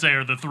that's what I'd say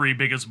are the three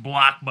biggest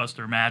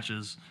blockbuster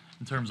matches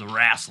in terms of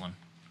wrestling.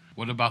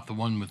 What about the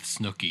one with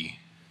Snooki?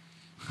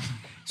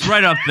 It's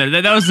right up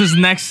there. That was his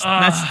next.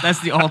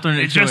 That's the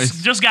alternate It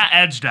choice. just got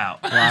edged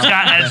out. Just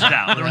got edged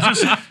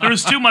out. There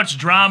was too much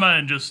drama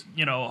and just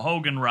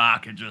Hogan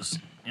Rock and just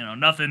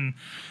nothing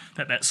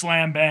that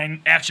slam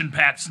bang action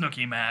packed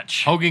Snooki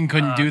match. Hogan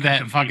couldn't do could that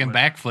compete fucking with.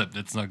 backflip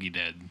that Snooki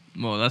did.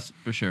 Well, that's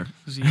for sure.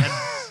 'Cause he had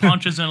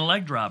punches and a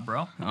leg drop,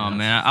 bro. Oh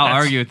man, I'll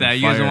argue with that.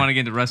 You guys fire. don't want to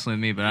get into wrestling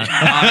with me, but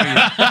I'll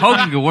argue.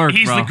 Hogan could work,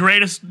 He's bro. the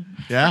greatest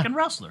Yeah. freaking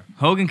wrestler.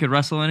 Hogan could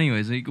wrestle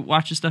anyways. You could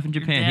watch his stuff in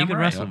Japan. He damn could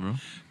right. wrestle, bro.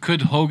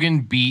 Could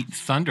Hogan beat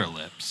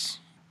Thunderlips?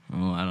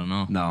 Oh, I don't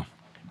know. No.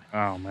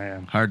 Oh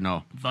man. Hard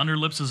no.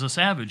 Thunderlips is a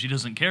savage. He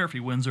doesn't care if he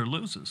wins or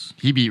loses.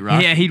 He beat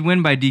Rock. Yeah, he'd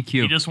win by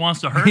DQ. He just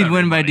wants to hurt He'd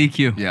win by everybody.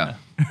 DQ. Yeah.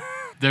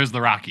 There's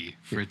the Rocky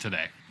for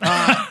today.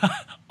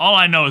 All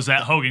I know is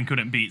that Hogan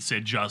couldn't beat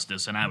Sid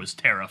Justice, and I was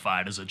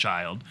terrified as a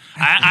child.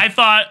 I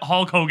thought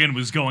Hulk Hogan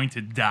was going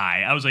to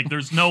die. I was like,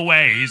 "There's no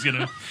way he's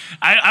gonna."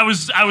 I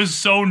was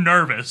so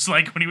nervous,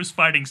 like when he was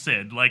fighting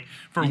Sid. Like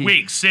for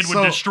weeks, Sid would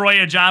So-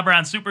 destroy a jobber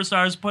on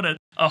Superstars, put a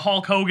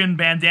Hulk Hogan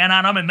bandana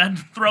on him, and then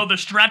throw the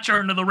stretcher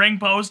into the ring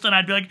post, and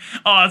I'd be like,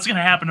 "Oh, it's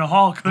gonna happen to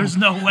Hulk. There's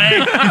no way."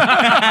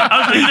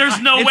 I was like, "There's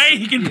no way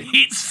he can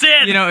beat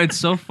Sid." You know, it's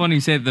so funny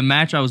you say the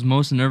match I was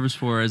most nervous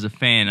for as a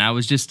fan. I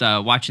was just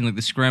watching like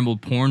the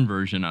scrambled porn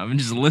version of it and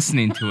just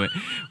listening to it.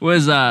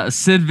 Was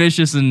Sid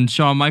Vicious and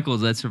Shawn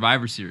Michaels at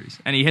Survivor Series,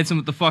 and he hits him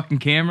with the fucking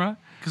camera.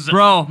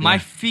 Bro, my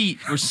feet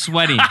were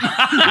sweating,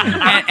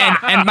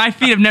 and my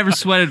feet have never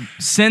sweated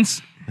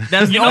since.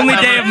 That was the You know only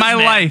what day it of is, my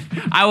man?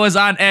 life. I was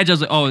on edge. I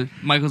was like, "Oh,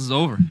 Michaels is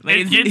over." Like,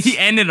 It's- he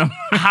ended him.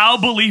 How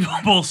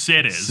believable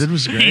Sid is. Sid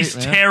was great, He's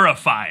man.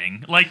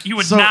 terrifying. Like you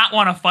would So, not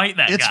want to fight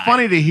that It's guy.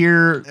 funny to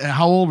hear.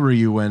 How old were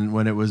you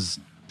when it was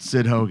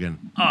Sid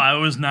Hogan? Oh, I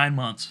was 9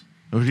 months.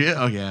 Oh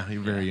yeah,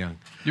 you're very young.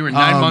 You were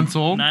 9 Um, months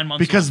old? 9 months.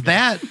 Because old.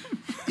 that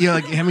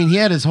he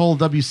had his whole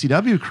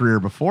WCW career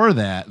before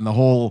that, and the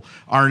whole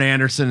Arn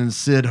Anderson and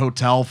Sid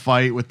hotel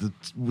fight with the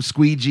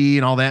squeegee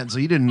and all that. And so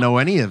you didn't know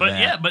any of But that.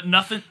 yeah, but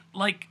nothing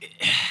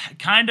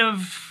kind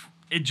of.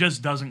 It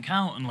just doesn't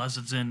count unless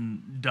it's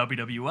in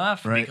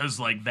WWF Right. because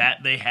that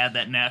they had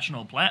that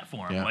national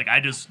platform. Yeah.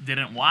 I just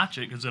didn't watch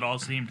it because it all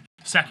seemed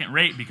second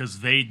rate because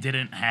they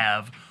didn't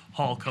have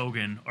Hulk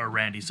Hogan or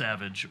Randy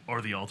Savage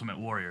or the Ultimate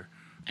Warrior.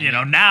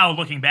 Now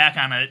looking back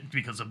on it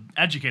because I'm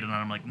educated on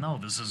it, I'm like, no,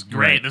 this is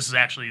great. Right. This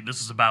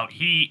is about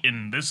heat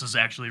and this is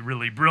actually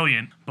really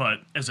brilliant.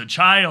 But as a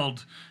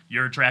child,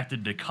 you're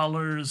attracted to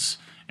colors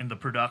and the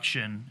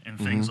production and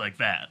things like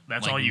that.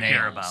 That's Like all you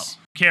care nails. about.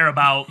 Care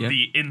about Yep.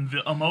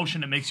 the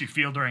emotion it makes you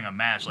feel during a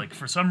match. Like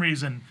for some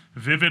reason,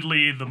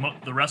 vividly, the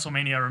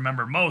WrestleMania I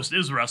remember most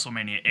is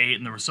WrestleMania 8,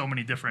 and there were so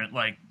many different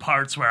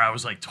parts where I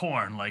was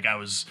torn. I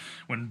was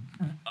when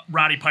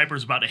Roddy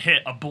Piper's about to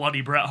hit a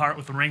bloody Bret Hart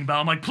with the ring bell.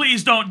 I'm like,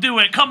 please don't do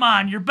it. Come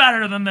on, you're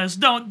better than this.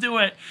 Don't do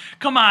it.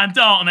 Come on,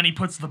 don't. And then he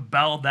puts the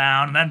bell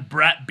down, and then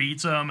Bret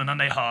beats him, and then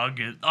they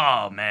hug.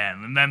 Oh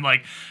man! And then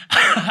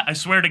I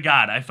swear to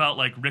God, I felt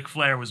like Ric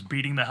Flair was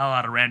beating the hell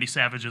out of Randy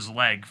Savage's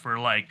leg for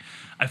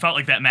I felt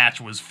like that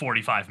match was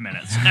 45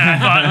 minutes. And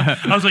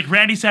I was like,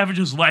 Randy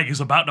Savage's leg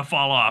is about to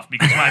fall off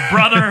because my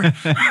brother,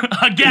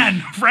 again,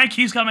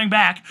 Frankie's coming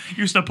back,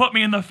 used to put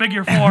me in the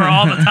figure 4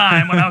 all the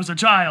time when I was a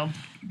child.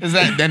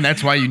 Then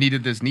that's why you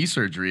needed this knee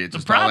surgery. It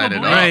just all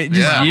added Probably. up. Right,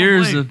 just Yeah.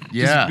 years of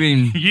Yeah. just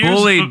being Years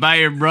bullied of- by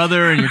your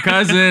brother and your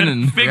cousin,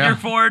 and Figure Yeah.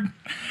 4.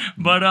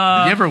 But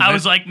You ever I win-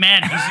 was like,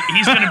 man,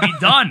 he's going to be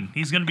done.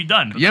 He's going to be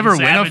done. But You ever then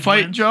win a Savage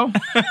fight, wins. Joe?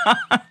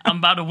 I'm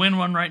about to win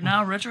one right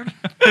now, Richard.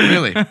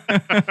 Really? I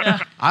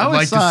I'd always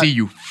like to thought, see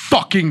you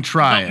fucking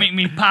try Don't make it.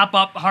 me pop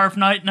up half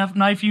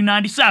knife you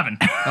 97.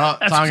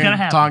 That's what's tongue going to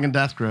happen. and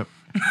death grip.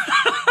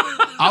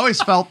 I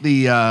always felt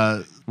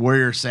the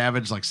Warrior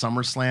Savage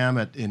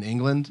SummerSlam in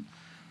England,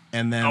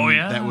 and then Oh,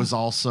 yeah? that was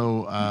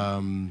also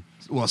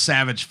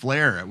Savage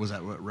Flair. It was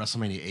at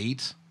WrestleMania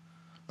 8.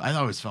 I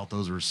always felt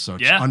those were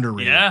such Yeah,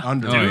 underrated. yeah.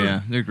 underrated. oh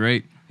yeah, they're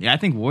great. Yeah, I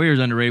think Warrior's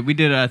underrated. We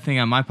did a thing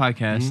on my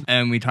podcast,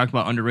 and we talked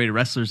about underrated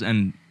wrestlers,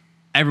 and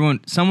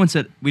someone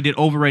said we did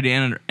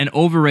overrated and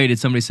overrated.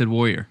 Somebody said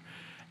Warrior,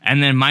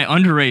 and then my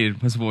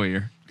underrated was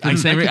Warrior. I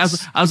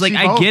I was like, see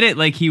I both. get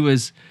it. He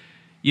was,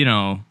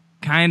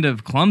 kind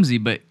of clumsy,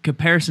 but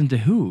comparison to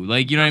who?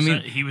 You know what I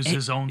mean? He was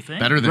his own thing.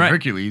 Better than Right.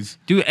 Hercules.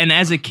 Dude, and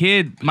as a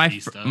kid, my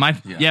Batista.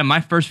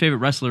 my first favorite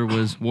wrestler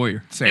was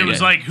Warrior. Same It was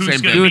thing. like, who's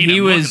Same gonna thing. Dude, beat he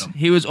him? Look was at him.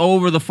 he was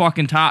over the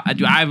fucking top.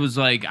 Dude, I was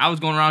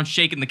going around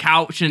shaking the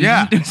couch and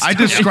Yeah, doing I stuff.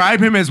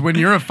 describe him as when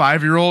you're a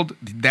 5-year-old,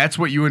 that's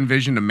what you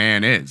envision a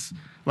man is.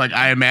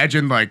 I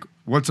imagine,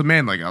 what's a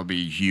man? I'll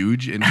be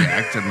huge and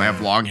jacked and have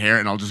long hair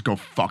and I'll just go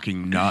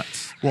fucking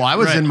nuts. Well, I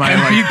was in my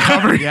And be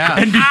covered yeah.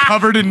 and be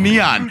covered in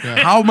neon.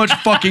 How much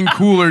fucking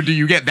cooler do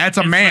you get? That's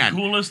a It's man.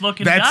 the coolest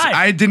looking That's guy.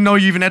 I didn't know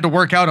you even had to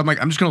work out. I'm like,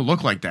 I'm just gonna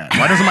look like that.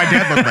 Why doesn't my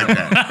dad look like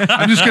that?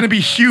 I'm just gonna be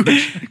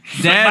huge.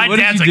 Dad, My what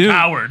did dad's you a do?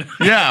 coward.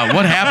 Yeah,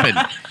 what happened?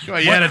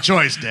 Well, you had a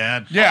choice,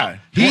 Dad. Yeah.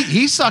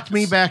 He sucked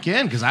me back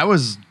in because I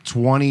was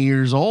 20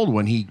 years old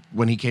when he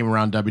came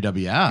around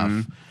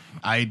WWF.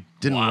 I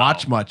didn't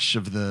watch much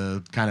of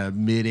the kind of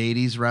mid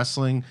 80s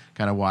wrestling.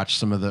 Kind of watched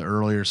some of the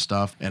earlier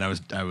stuff, and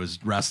I was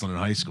wrestling in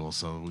high school,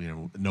 so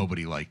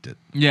nobody liked it.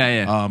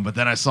 Yeah. But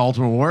then I saw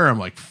Ultimate Warrior. I'm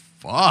like,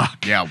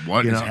 fuck. Yeah,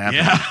 what is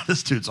happening? Yeah,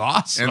 this dude's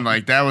awesome.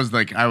 And that was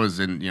I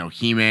was in,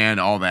 He-Man,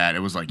 all that. It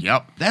was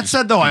yep. That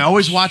said, though, I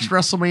always watched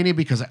WrestleMania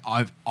because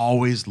I've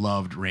always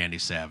loved Randy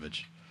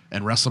Savage.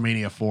 And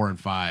WrestleMania 4 and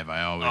 5,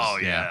 I always. Oh,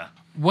 yeah.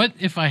 What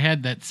if I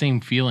had that same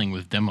feeling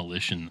with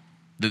Demolition?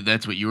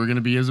 That's what you were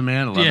gonna be as a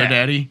man, a leather Yeah.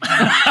 daddy.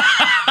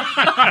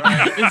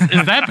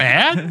 Is that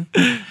bad?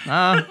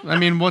 I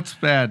mean, what's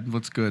bad?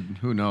 What's good?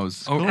 Who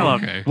knows?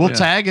 Okay. We'll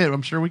tag it.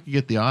 I'm sure we can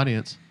get the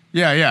audience.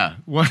 Yeah.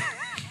 What?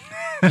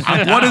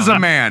 What is a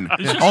man?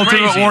 It's just Ultimate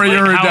crazy,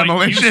 Warrior or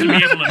how it used to Demolition?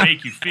 be able to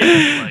make you feel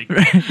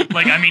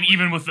I mean,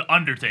 even with the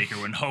Undertaker,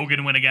 when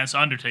Hogan went against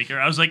Undertaker,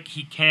 I was like,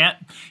 he can't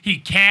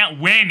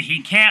win.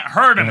 He can't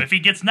hurt him. If he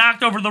gets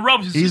knocked over the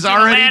ropes, He's gonna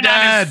already land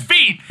on his dead.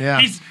 feet.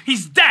 Yeah.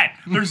 He's dead.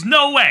 There's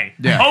no way.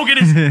 Yeah. Hogan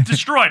is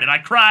destroyed, and I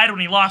cried when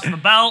he lost the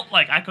belt.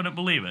 I couldn't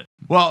believe it.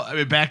 Well, I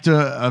mean, back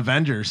to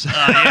Avengers.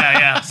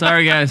 Yeah.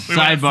 Sorry guys, We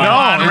went sidebar. full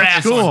on No, it's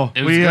wrestling. cool.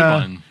 It was a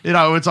good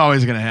one. It's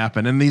always going to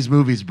happen, and these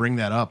movies bring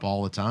that up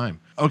all the time.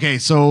 Okay,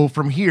 so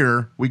from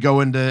here we go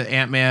into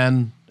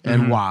Ant-Man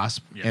and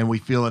Wasp, and we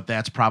feel that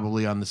that's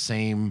probably on the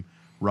same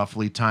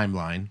roughly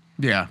timeline.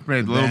 Yeah,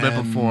 right. A little bit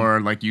Then- before,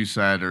 like you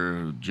said,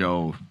 or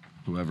Joe,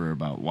 whoever,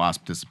 about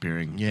Wasp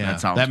disappearing. Yeah, that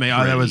sounds. that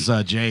was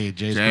Jay's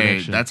Jay.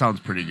 prediction. That sounds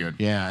pretty good.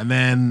 Yeah, and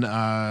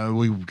then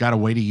we've got to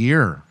wait a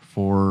year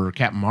for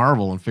Captain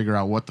Marvel and figure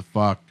out what the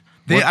fuck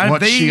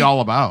what's she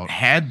all about.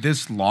 Had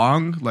this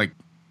long,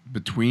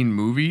 between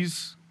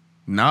movies?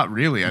 Not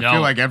really. I No.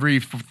 feel like every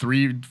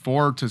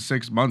 4 to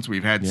 6 months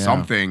we've had Yeah.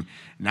 something.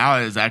 Now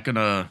is that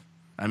gonna?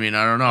 I mean,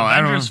 I don't know. I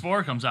Avengers don't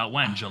 4 comes out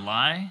when?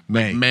 July?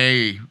 May.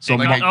 May. So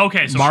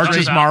Okay, so March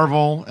straight is out.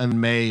 Marvel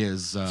and May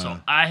is So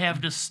I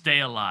have to stay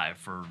alive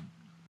for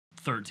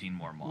 13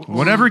 more months.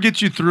 Whatever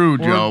gets you through,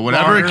 Joe.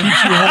 Whatever longer.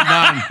 keeps you holding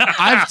on.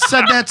 I've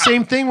said that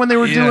same thing when they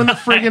were doing the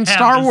friggin' Have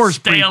Star to Wars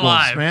stay prequels,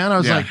 alive. man. I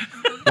was Yeah. like,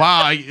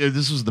 wow,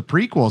 this was the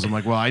prequels. I'm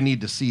like, well, I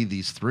need to see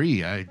these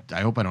 3. I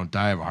hope I don't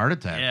die of a heart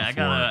attack. Yeah,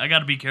 before. I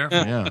gotta be careful.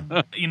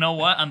 Yeah. You know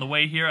what? On the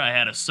way here, I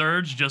had a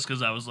surge just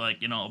because I was like,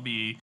 I'll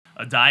be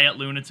a diet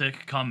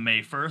lunatic come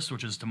May 1st,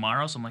 which is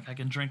tomorrow. So I'm like, I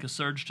can drink a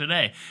surge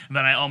today. And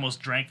then I almost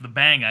drank the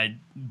Bang I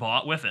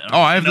bought with it. I'm Oh,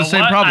 like, I have you know the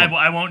same what? problem.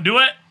 I won't do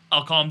it.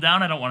 I'll calm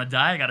down. I don't want to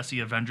die. I got to see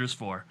Avengers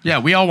 4. Yeah,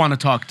 we all want to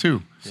talk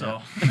too.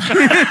 So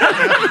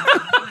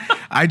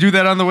I do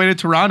that on the way to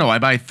Toronto. I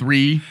buy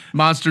 3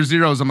 Monster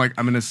Zeros. I'm like,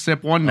 I'm going to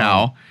sip one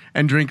now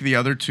and drink the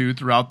other 2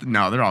 throughout.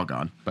 No, they're all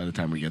gone by the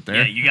time we get there.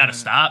 yeah, you got to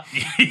stop.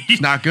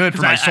 It's not good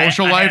for my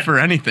social life or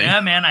anything. Yeah,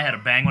 man. I had a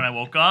Bang when I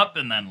woke up,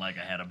 and then I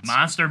had a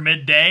Monster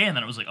midday, and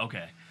then it was like,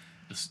 okay,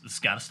 this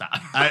got to stop.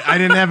 I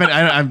didn't have it.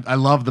 I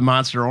love the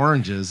Monster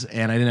oranges,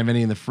 and I didn't have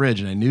any in the fridge,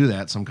 and I knew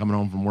that. So I'm coming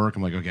home from work.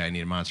 I'm like, okay, I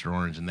need a Monster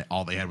orange, and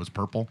all they had was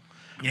purple.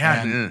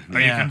 Yeah. And-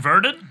 Are you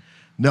converted?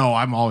 No,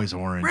 I'm always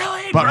orange.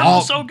 Really? But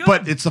Purple's so good.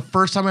 But it's the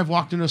first time I've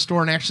walked into a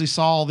store and actually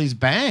saw all these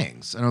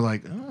Bangs, and I was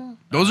like, oh,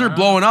 Those are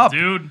blowing up.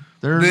 Dude.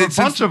 there's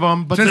a bunch of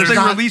them, but since there's they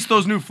not, released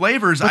those new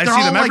flavors, but I they're see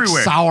all them like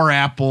everywhere. sour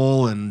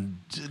apple, and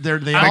they all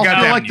got feel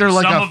that- like they're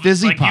like Some a of-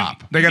 fizzy like you-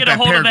 pop. They you got get a that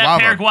hold pear of that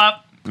guava. pear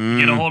guava.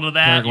 Get a hold of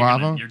that, Pear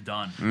guava? you're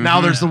done. Now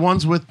there's the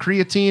ones with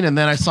creatine, and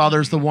then I saw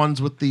there's the ones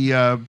with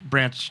the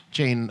branch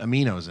chain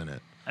aminos in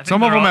it. I think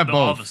Some of they're them all, have they're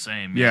all both. the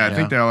same. Yeah, I Yeah.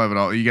 think they all have it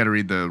all. You got to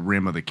read the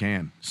rim of the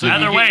can. So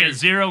Either you way, get it's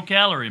 0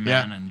 calorie,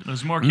 man, Yeah. and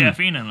there's more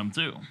caffeine in them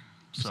too.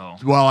 So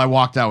Well, I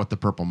walked out with the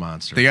purple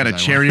monster. They got a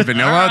 'cause I cherry went-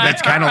 vanilla All right,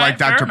 that's kind of all like right,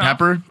 fair Dr. enough.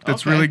 Pepper.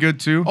 That's Okay. really good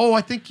too. Oh,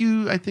 I think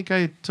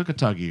I took a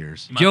tug of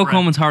yours. my Joe friend-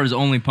 Coleman's heart is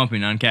only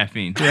pumping on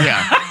caffeine.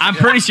 Yeah. I'm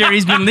pretty sure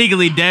he's been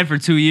legally dead for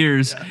 2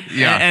 years.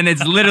 Yeah. And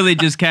it's literally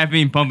just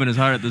caffeine pumping his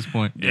heart at this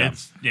point.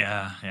 It's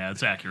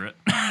it's accurate.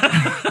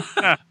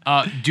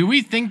 Do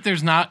we think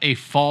there's not a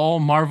fall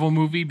Marvel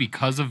movie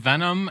because of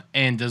Venom?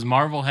 And does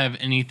Marvel have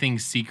anything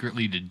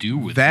secretly to do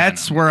with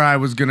That's Venom? where I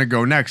was gonna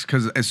go next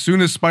because as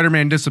soon as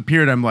Spider-Man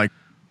disappeared, I'm like,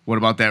 what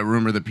about that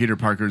rumor that Peter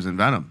Parker's in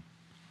Venom?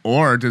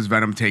 Or does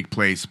Venom take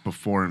place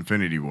before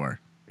Infinity War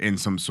in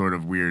some sort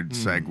of weird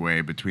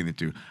segue between the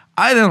two?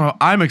 I don't know.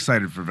 I'm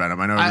excited for Venom.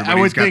 I know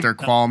everybody's got their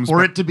qualms. For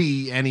but it to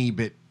be any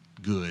bit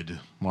good,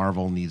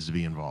 Marvel needs to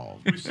be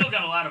involved. We still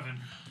got a lot of him.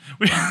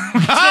 We still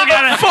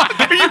got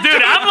it.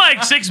 Dude, I'm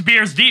like 6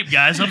 beers deep,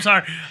 guys. I'm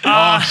sorry.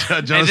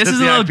 Hey, this is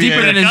a little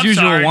deeper than his I'm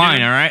usual sorry, wine,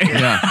 dude. all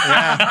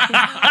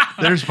right?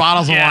 There's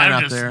bottles of wine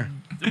out there.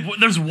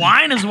 There's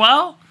wine as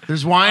well?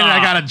 There's wine, and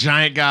I got a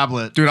giant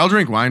goblet. Dude, I'll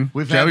drink wine.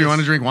 We've Joe, had you this- want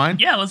to drink wine?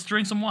 Yeah, let's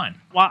drink some wine.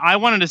 Well, I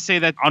wanted to say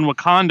that on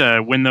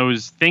Wakanda, when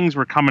those things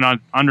were coming on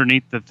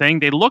underneath the thing,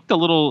 they looked a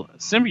little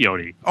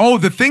symbiote. Oh,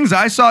 the things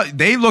I saw,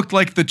 they looked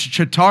like the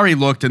Chitauri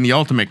looked in the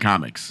Ultimate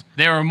Comics.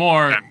 They were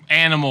more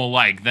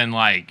animal-like than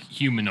like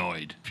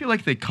humanoid. I feel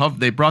like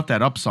they brought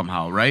that up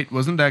somehow, right?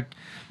 Wasn't that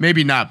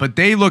maybe not? But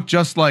they looked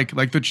just like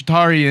the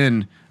Chitauri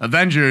in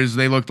Avengers.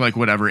 They looked like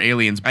whatever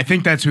aliens. I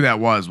think that's who that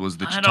was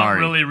the I Chitauri. don't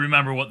really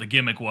remember what the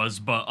gimmick was,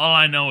 but all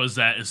I know is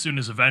that as soon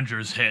as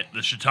Avengers hit,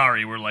 the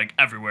Chitauri were like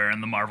everywhere in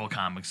the Marvel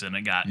comics, and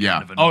it got Yeah.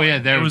 kind of Oh, annoying. yeah,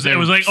 they're- it was they're-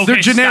 like okay, they're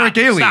generic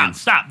stop,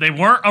 aliens. Stop. They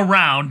weren't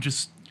around.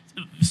 Just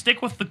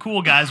stick with the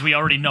cool guys we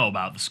already know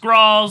about, the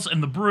Skrulls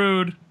and the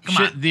Brood. Come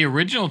Shit, on. the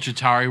original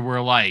Chitauri were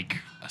like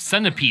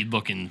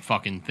centipede-looking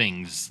fucking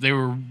things. They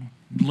were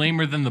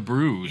lamer than the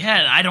Brood.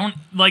 Yeah,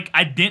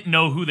 I didn't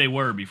know who they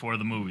were before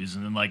the movies,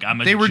 and then I'm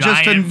a They were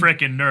just giant an-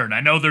 freaking nerd. I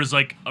know there's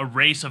like a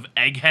race of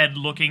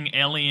egghead-looking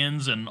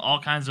aliens and all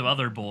kinds of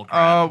other bull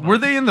crap. Were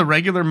they in the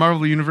regular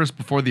Marvel universe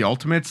before the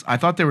Ultimates? I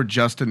thought they were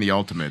just in the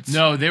Ultimates.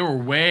 No, they were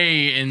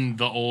way in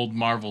the old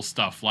Marvel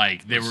stuff.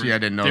 Like they were. See, I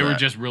didn't know They were that.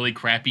 just really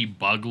crappy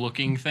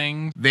bug-looking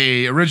things.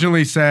 They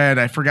originally said,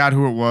 I forgot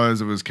who it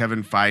was. It was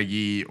Kevin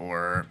Feige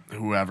or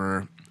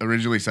whoever.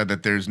 Originally said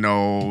that there's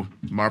no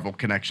Marvel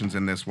connections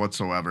in this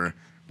whatsoever.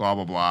 Blah,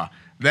 blah, blah.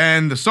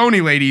 Then the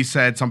Sony lady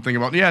said something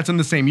about, yeah, it's in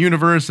the same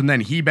universe. And then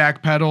he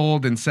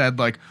backpedaled and said,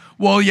 like,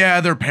 well,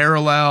 yeah, they're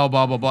parallel,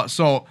 blah, blah, blah.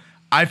 So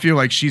I feel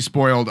like she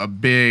spoiled a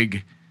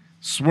big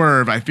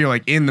swerve. I feel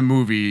like in the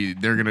movie,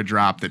 they're going to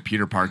drop that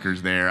Peter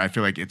Parker's there. I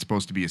feel like it's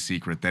supposed to be a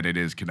secret that it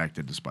is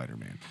connected to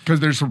Spider-Man.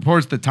 Because there's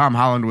reports that Tom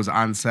Holland was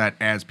on set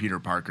as Peter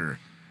Parker.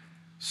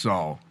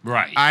 So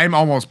Right. I'm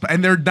almost,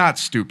 and they're not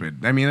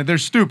stupid. I mean, they're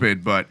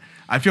stupid, but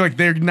I feel like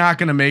they're not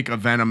going to make a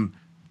Venom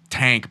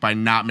tank by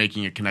not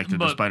making it connected to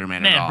But,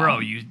 Spider-Man man, at all. bro,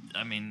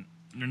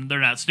 they're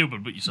not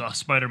stupid, but you saw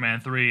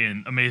Spider-Man 3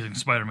 and Amazing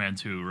Spider-Man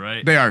 2,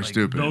 right? They are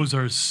stupid. Those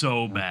are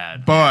so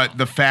bad. But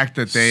the fact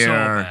that they So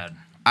are, bad.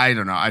 I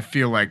don't know. I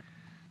feel like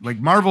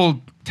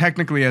Marvel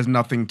technically has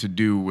nothing to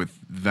do with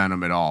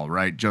Venom at all,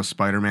 right? Just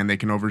Spider-Man they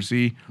can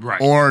oversee, Right.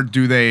 Or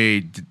do they?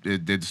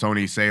 Did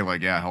Sony say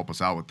like, yeah, help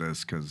us out with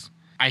this? Because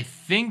I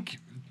think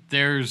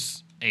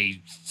there's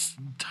a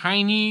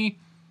tiny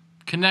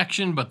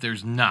connection, but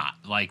there's not.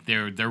 Like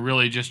they're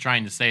really just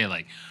trying to say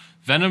like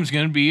Venom's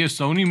gonna be a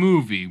Sony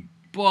movie,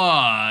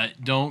 But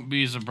don't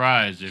be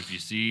surprised if you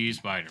see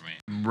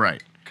Spider-Man.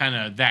 Right. Kind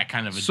of that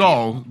kind of a deal.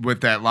 So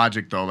with that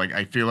logic though, like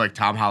I feel like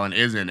Tom Holland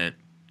is in it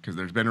because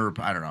there's been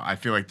I don't know. I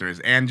feel like there is,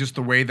 and just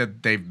the way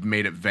that they've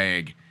made it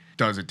vague.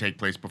 Does it take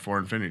place before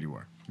Infinity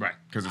War? Right.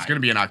 Because it's going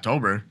to be in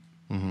October.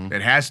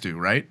 It has to,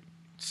 right?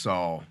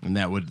 So And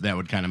that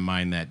would kind of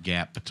mine that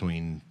gap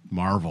between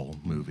Marvel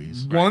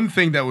movies. one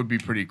thing that would be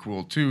pretty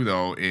cool too,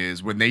 though,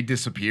 is when they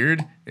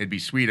disappeared, it'd be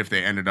sweet if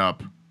they ended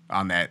up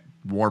on that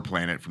war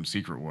planet from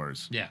Secret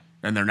Wars. Yeah.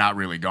 And they're not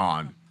really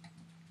gone.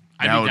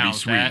 I'd That be would down be with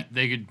sweet. that.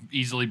 They could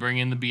easily bring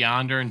in the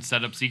Beyonder and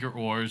set up Secret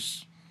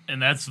Wars.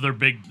 And that's their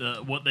big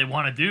what they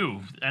want to do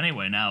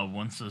anyway. Now,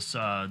 once this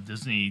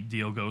Disney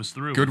deal goes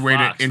through, Good with way to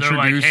Fox, they're like,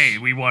 introduce- hey,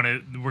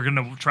 we're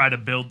gonna try to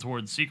build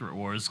towards Secret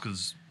Wars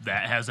because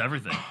that has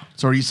everything.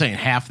 So are you saying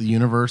half the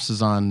universe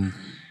is on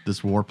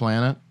this war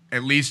planet?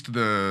 At least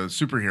the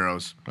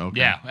superheroes. Okay.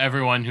 Yeah,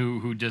 everyone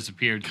who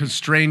disappeared. Because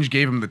Strange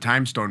gave him the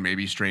time stone.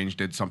 Maybe Strange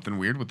did something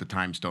weird with the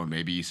time stone.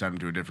 Maybe he sent him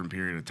to a different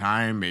period of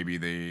time. Maybe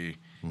they.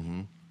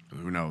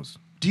 Who knows?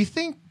 Do you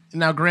think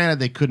now? Granted,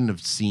 they couldn't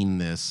have seen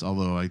this,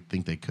 although I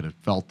think they could have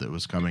felt it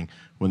was coming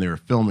when they were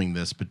filming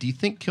this. But do you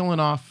think killing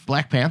off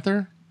Black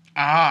Panther?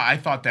 I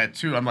thought that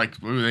too. I'm like,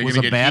 are they Was going to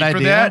a get bad heat for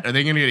idea? that? Are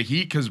they going to get a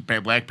heat because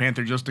Black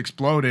Panther just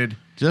exploded?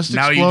 Just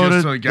now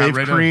exploded. You just got They've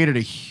rid created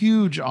a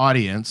huge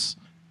audience,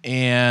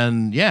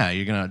 and yeah,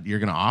 you're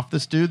gonna off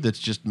this dude that's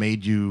just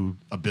made you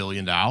 $1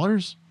 billion.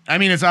 I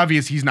mean, it's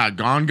obvious he's not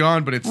gone,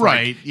 but it's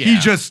Right, like yeah. he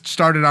just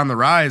started on the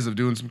rise of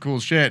doing some cool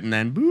shit, and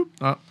then boop.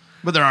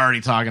 But they're already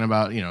talking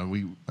about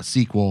a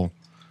sequel.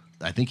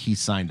 I think he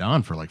signed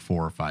on for like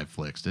 4 or 5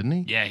 flicks, didn't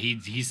he? Yeah,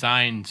 he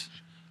signed.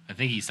 I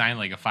think he signed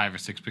like a 5 or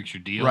 6 picture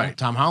deal. Right.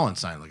 Tom Holland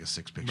signed like a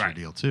 6-picture Right.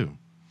 deal too.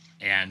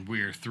 And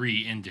we're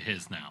 3 into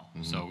his now.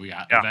 So we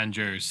got Yeah.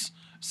 Avengers,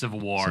 Civil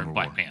War, Civil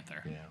Black War.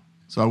 Panther. Yeah.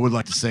 So I would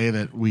like to say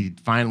that we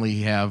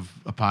finally have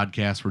a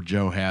podcast where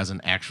Joe has an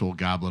actual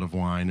goblet of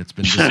wine. It's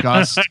been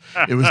discussed.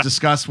 It was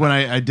discussed when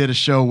I did a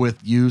show with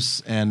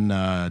Use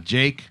and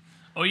Jake.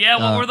 Oh yeah,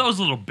 what were those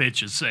little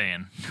bitches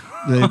saying?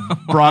 They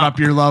brought up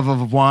your love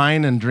of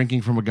wine and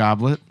drinking from a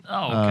goblet.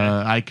 Oh,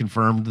 okay. I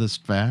confirmed this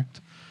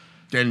fact.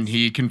 And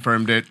he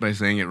confirmed it by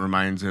saying it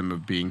reminds him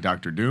of being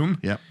Doctor Doom.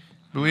 Yep.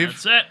 Believe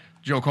That's it.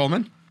 Joe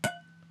Coleman.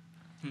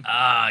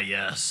 Ah,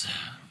 yes.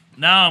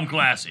 Now I'm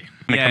classy.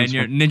 Yeah, and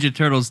your Ninja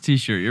Turtles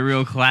t-shirt. You're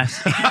real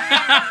classy.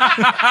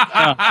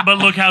 But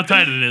look how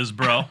tight it is,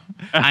 bro.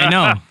 I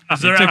know. Has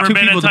there It took ever two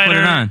been people a to put tighter?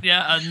 it on.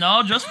 Yeah,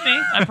 no, just me.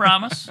 I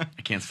promise.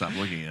 I can't stop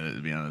looking at it,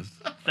 to be honest.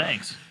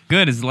 Thanks.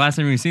 Good. It's the last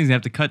time you're seeing. You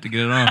have to cut to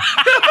get it on.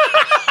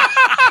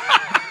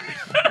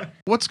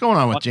 What's going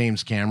on with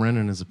James Cameron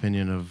and his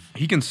opinion of?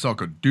 He can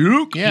suck a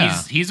duke.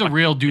 Yeah. He's a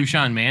real douche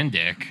on man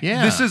dick.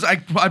 Yeah. This is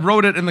I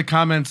wrote it in the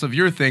comments of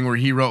your thing where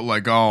he wrote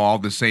like, oh, all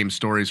the same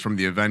stories from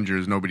the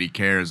Avengers, nobody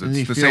cares. It's Doesn't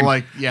he the feel same.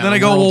 like, yeah, then the I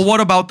go, world's- well,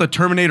 what about the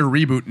Terminator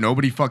reboot?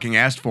 Nobody fucking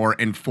asked for,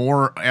 and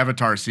 4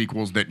 Avatar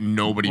sequels that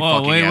nobody Whoa,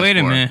 fucking asked wait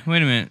a for. minute.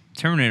 Wait a minute.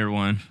 Terminator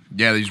 1.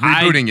 Yeah, he's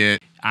rebooting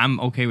it. I'm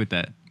okay with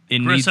that.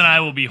 It Chris needs, and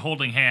I will be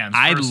holding hands.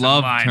 I first in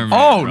love line. Terminator.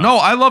 Oh bro. no,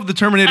 I love the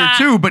Terminator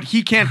too, but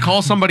he can't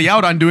call somebody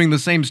out on doing the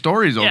same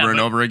stories over and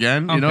but- over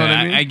again. You Okay, know what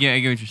I mean? I get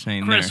what you're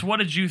saying Chris, there. what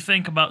did you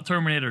think about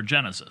Terminator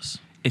Genesis?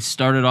 It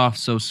started off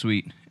so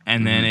sweet,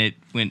 and then it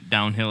went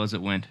downhill as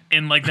it went.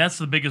 And like that's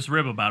the biggest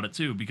rib about it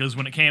too, because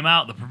when it came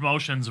out, the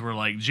promotions were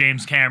like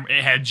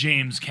it had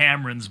James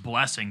Cameron's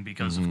blessing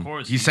because of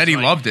course He he's said he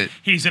like- loved it.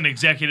 He's an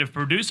executive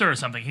producer or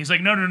something. He's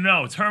like,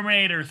 no,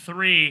 Terminator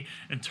 3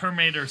 and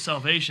Terminator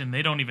Salvation,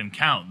 they don't even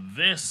count.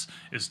 This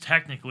is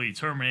technically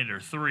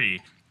Terminator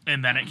 3.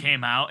 And then it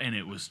came out and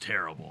it was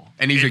terrible.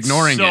 And he's It's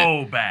ignoring it.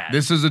 so bad.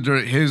 This is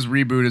his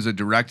reboot is a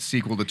direct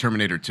sequel to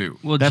Terminator 2.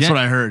 Well, That's what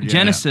I heard, yeah.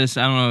 Genesis,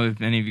 I don't know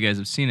if any of you guys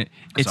have seen it.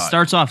 It saw it.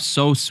 starts off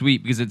so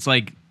sweet because it's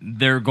like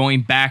they're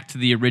going back to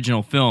the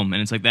original film,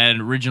 and it's like that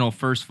original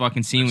first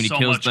fucking scene There's when so he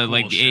kills much the cool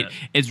like the shit.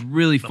 it's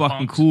really The fucking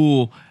punks.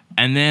 cool.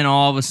 And then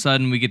all of a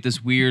sudden we get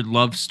this weird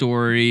love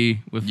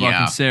story with fucking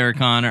Yeah. Sarah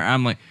Connor.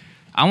 I'm like,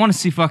 I want to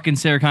see fucking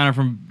Sarah Connor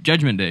from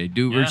Judgment Day,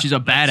 dude, where Yeah, she's a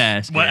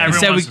that's badass. what everyone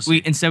Instead, wants to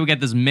see. instead we got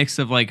this mix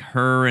of like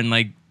her and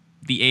like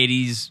the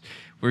 '80s,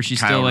 where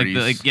she's Kyle still like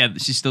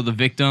Reese. she's still the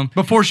victim.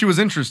 Before she was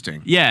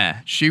interesting. Yeah,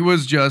 She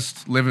was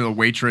just living a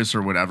waitress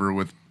or whatever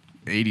with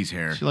 80s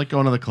hair. She like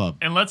going to the club.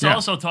 And let's Yeah.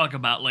 also talk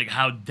about like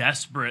how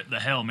desperate the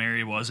Hail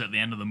Mary was at the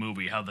end of the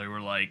movie. How they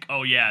were like,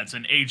 "Oh yeah, it's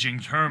an aging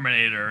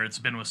Terminator. It's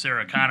been with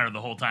Sarah Connor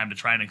the whole time to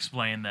try and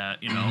explain that,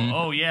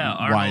 oh yeah,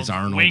 Arnold, Why is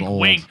Arnold wink, old?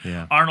 wink,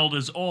 Yeah. Arnold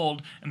is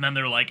old." And then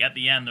they're like, at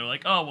the end, they're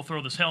like, "Oh, we'll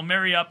throw this Hail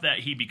Mary up that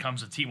he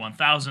becomes a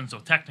T-1000, so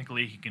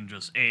technically he can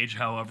just age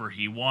however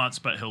he wants,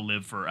 but he'll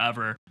live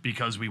forever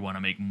because we want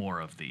to make more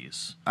of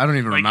these." I don't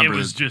even Like remember it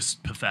was this.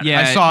 just pathetic. yeah.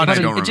 I saw it, but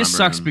I don't It just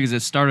remember sucks it. because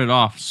it started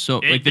off so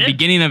It like the did.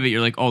 beginning of it,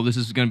 you're like, oh, this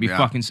is gonna be Yeah.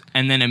 fucking,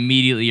 and then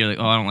immediately you're like,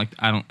 oh,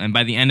 I don't, and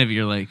by the end of it,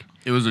 you're like,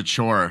 It was a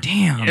chore.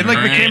 damn. It like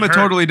Right. became a It hurt.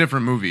 totally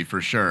different movie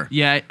for sure.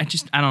 Yeah,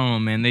 I don't know,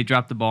 man. They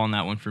dropped the ball on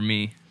that one for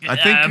me. I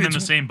think I'm in it's- the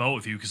same boat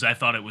with you because I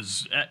thought it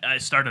was. I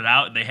started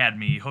out, they had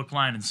me hook,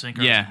 line, and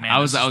sinker. Yeah, Man, I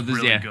was- this I is was-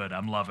 really yeah. good.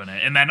 I'm loving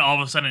it. And then all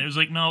of a sudden, it was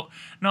like, no,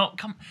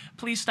 come,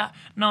 please stop,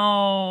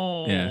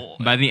 no. Yeah.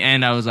 By the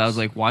end, I was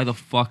like, why the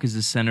fuck is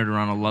this centered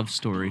around a love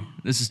story?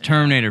 This is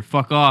Terminator.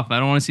 Fuck off. I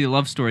don't want to see a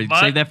love story. But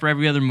Save that for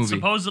every other movie.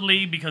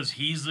 Supposedly, because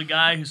he's the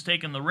guy who's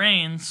taking the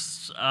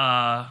reins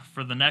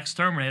for the next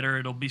Terminator,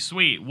 it'll be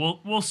sweet.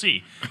 We'll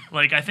see.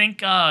 Like, I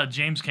think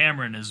James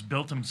Cameron has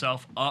built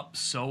himself up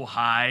so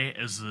high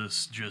as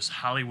this just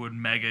Hollywood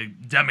mega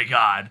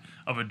demigod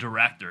of a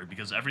director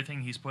because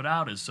everything he's put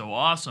out is so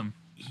awesome.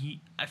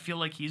 I feel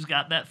like he's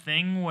got that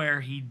thing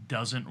where he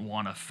doesn't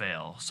want to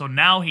fail. So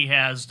now he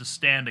has to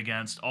stand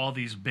against all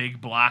these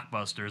big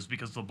blockbusters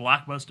because the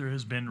blockbuster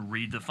has been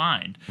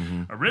redefined.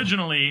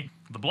 Originally,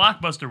 the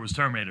blockbuster was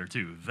Terminator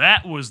 2.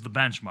 That was the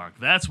benchmark.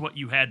 That's what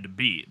you had to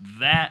beat.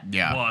 That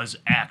Yeah. was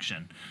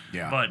action.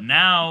 Yeah. But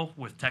now,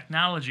 with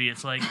technology,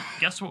 it's like,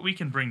 guess what we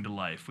can bring to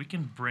life? We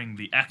can bring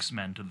the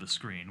X-Men to the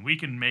screen. We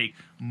can make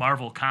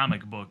Marvel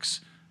comic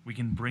books. We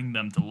can bring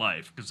them to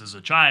life because as a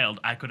child,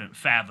 I couldn't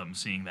fathom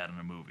seeing that in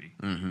a movie.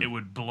 It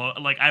would blow.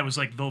 Like I was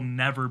like, they'll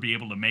never be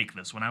able to make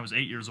this. When I was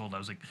 8 years old, I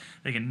was like,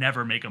 they can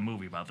never make a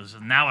movie about this.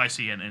 And now I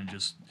see it and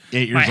just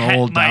 8 my years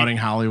old, my doubting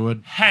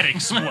Hollywood. head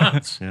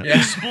explodes.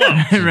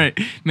 Explodes. Right.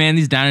 Man,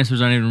 these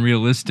dinosaurs aren't even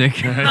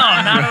realistic. No,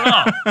 not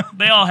at all.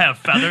 They all have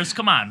feathers.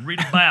 Come on,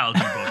 read a biology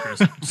book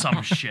or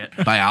some shit.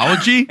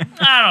 Biology?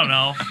 I don't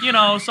know. You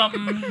know,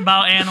 something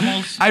about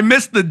animals. I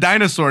missed the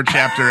dinosaur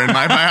chapter in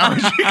my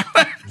biology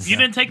class. You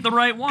didn't take the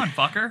right one,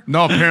 fucker.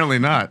 No, apparently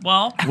not.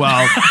 Well,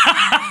 Well,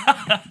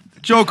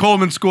 Joe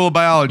Coleman School of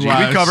Biology. Well,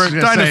 I We was cover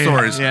gonna say,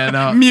 dinosaurs, yeah,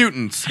 no.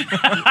 mutants,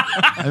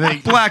 I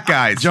think black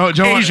guys, Joe-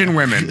 Asian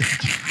women.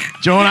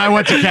 Joe and I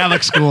went to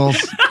Catholic schools,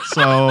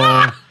 so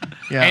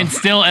yeah. And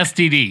still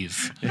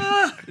STDs.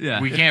 Yeah.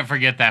 We can't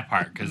forget that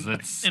part because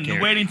it's and scary.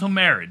 waiting till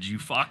marriage, you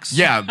fucks.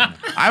 Yeah,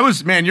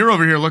 man, you're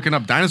over here looking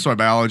up dinosaur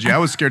biology. I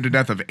was scared to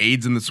death of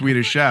AIDS in the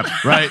Swedish Chef.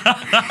 right.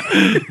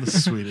 The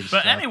Swedish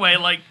But stuff. anyway,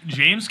 like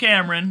James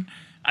Cameron,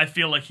 I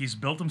feel like he's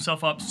built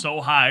himself up so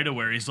high to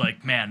where he's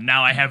like, man,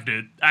 now I have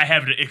to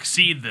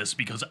exceed this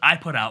because I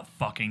put out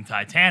fucking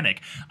Titanic.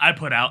 I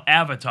put out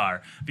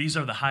Avatar. These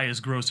are the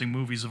highest grossing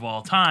movies of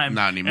all time.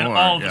 Not anymore, And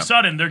all of yeah. a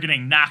sudden, they're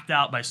getting knocked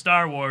out by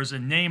Star Wars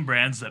and name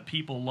brands that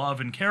people love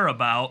and care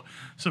about.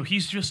 So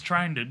he's just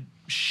trying to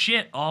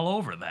shit all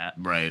over that.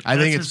 Right. I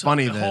think That's it's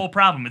funny the that whole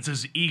problem. It's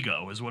his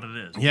ego, is what it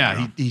is.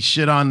 yeah, he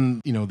shit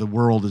on, the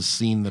world has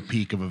seen the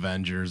peak of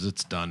Avengers.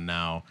 It's done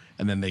now.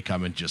 And then they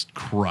come and just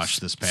crush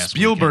this past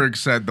Spielberg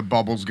said the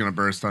bubble's gonna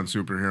burst on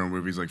superhero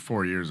movies like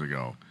 4 years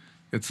ago.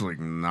 It's like,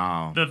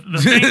 no.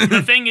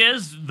 The thing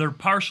is, they're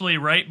partially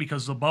right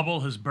because the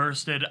bubble has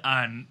bursted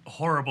on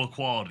horrible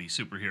quality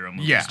superhero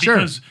movies. Yeah, sure.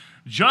 Because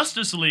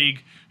Justice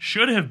League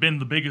should have been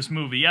the biggest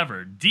movie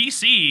ever.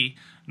 DC,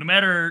 no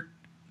matter...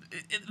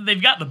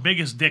 they've got the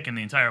biggest dick in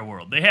the entire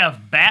world. They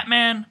have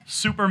Batman,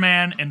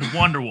 Superman, and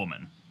Wonder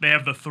Woman. They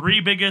have the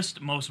three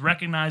biggest, most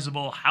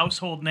recognizable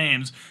household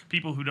names.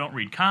 People who don't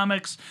read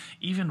comics,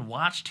 even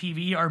watch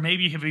TV, or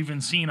maybe have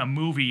even seen a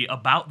movie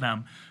about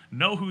them,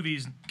 know who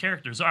these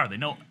characters are. They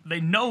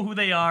know who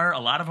they are. A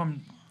lot of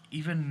them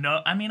even know.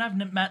 I mean, I've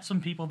met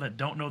some people that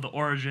don't know the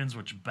origins,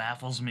 which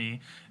baffles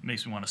me. It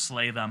makes me want to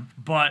slay them.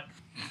 But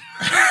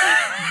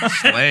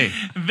Slay.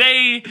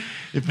 they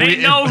we-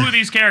 know who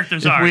these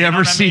characters If are. we you know ever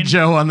what I see mean?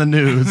 Joe on the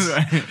news.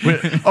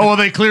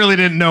 They clearly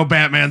didn't know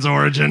Batman's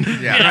origin.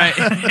 Yeah.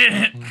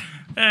 I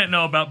didn't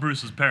know about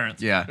Bruce's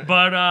parents. Yeah.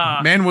 But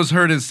Man was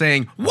heard as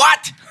saying,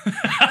 "What?"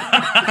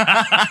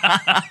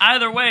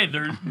 either way,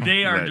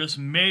 they are Right. just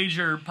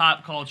major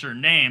pop culture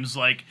names,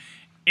 like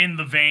in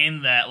the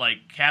vein that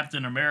like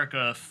Captain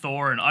America,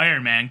 Thor, and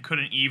Iron Man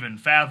couldn't even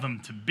fathom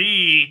to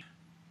be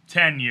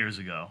 10 years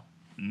ago.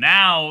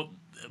 Now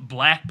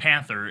Black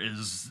Panther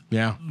is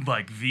Yeah.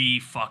 like the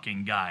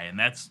fucking guy, and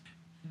that's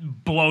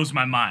blows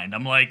my mind.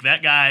 I'm like,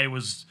 that guy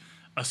was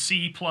a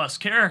C+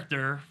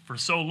 character for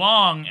so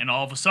long, and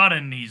all of a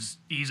sudden he's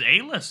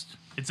A-list.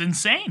 It's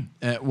insane.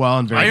 And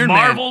very Iron Man,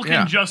 Marvel yeah.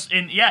 can just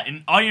in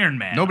Iron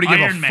Man. Nobody Iron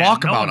gave a Man,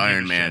 fuck no about one gives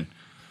Iron a Man.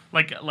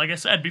 shit. Like I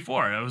said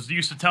before, I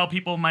used to tell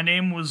people my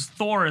name was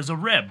Thor as a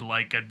rib.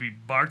 Like I'd be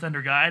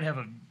bartender guy, I'd have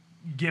a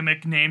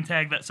gimmick name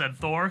tag that said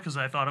Thor because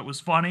I thought it was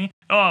funny.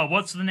 Oh,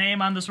 what's the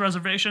name on this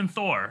reservation?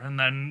 Thor. And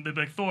then they'd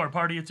be like, Thor,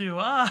 party of two.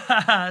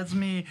 Ah, it's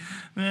me.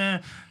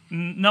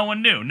 No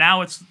one knew.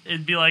 Now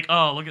it'd be like,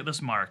 oh, look at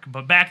this mark.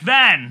 But back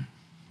then,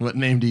 What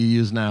name do you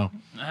use now?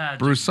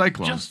 Bruce just,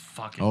 Cyclone. Just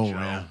fucking Oh, Joe.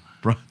 yeah.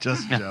 Bro,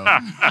 just Joe.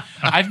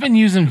 I've been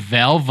using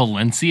Val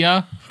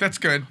Valencia. That's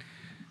good.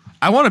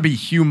 I want to be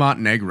Hugh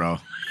Montenegro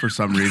for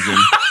some reason.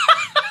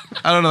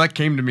 I don't know. That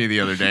came to me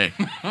the other day.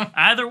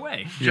 Either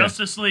way, Yeah.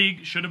 Justice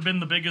League should have been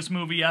the biggest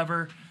movie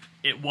ever.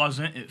 It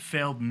wasn't. It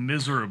failed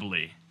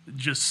miserably.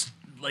 Just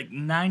like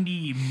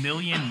 90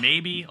 million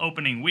maybe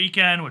opening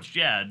weekend, which,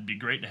 yeah, it'd be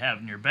great to have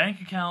in your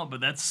bank account, but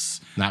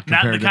that's Not not the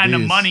compared to kind of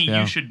these, money yeah.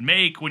 you should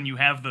make when you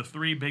have the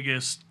three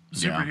biggest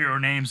superhero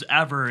names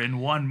ever in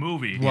one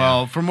movie.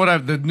 Well, from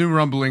what the new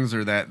rumblings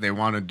are that they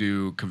want to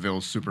do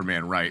Cavill's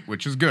Superman right,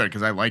 which is good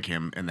because I like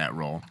him in that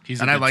role. He's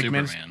a and I good like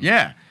Superman.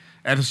 Yeah,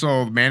 and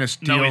so Man of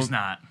Steel. No, he's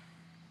not.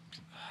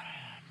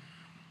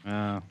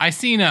 I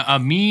seen a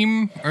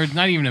meme, or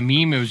not even a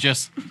meme. It was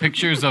just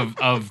pictures of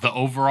the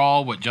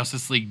overall what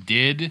Justice League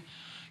did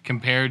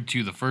compared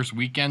to the first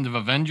weekend of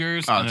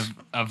Avengers. Oh, and it's-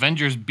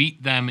 Avengers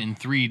beat them in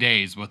 3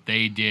 days what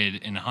they did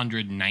in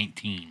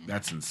 119.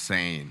 That's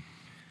insane.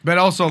 But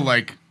also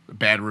like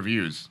bad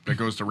reviews that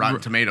goes to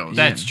Rotten Tomatoes.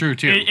 That's true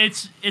too.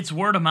 It's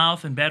word of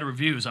mouth and bad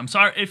reviews. I'm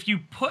sorry if you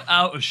put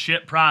out a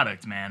shit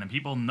product, man, and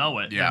people know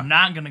it. Yeah. They're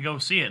not gonna go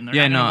see it, and they're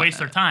Yeah, not gonna no, waste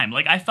their time.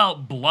 Like I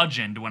felt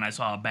bludgeoned when I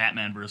saw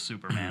Batman vs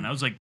Superman. I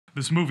was like,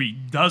 this movie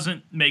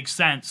doesn't make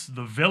sense.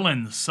 The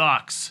villain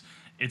sucks.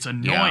 It's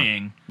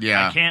annoying.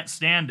 Yeah. I can't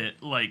stand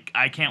it. Like,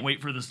 I can't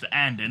wait for this to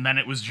end. And then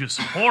it was just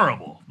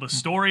horrible. The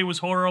story was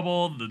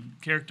horrible. The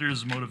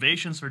characters'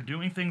 motivations for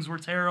doing things were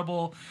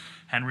terrible.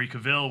 Henry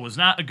Cavill was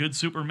not a good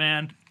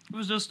Superman. It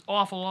was just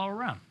awful all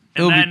around.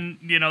 And then,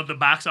 the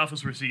box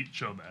office receipt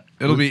showed that.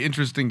 It'll be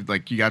interesting.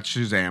 Like you got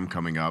Shazam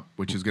coming up,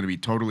 which is going to be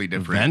totally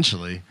different.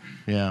 Eventually.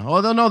 Yeah. Oh,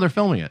 no, they're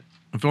filming it.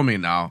 I'm filming it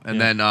now, and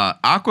then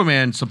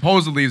Aquaman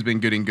supposedly has been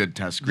getting good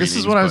test screenings. This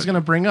is what I was but-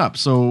 going to bring up.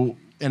 So,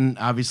 and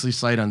obviously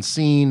sight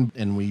unseen,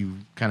 and we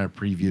kind of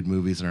previewed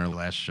movies in our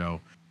last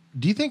show.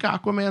 Do you think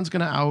Aquaman's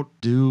going to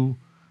outdo,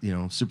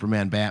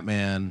 Superman,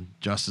 Batman,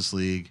 Justice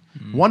League?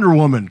 Wonder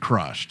Woman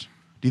crushed.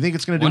 Do you think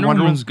it's going to do Wonder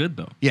Wonder Woman's Woman? good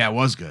though. Yeah, it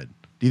was good.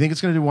 Do you think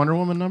it's going to do Wonder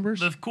Woman numbers?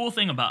 The cool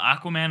thing about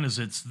Aquaman is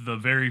it's the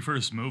very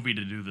first movie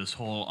to do this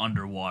whole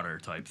underwater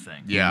type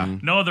thing. Yeah.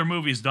 No other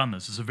movie's done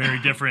this. It's a very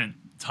different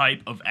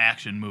type of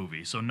action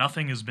movie. So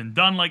nothing has been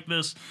done like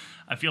this.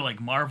 I feel like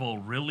Marvel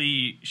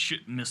really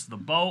missed the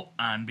boat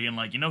on being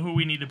like, who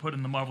we need to put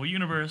in the Marvel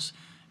universe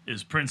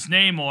is Prince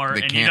Namor.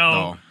 They and can't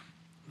though.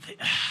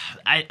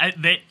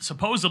 they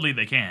supposedly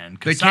they can.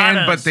 They can,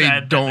 Quesada but they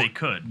said that don't.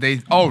 They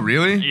could. Oh,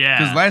 really? Yeah.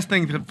 Because last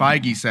thing that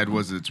Feige said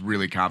was it's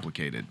really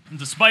complicated.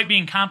 Despite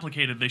being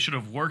complicated, they should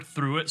have worked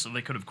through it so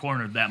they could have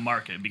cornered that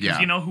market. Because Yeah.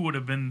 you know who would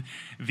have been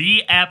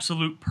the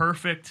absolute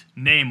perfect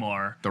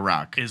Namor The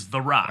Rock. is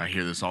The Rock. I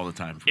hear this all the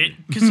time. From you.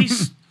 Because he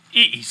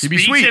be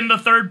speaks sweet. in the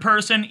third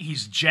person.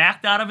 He's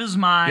jacked out of his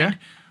mind.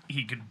 Yeah.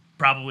 He could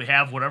probably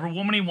have whatever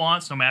woman he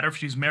wants, no matter if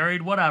she's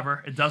married,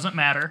 whatever. It doesn't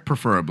matter.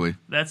 Preferably.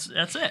 That's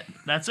it.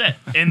 That's it.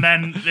 And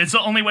then it's the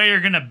only way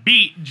you're gonna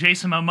beat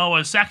Jason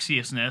Momoa's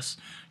sexiousness,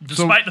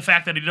 despite the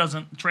fact that he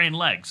doesn't train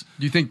legs.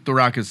 Do you think The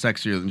Rock is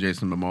sexier than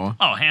Jason Momoa?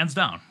 Oh, hands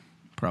down.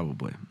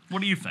 Probably.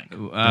 What do you think?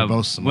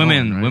 both Samoan,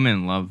 women right?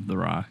 women love The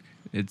Rock.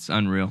 It's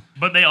unreal.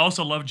 But they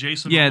also love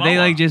Jason Yeah, Momoa. they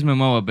like Jason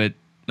Momoa, but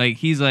like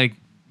he's like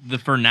the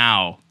for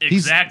now.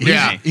 Exactly.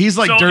 Yeah. He's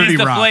like So Dirty He's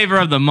the Rock. flavor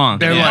of the month.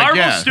 They're Yeah. like- Marvel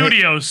yeah.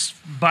 Studios,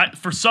 but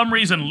for some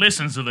reason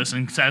listens to this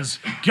and says,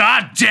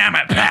 "God damn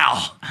it,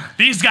 pal!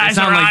 These They guys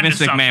sound are like onto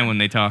Mystic something." Man when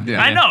they talk.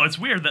 Yeah. I know it's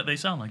weird that they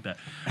sound like that,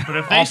 but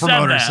if they All said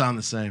promoters that, sound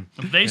the same.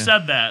 if they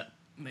said that,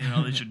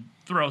 they should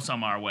throw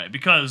some our way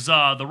because the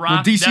Rock.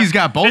 Well, DC's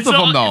got both it's of the-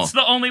 them, though. It's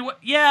the only way.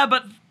 Yeah,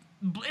 but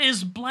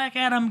is Black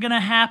Adam gonna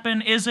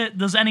happen? Is it?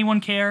 Does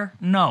anyone care?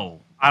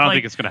 No. I don't Like,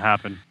 think it's going to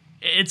happen.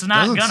 It's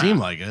not Doesn't gonna. seem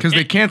like it. Because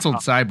they canceled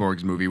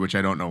Cyborg's movie, which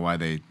I don't know why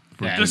they were gonna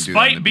do that in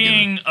Despite the beginning.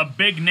 being a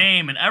big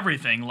name and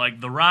everything,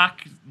 like The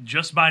Rock,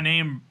 just by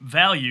name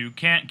value,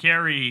 can't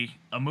carry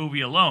a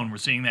movie alone. We're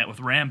seeing that with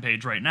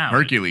Rampage right now.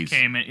 Hercules. It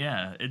came in,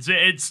 yeah.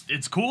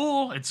 It's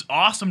cool. It's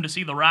awesome to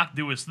see The Rock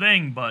do his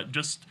thing, but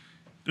just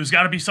there's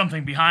got to be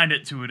something behind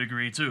it to a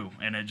degree too,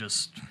 and it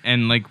just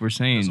And like we're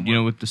saying, Doesn't you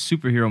know, work. with the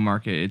superhero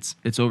market,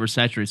 it's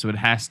oversaturated, so it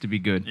has to be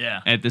good.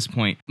 Yeah. At this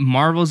point,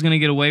 Marvel's gonna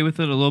get away with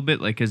it a little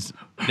bit, like because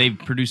they've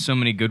produced so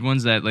many good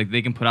ones that like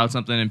they can put out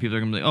something and people are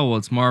gonna be like, oh well,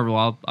 it's Marvel,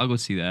 I'll go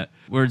see that.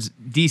 Whereas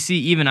DC,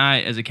 even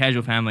I as a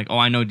casual fan, I'm like, oh,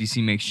 I know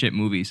DC makes shit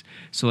movies,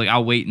 so like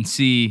I'll wait and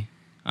see.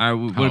 All right,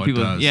 what How do it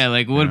people? does. Yeah,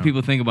 like what Yeah. do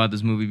people think about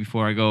this movie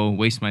before I go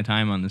waste my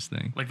time on this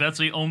thing? like that's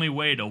the only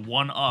way to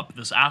one up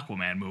this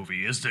Aquaman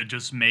movie is to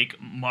just make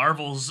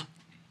Marvel's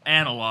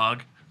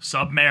analog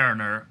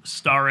Submariner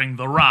starring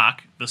The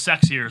Rock, the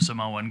sexier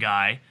Samoan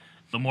guy,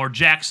 the more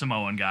Jack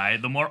Samoan guy,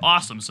 the more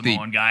awesome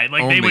Samoan guy.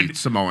 Like only they would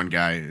Samoan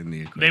guy in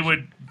the equation. They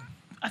would.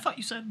 I thought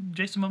you said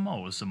Jason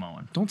Momoa was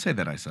Samoan. Don't say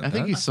that I said I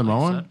think that. he's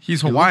Samoan.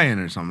 He's Hawaiian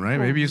or something, right?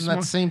 Maybe he's Isn't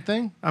that Samoan. the same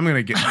thing? I'm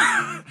gonna get.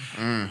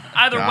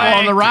 Either God. way,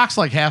 Well, The Rock's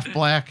like half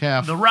black,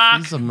 half. The Rock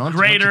he's a bunch of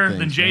greater things,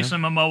 than man.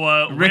 Jason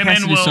Momoa. Rick Women has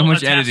to do will so much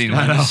attest editing to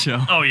on it. this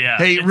show. Oh yeah.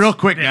 Hey, It's real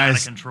quick, been out of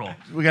guys. control.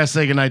 We gotta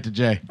say goodnight to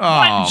Jay. Oh,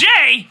 What,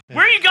 Jay?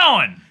 Where are you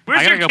going?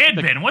 Where's I gotta your go kid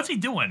put the- been? What's he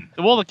doing?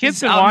 Well, the kid's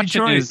He's been out in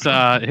watching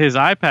Detroit. his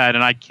iPad,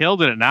 and I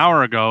killed it an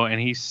hour ago, and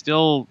he's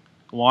still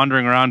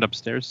wandering around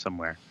upstairs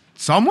somewhere.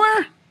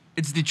 somewhere?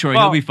 It's Detroit.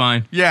 Well- He'll be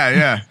fine.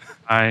 Yeah.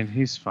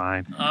 He's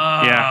fine.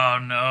 Oh Yeah.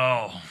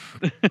 no.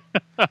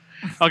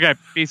 Okay,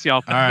 peace,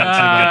 y'all. All right. Good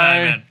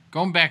night, man.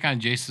 Going back on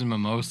Jason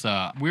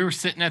Momoa, we were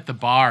sitting at the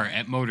bar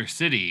at Motor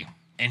City,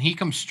 and he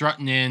comes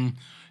strutting in,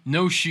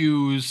 no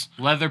shoes,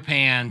 leather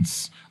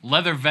pants,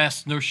 leather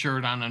vest, no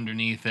shirt on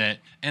underneath it,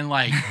 and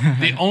like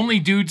the only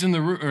dudes in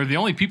the room, or the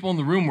only people in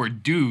the room were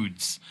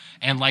dudes,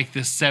 and like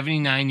this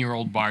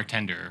 79-year-old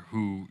bartender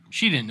who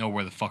she didn't know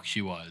where the fuck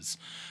she was,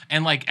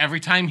 and like every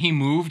time he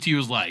moved, he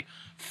was like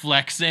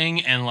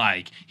flexing, and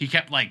like he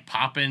kept like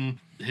popping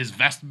his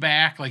vest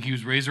back like he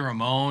was Razor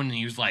Ramon, and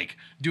he was like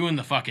doing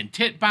the fucking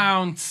tit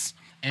bounce.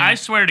 And I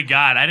swear to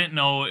God, I didn't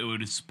know it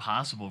was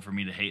possible for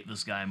me to hate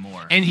this guy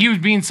more. And he was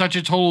being such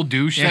a total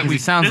douche Yeah, that 'cause we he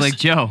sounds this- like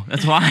Joe.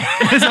 That's why.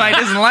 That's why he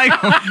doesn't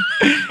like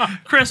him.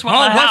 Chris, what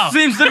Oh, the hell? what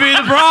seems to be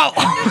the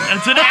problem?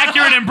 It's an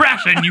accurate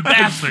impression, you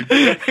bastard.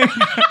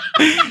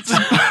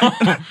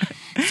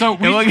 so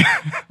we,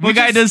 What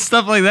guy does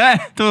stuff like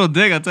that? Total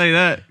dick, I'll tell you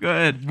that. Go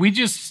ahead. we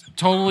just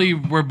totally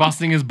were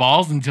busting his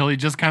balls until he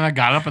just kind of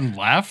got up and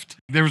left.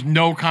 There was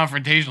no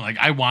confrontation. Like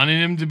I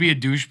wanted him to be a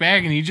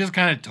douchebag, and he just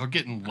kind of took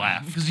it and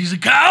left. Because he's a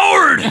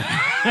coward.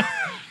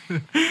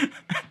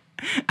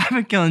 I've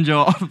been killing Joe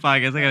off the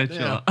podcast. I gotta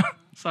chill out.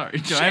 Sorry,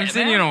 Joe. I haven't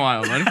seen you in a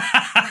while, buddy.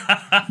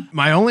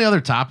 My only other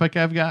topic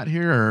I've got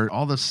here are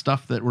all the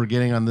stuff that we're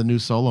getting on the new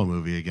Solo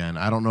movie again.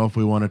 I don't know if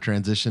we want to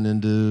transition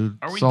into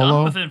Are we Solo.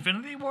 done with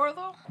Infinity War,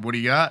 though? What do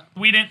you got?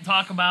 We didn't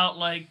talk about,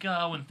 like,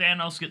 when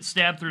Thanos gets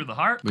stabbed through the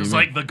heart. Because,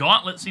 like, the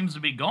gauntlet seems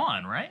to be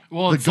gone, right?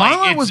 Well, The it's like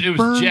gauntlet it was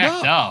burned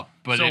jacked up,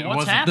 but So it what's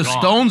wasn't happening? The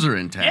gone. stones are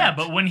intact. Yeah,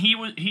 but when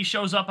he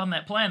shows up on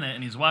that planet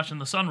and he's watching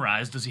the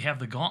sunrise, does he have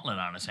the gauntlet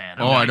on his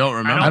hand? Oh, I don't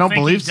remember. I don't think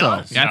he believe so.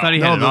 does. Yeah, I thought he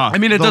No, had it the- off. I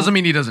mean, it The- doesn't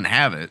mean he doesn't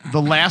have it.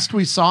 The last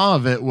we saw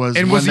of it was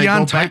And when was they he go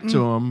on back Titan?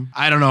 to him.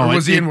 I don't know. Or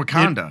was he in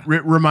Wakanda?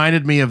 It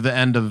reminded me of the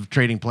end of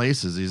Trading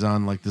Places. He's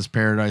on like this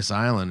paradise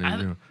island.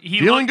 And, He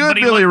feeling looked, good, but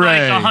he Billy looked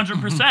Ray. like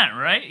 100%,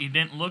 right? He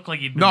didn't look like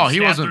he'd been No, he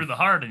stabbed wasn't- through the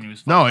heart, and he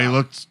was. No, fucked he up.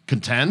 looked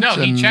content. No,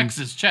 he and- checks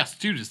his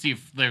chest too to see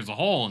if there's a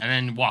hole, and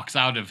then walks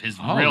out of his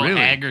Oh, real really?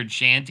 haggard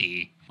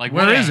shanty. Like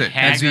Where what is a it?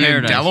 haggard- Is he in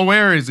Paradise.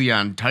 Delaware? Is he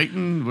on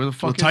Titan? Where the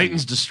Well, fuck? is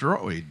Titan's he?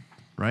 destroyed,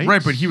 right?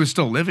 Right, but he was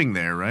still living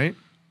there, right?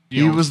 He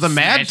you know, was the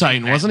Mad smashing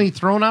Titan, back- wasn't he?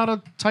 Thrown out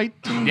of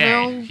Titanville.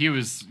 Yeah, he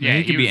was. Yeah,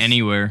 he could be was-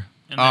 anywhere.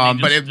 And then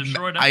he But just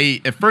destroyed him.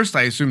 I at first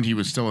I assumed he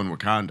was still in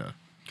Wakanda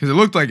because it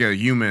looked like a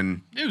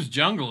human, It was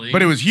jungly,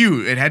 but it was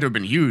huge. It had to have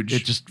been huge.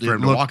 It just for it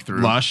him to looked walk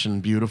through. lush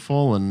and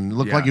beautiful, and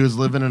looked Yeah. like he was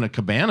living in a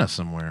cabana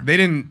somewhere. They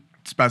didn't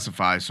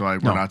specify, so we're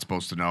No. not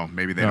supposed to know.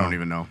 Maybe they No. don't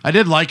even know. I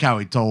did like how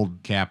he told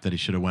Cap that he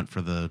should have went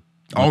for the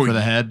for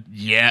the head.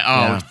 Yeah.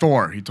 Oh, Yeah.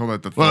 Thor. He told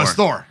that to Thor. Well, it's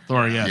Thor.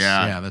 Thor, yes.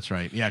 Yeah. Yeah, that's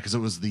right. Yeah, because it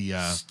was the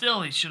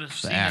Still, he should have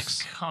seen axe.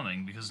 it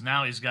coming because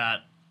now he's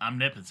got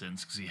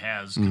omnipotence because he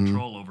has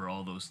control over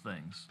all those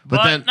things. But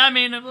But, then- I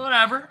mean,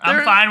 whatever. I'm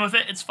There- fine with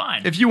it. It's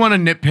fine. If you want to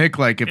nitpick,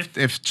 like if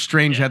If-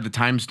 Strange yeah. had the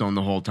time stone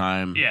the whole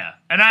time. yeah,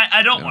 and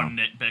I don't You want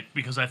to nitpick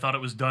because I thought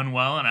it was done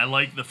well, and I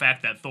like the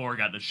fact that Thor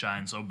got to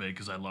shine so big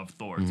because I love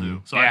Thor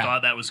too. So I Yeah.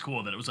 thought that was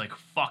cool. That it was like,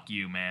 fuck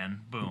you,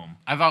 man. Boom.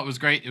 I thought it was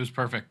great. It was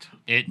perfect.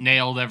 It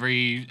nailed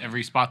every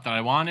spot that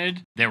I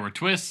wanted. There were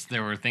twists.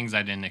 There were things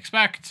I didn't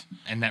expect,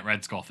 and that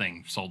Red Skull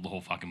thing sold the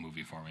whole fucking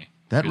movie for me.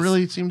 that Because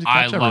really seemed to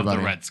I catch love everybody.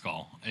 the Red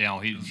Skull. You know,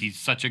 he's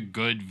such a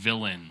good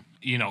villain.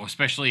 You know,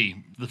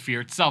 especially the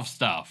fear itself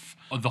stuff.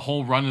 The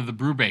whole run of the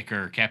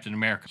Brubaker, Captain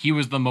America. He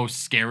was the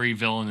most scary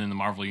villain in the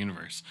Marvel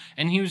universe,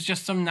 and he was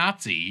just some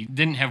Nazi. He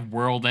didn't have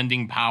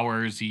world-ending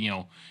powers. He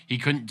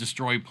couldn't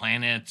destroy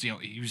planets.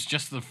 He was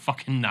just the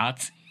fucking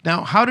Nazi.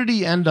 Now, how did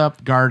he end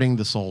up guarding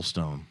the Soul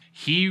Stone?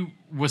 He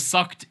was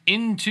sucked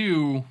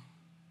into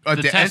At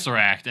the the end-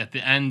 Tesseract at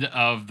the end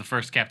of the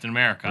first Captain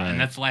America, Right. and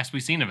that's the last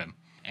we've seen of him.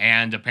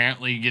 And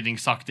apparently, getting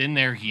sucked in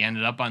there, he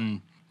ended up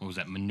on what was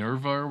that,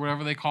 Minerva or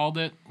whatever they called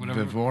it,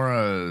 whatever.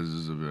 Vivora's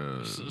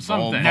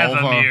something.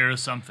 Nevermere or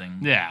something.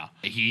 Yeah,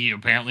 he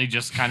apparently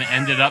just kind of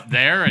ended up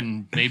there,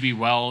 and maybe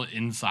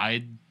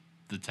inside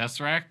the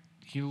Tesseract,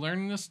 he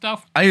learned this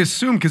stuff. I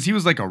assume because he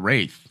was like a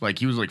wraith, like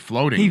he was like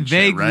floating. He and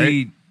shit, vaguely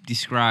right?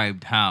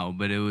 described how,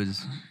 but it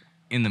was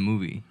in the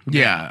movie.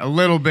 Yeah, a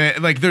little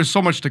bit. Like there's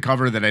so much to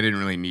cover that I didn't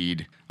really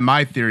need.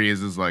 My theory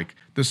is like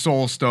the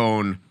Soul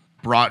Stone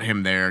brought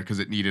him there because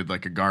it needed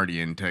like a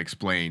guardian to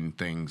explain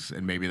things,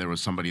 and maybe there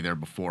was somebody there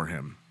before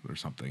him or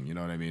something. You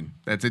know what I mean?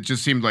 It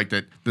just seemed like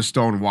that the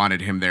stone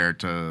wanted him there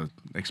to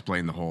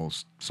explain the whole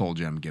Soul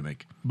Gem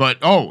gimmick.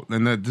 But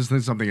this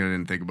is something I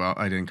didn't think about.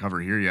 I didn't cover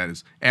here yet.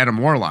 Is Adam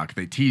Warlock?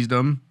 They teased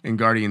him in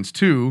Guardians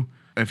 2.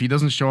 If he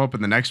doesn't show up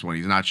in the next one,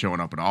 he's not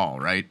showing up at all,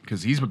 right?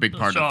 Because he's a big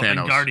part Show of up in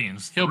Thanos.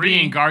 Guardians. He'll 3.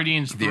 be in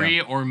Guardians 3,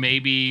 Yeah. or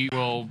maybe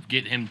we'll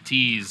get him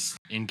teased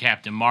in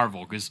Captain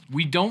Marvel, because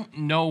we don't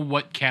know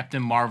what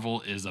Captain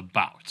Marvel is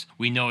about.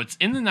 We know it's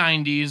in the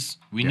 90s.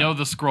 We know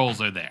the Skrulls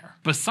are there.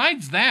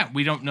 Besides that,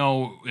 we don't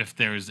know if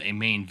there's a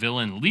main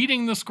villain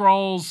leading the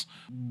Skrulls,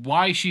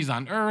 why she's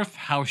on Earth,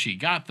 how she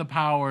got the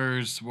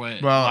powers.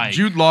 Well,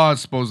 Jude Law is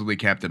supposedly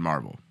Captain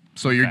Marvel.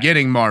 So you're Okay.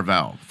 getting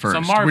Marvel first,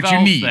 so Marvel's which you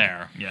need.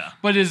 there. Yeah.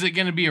 But is it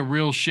going to be a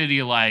real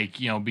shitty, like,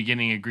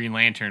 beginning of Green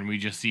Lantern, we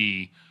just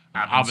see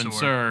Abin Abin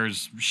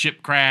Sur's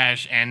ship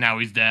crash, and now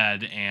he's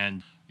dead,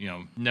 and,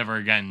 never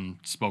again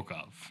spoke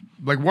of.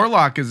 Like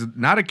Warlock is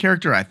not a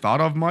character I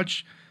thought of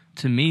much.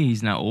 To me,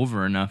 he's not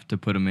over enough to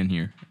put him in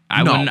here.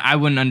 No. I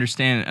wouldn't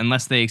understand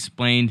unless they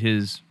explained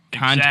his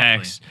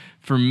context.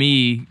 For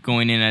me,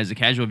 going in as a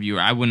casual viewer,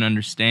 I wouldn't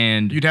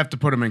understand. You'd have to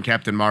put him in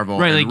Captain Marvel.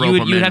 Right, and like rope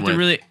him you'd in have to with-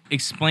 really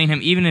explain him,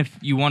 even if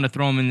you want to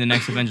throw him in the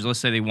next Avengers. Let's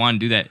say they want to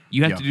do that,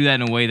 you have Yeah. to do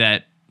that in a way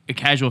that a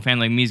casual fan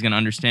like me is going to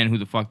understand who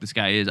the fuck this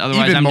guy is.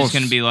 Otherwise, Even I'm most- just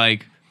going to be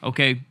like,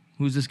 okay,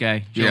 who's this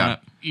guy? Showing Yeah.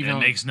 up? Even It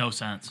makes no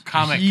sense.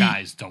 comic He-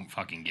 guys don't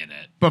fucking get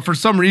it. But for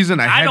some reason,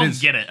 I I had don't his,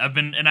 get it.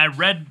 I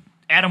read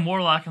Adam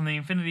Warlock in the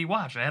Infinity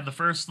Watch. I had the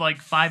first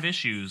like 5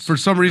 issues. For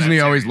some of reason, that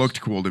he always series.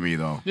 looked cool to me,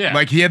 though. Yeah.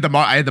 Like, he had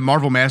I had the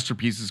Marvel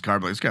Masterpieces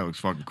card, but this guy looks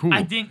fucking cool.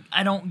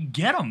 I don't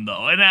get him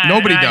though.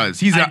 Nobody does.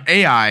 He's an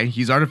AI.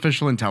 He's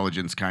artificial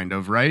intelligence, kind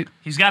of, right?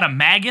 He's got a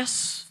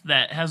magus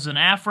that has an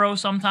afro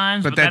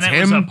sometimes, But but then that's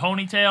it was a him?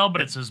 ponytail,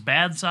 but it's his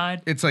bad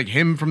side. It's like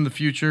him from the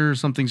future,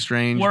 something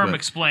strange. Worm but-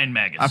 explain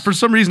magus. for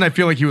some reason, I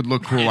feel like he would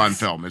look cool on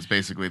film. Is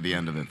basically the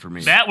end of it for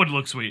me. that would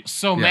look sweet.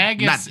 So Yeah,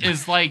 Magus not-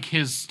 is like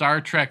his Star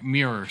Trek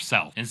mirror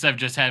self. Instead of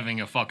just having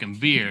a fucking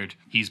beard,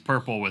 he's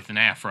purple with an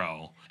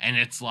afro. And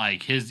it's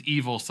like his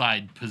evil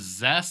side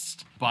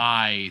possessed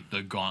by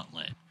the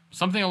gauntlet.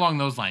 Something along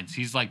those lines.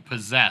 He's like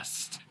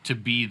possessed to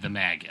be the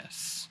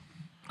Magus.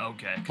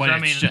 Okay, 'cause But I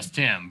it's mean, just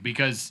him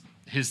because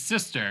his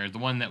sister, the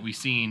one that we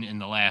seen in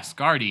the last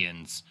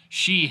Guardians,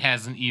 she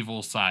has an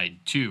evil side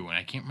too, and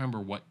I can't remember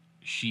what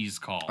she's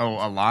called. Oh,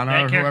 Alana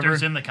that or character's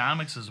whoever. in the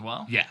comics as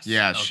well. yes.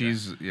 Yeah, Okay.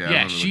 she's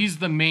Yeah, she's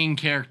the main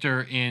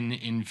character in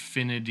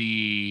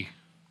Infinity.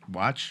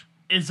 Watch.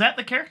 Is that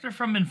the character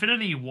from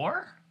Infinity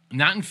War?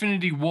 Not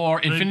Infinity War,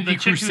 Infinity the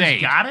chick who's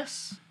Crusade.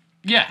 goddess.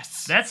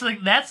 Yes. That's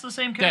the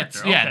same character.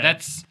 That's yeah, Okay.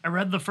 that's I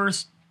read the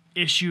first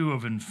issue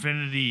of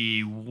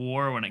Infinity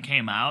War when it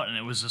came out, and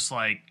it was just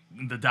like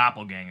the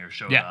doppelganger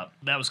showed Yeah. up.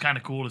 That was kind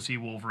of cool to see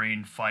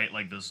Wolverine fight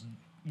like this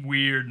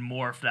weird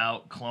morphed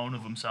out clone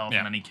of himself, Yeah.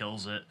 and then he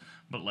kills it.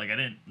 But like I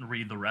didn't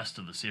read the rest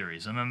of the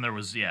series, and then there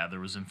was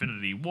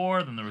Infinity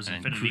War, then there was and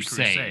Infinity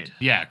Crusade.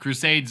 Yeah,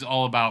 Crusade's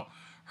all about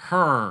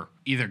her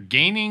either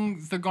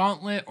gaining the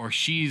gauntlet or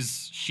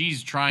she's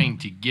trying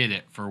to get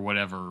it for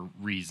whatever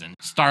reason.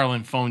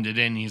 Starlin phoned it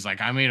in. He's like,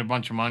 I made a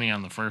bunch of money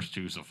on the first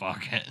 2, so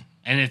fuck it.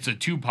 And it's a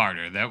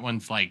 2-parter. That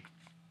one's like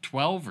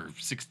 12 or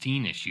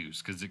 16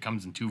 issues because it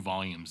comes in 2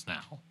 volumes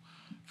now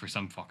for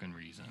some fucking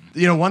reason.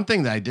 You know, one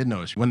thing that I did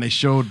notice when they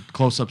showed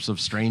close-ups of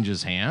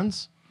Strange's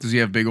hands, Does he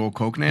have big old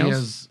coke he nails?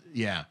 has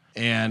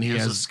and he has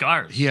has the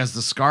scars. He has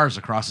the scars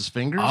across his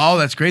fingers. Oh,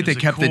 that's great. They It's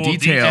a kept the cool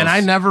details. detail. And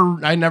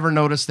I never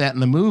noticed that in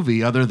the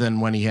movie, other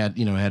than when he had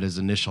his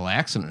initial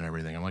accident and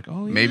everything. I'm like,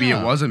 oh, yeah. Maybe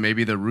it wasn't.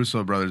 Maybe the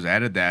Russo brothers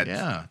added that.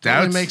 Yeah, that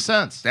totally makes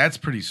sense. That's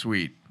pretty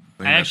sweet.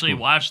 think I that's actually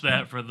cool. watched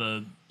that for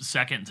the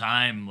second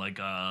time like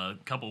a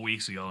couple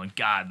weeks ago, and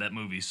God, that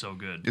movie's so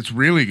good. It's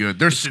really good.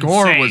 Their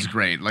score insane. was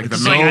great. Like It's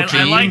the so main I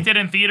team. liked it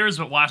in theaters,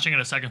 but watching it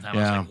a second time, I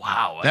Yeah. was like,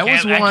 wow, That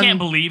was I one- can't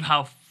believe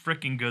how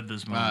freaking good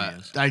this movie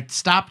is. I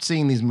stopped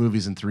seeing these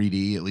movies in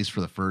 3D, at least for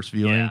the first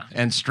viewing. Yeah.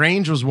 And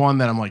Strange was one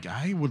that I'm like,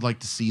 I would like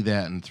to see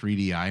that in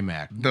 3D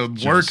IMAX. The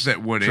Just work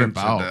that went trip into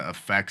out. the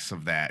effects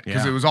of that,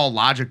 because Yeah. it was all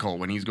logical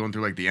when he's going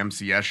through like the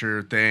MC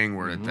Escher thing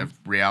where Mm-hmm. the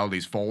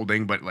reality's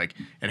folding, but like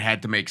it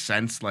had to make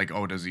sense. Like,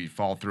 oh, does he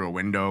fall through a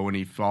window when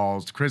he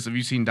falls? Chris, have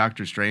you seen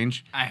Doctor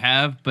Strange? I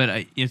have,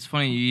 but it's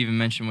funny you even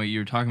mentioned what you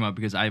were talking about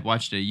because I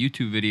watched a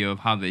YouTube video of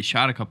how they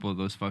shot a couple of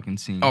those fucking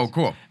scenes. Oh,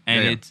 cool.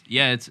 And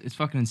Yeah. it's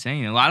fucking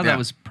insane. A lot of Yeah. that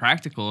was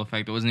practical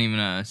effect. It wasn't even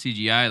a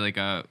CGI, like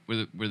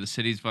where the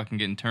city's fucking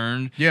getting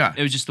turned. Yeah.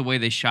 It was just the way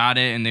they shot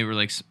it, and they were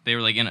like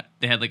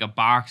they had like a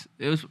box.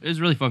 It was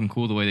really fucking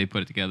cool the way they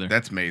put it together.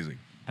 That's amazing.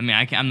 I mean,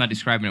 I'm not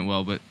describing it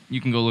well, but you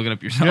can go look it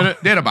up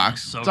yourself. They had a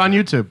box. So It's on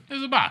good. YouTube.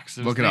 There's a box.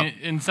 It was Look it the up.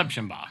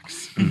 Inception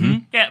box.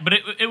 Yeah, but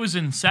it was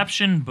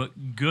Inception,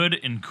 but good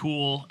and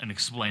cool and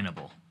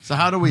explainable. So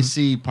how do we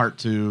see part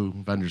 2,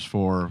 Avengers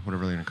 4,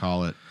 whatever they're going to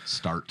call it,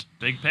 start?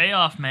 Big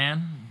payoff,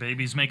 man.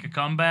 Babies make a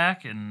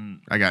comeback, and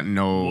I got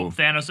no. whoop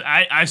Thanos.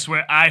 I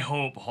swear, I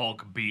hope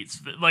Hulk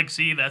beats. Like,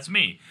 see, that's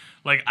me.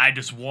 Like, I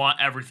just want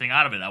everything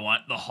out of it. I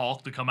want the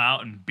Hulk to come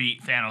out and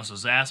beat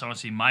Thanos' ass. I want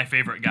to see my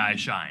favorite guy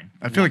shine.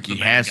 I feel like Whoop he the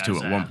bad has to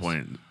guy's at one ass.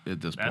 point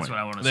at this That's point. what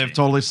I want to They've see.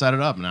 totally set it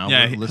up now.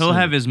 Yeah, We're he'll listening.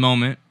 have his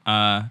moment.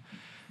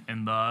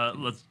 And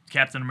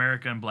Captain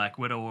America and Black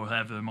Widow will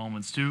have their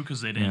moments too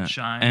because they didn't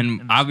shine. in And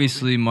this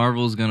obviously, movie.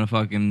 Marvel's gonna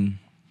fucking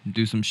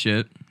do some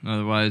shit.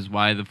 Otherwise,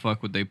 why the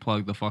fuck would they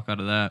plug the fuck out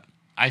of that?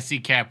 I see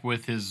Cap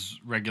with his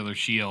regular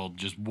shield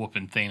just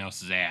whooping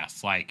Thanos'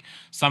 ass. Like,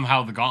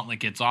 somehow the gauntlet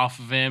gets off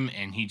of him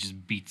and he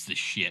just beats the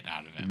shit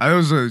out of him. That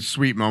was a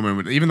sweet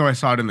moment. Even though I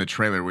saw it in the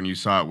trailer, when you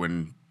saw it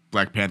when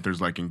Black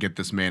Panther's like, and get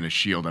this man a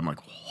shield, I'm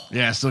like, whoa,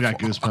 Yeah, I still got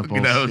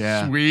goosebumps. that was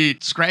yeah.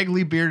 sweet.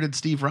 Scraggly bearded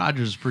Steve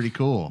Rogers is pretty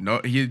cool.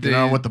 No, You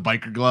know, with the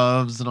biker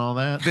gloves and all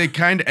that. They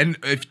kind of, and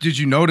if did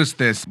you notice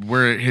this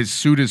where his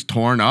suit is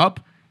torn up?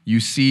 You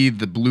see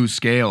the blue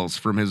scales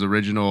from his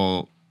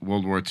original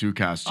World War II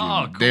costume.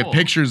 Oh, They have cool.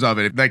 pictures of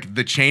it. Like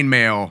the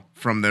chainmail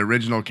from the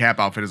original Cap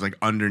outfit is like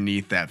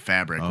underneath that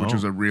fabric, which Oh.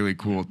 was a really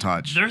cool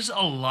touch. There's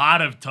a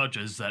lot of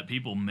touches that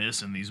people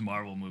miss in these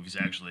Marvel movies,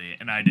 actually,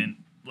 and I didn't.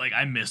 Like,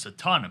 I missed a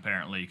ton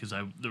apparently because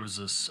there was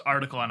this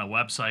article on a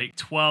website,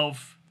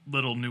 12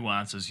 little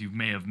nuances you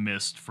may have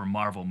missed from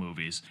Marvel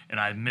movies, and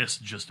I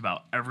missed just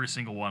about every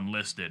single one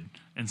listed,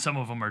 and some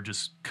of them are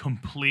just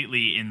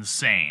completely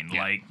insane.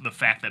 Like the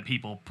fact that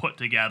people put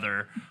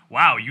together,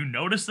 wow, you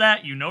noticed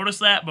that,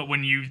 but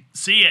when you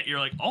see it, you're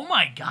like, oh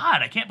my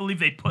god, I can't believe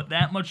they put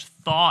that much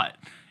thought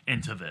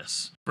into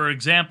this. For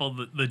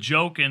example, the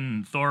joke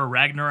in Thor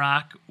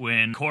Ragnarok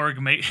when Korg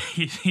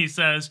he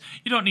says,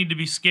 "You don't need to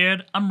be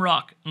scared. I'm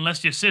rock,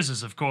 unless you're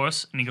scissors, of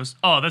course." And he goes,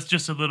 "Oh, that's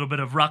just a little bit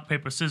of rock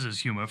paper scissors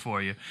humor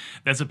for you."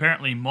 That's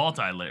apparently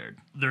multi-layered.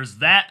 There's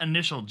that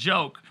initial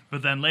joke,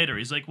 but then later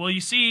he's like, "Well,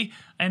 you see,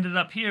 I ended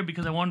up here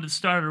because I wanted to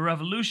start a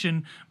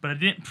revolution, but I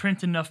didn't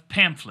print enough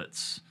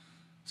pamphlets."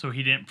 So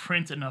he didn't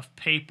print enough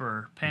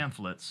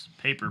pamphlets.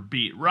 Paper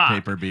beat rock.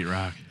 Paper beat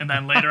rock. And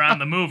then later on in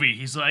the movie,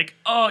 he's like,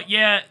 "Oh,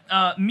 yeah,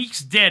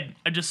 Meek's dead.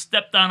 I just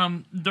stepped on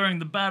him during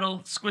the battle,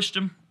 squished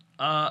him.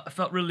 I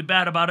felt really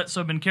bad about it,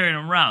 so I've been carrying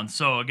him around."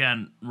 So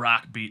again,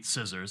 rock beats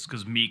scissors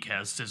because Meek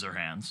has scissor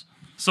hands.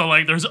 So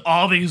like, there's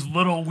all these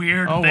little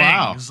weird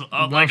things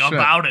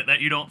about it that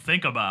you don't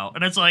think about.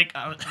 And it's like,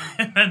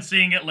 and then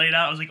seeing it laid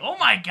out, I was like, oh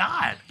my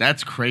God.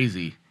 That's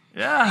crazy.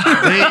 Yeah.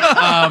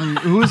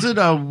 Who is it?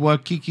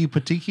 Wakiki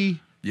Patiki?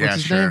 Yeah, What's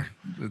his sure.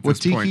 name? At this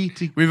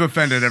point, we've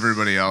offended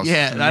everybody else.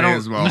 Yeah, We I may don't.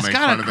 as well It's make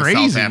got fun a of the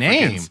crazy South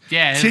name. Africans.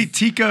 Yeah,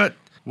 Tika.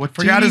 What?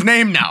 Forgot his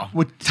name now.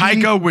 Taika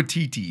Taika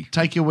Waititi.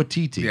 Taika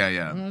Waititi.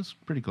 Yeah. Well, that's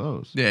pretty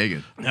close. Yeah,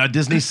 you good.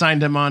 Disney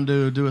signed him on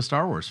to do a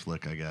Star Wars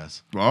flick, I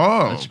guess.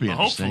 Oh. That should be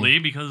interesting. Hopefully,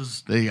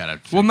 because They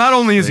got to. Well, not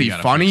only is They he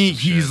gotta funny,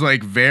 fix some he's shit.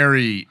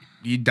 like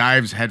he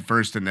dives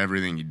headfirst into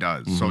everything he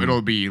does. So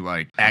it'll be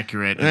like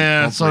accurate. and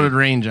Yeah, so hopefully- did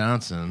Rain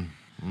Johnson.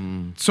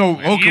 So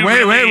okay, you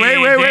wait. really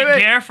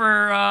didn't care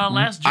for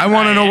Last Jedi. I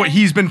want to know what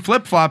he's been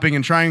flip flopping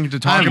and trying to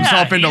talk Yeah,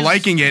 himself into he's-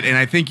 liking it, and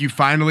I think you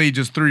finally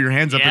just threw your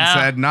hands up and Yeah,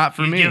 said, "Not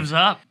for he me." gives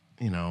up.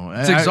 You know,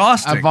 It's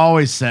exhausting. I've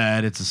always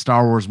said it's a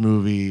Star Wars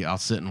movie. I'll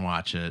sit and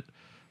watch it,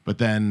 but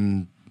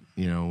then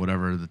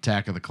whatever the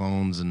Attack of the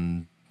Clones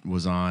and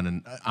was on,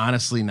 and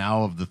honestly,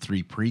 now of the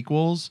 3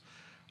 prequels,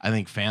 I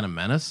think Phantom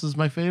Menace is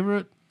my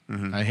favorite.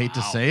 I hate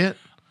to say it.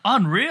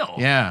 Unreal.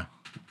 Yeah.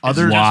 Just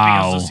Other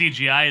because the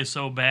CGI is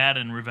so bad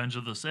in Revenge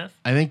of the Sith.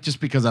 I think just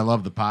because I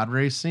love the pod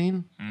race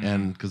scene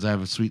and because I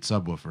have a sweet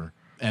subwoofer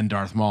and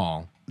Darth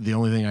Maul, the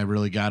only thing I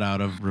really got out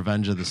of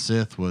Revenge of the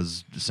Sith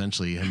was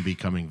essentially him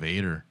becoming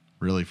Vader.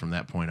 Really, from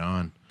that point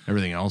on,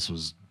 everything else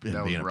was him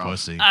That was being a rough.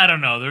 pussy. I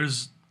don't know.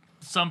 There's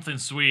something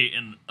sweet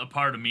and a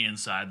part of me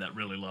inside that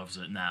really loves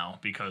it now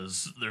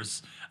because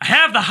I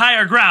have the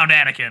higher ground,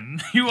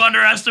 Anakin. You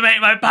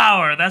underestimate my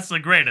power. That's the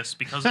greatest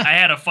because I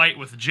had a fight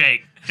with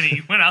Jake and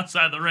he went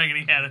outside the ring and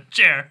he had a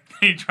chair.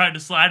 He tried to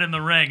slide in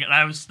the ring and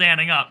I was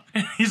standing up.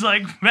 And he's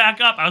like, back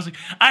up. I was like,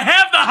 I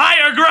have the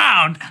higher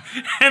ground.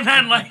 And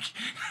then like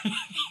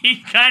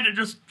he kind of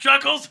just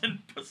chuckles and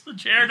puts the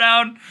chair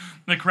down.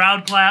 The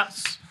crowd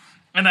claps.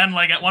 And then,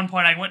 like, at one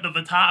point, I went to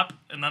the top,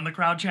 and then the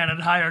crowd chanted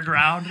higher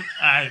ground.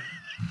 I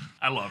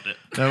loved it.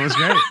 That was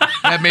great.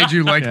 That made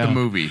you like Yeah. the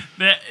movie.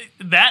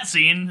 That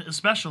scene,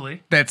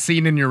 especially. That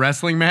scene in your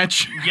wrestling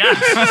match. Yes.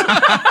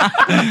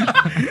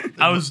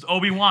 I was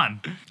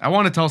Obi-Wan. I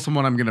want to tell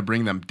someone I'm going to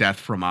bring them Death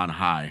from on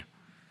High.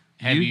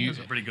 Have You- you? It was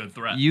a pretty good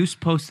threat. Yus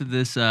posted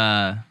this,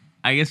 I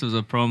guess it was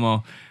a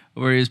promo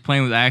where he was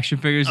playing with action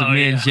figures with Oh,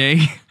 me and yeah.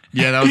 Jake.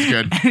 Yeah, that was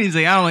good. And he's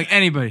like, I don't like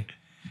anybody.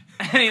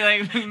 And he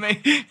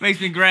like makes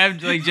me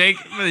grab like Jake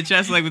by the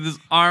chest like with his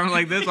arm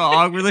like this all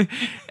awkwardly.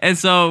 And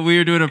so we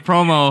were doing a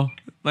promo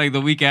like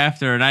the week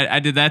after, and I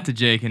did that to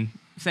Jake, and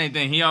same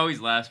thing. He always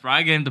laughs, bro.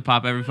 I get him to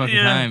pop every fucking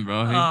time,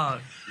 bro.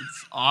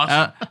 It's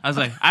awesome. I was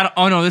like,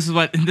 oh no, this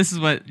is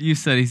what you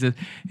said.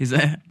 He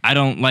said, I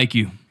don't like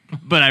you,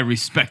 but I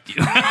respect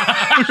you.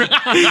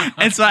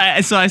 And so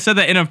I said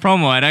that in a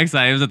promo at X.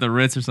 It was at the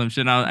Ritz or some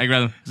shit. And I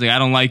grabbed him. I was like, I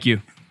don't like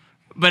you,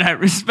 but I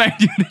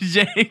respect you to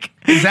Jake.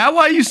 Is that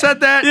why you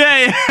said that?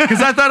 Yeah.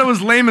 Because I thought it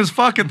was lame as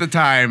fuck at the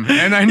time,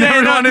 and I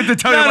never wanted to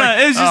tell you. Like,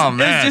 it was just, oh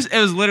man. it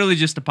was literally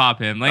just to pop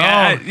him. Like,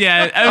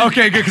 Oh.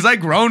 Okay, good. Because I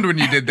groaned when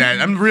you did that.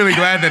 I'm really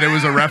glad that it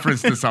was a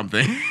reference to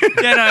something.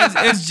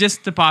 it's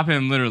just to pop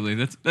him. Literally,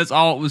 that's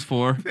all it was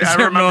for. Yeah, I Served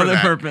no remember other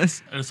that.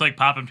 purpose. It's like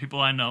popping people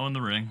I know in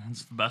the ring.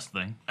 It's the best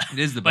thing. It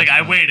is the Like, best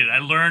I one. waited. I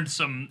learned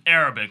some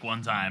Arabic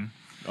one time.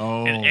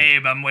 Oh, And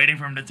Abe, I'm waiting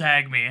for him to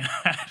tag me.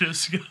 I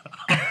just go,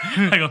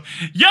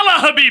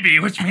 Yalla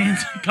Habibi, which means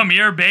come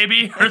here,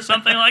 baby, or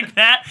something like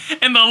that.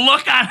 And the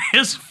look on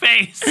his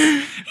face,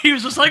 he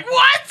was just like,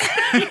 what?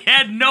 He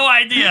had no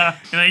idea.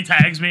 And then he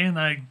tags me, and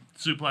then I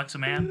suplex a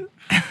man.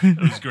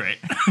 It was great.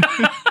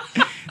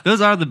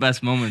 Those are the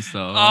best moments,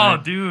 though. Oh,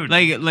 dude.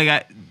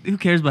 Who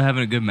cares about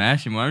having a good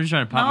match anymore? I'm just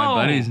trying to pop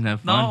my buddies and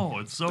have fun. No,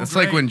 it's so It's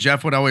great. like when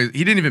Jeff would always,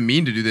 he didn't even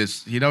mean to do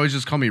this. He'd always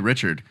just call me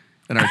Richard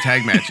in our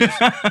tag matches.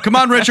 Come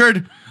on,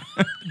 Richard.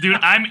 Dude,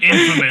 I'm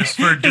infamous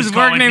for just His work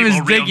calling name is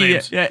people real Diggy.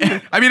 names.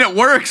 Yeah. I mean, it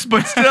works,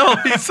 but still,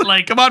 he's like,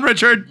 Like- come on,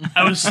 Richard.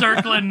 I was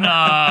circling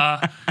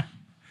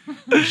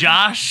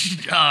Josh,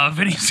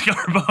 Vinny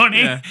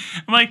Scarboni. Yeah.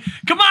 I'm like,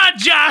 come on,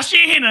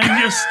 Joshy. And then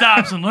he just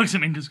stops and looks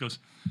at me and just goes,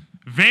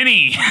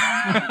 Vinny.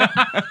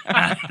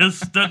 I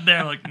just stood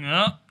there like,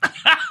 no.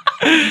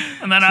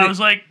 And then I was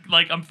like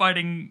I'm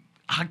fighting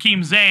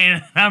Hakeem Zayn,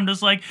 and I'm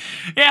just like,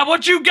 yeah,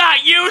 what you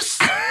got, use?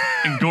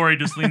 And Gory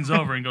just leans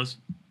over and goes,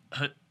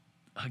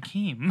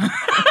 Hakeem.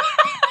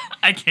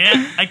 I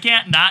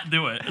can't not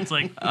do it. It's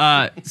like,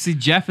 see,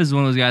 Jeff is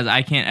one of those guys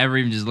I can't ever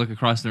even just look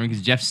across the ring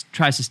because Jeff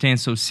tries to stand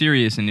so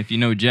serious, and if you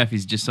know Jeff,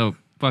 he's just so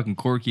fucking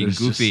quirky and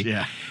goofy.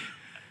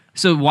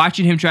 So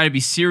watching him try to be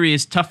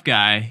serious, tough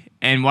guy,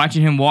 and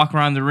watching him walk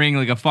around the ring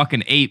like a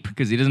fucking ape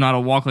because he doesn't know how to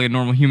walk like a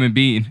normal human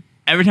being.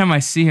 Every time I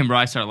see him, bro,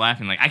 I start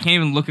laughing. Like, I can't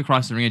even look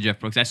across the ring at Jeff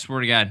Brooks. I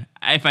swear to God.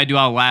 If I do,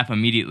 I'll laugh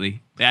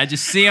immediately. I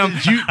just see him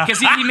because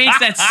he makes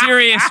that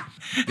serious.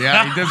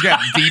 Yeah, he does got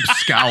deep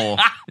scowl.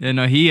 Yeah,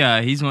 no,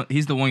 he's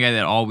the one guy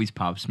that always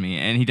pops me,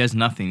 and he does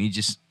nothing.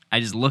 I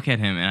just look at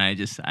him,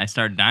 and I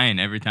start dying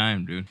every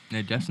time, dude.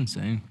 Yeah, Jeff's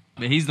insane.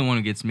 But he's the one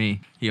who gets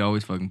me. He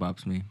always fucking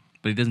pops me.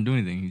 But he doesn't do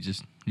anything. He's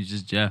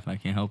just Jeff. I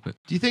can't help it.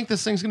 Do you think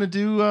this thing's gonna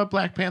do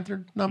Black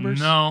Panther numbers?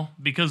 no,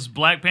 because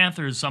Black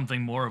Panther is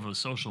something more of a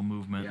social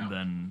movement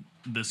than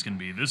this can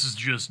be. This is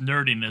just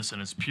nerdiness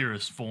in its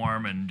purest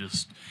form and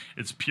just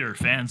it's pure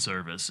fan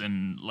service.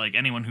 And like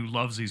anyone who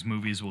loves these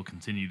movies will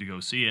continue to go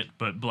see it.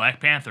 But Black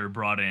Panther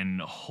brought in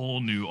whole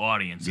new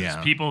audiences.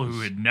 Yeah. People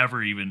who had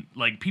never even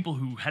people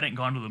who hadn't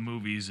gone to the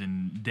movies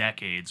in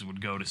decades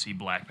would go to see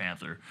Black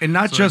Panther. And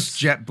not So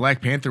just it's-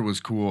 Black Panther was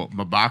cool.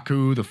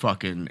 M'Baku, the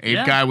fucking ape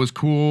Yeah. guy, was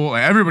cool.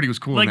 Everybody was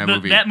cool in that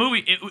movie. That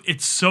movie,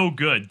 it's so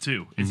good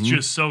too. It's Mm-hmm.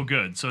 just so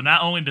good. So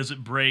not only does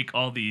it break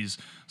all these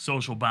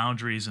social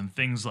boundaries and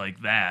things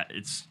like that,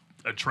 it's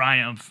a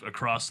triumph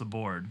across the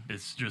board.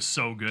 It's just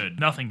so good.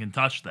 Nothing can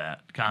touch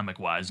that comic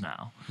wise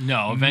now.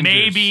 No, Avengers.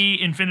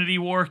 Maybe Infinity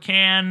War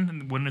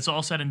can when it's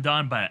all said and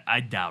done, but I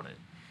doubt it.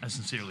 I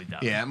sincerely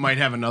doubt it. Yeah, it might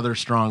have another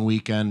strong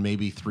weekend,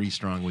 maybe 3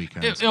 strong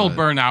weekends. It'll but-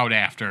 burn out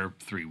after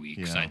 3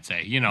 weeks, Yeah. I'd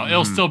say. You know,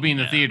 it'll still be in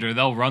the theater.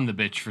 They'll run the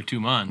bitch for 2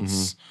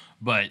 months,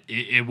 but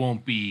it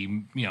won't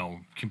be,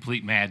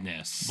 complete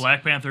madness.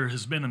 Black Panther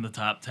has been in the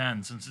top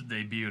 10 since it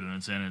debuted, and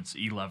it's in its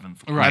 11th.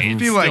 Right. I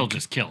It's feel still like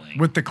just killing.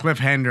 with the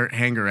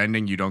cliffhanger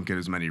ending, you don't get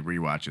as many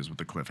rewatches with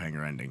the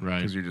cliffhanger ending. Right.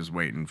 Because you're just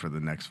waiting for the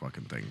next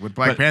fucking thing. With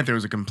Black But- Panther, it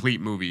was a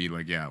complete movie.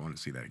 Like, yeah, I want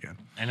to see that again.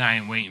 And I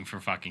ain't waiting for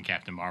fucking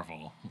Captain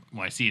Marvel.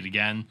 When I see it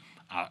again,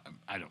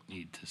 I don't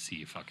need to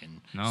see a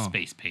fucking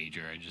space pager.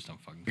 I just don't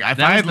fucking. If That I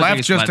was had the left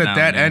biggest just at letdown,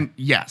 that man. end,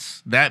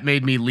 yes, that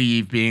made me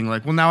leave being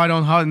like, well, now I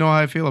don't know how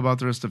I feel about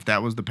the rest if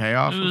that was the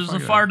payoff. It was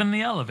Fuck a fart in the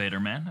elevator,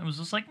 man. It was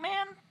just like,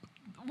 man,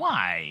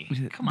 why?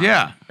 Come on.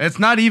 Yeah, it's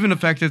not even the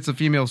fact it's a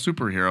female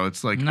superhero.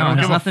 It's like, No, I it don't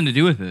has give nothing to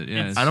do with it. Yeah,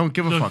 It's- I don't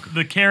give a fuck.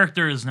 The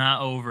character is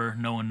not over.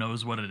 No one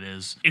knows what it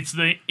is. It's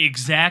the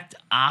exact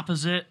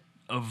opposite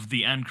of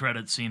the end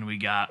credit scene we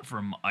got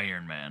from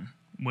Iron Man.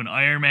 When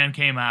Iron Man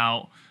came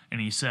out and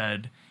he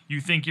said,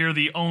 "You think you're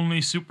the only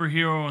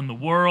superhero in the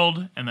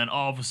world?" And then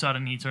all of a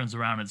sudden he turns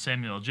around at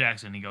Samuel L.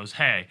 Jackson. He goes,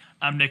 "Hey,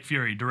 I'm Nick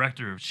Fury,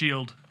 director of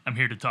S.H.I.E.L.D. I'm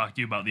here to talk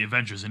to you about the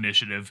Avengers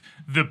Initiative."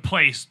 The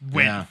place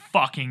went Yeah.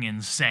 fucking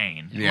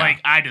insane. Yeah. Like,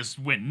 I just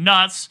went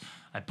nuts.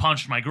 I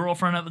punched my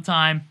girlfriend at the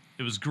time.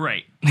 It was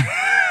great.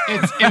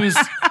 It was.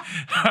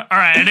 All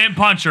right, I didn't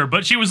punch her,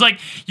 but she was like,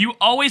 "You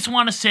always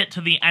want to sit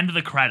to the end of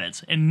the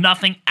credits and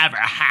nothing ever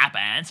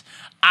happens.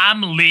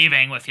 I'm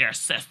leaving with your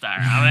sister."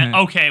 I went,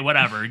 "Okay,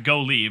 whatever.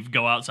 Go leave.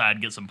 Go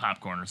outside, get some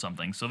popcorn or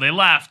something." So they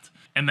left,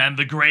 and then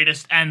the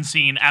greatest end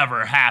scene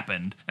ever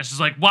happened. And she's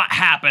like, "What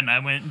happened?" I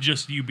went,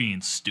 "Just you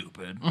being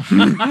stupid."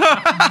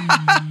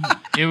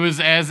 It was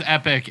as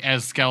epic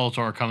as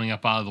Skeletor coming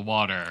up out of the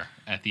water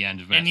at the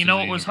end of Masters And you know of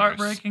what the was Universe.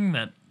 heartbreaking?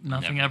 That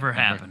nothing Never, ever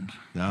never. happened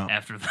No.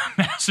 after the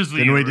Masters of the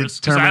Didn't we Universe.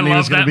 'Cause determine I he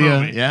was love going to that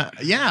be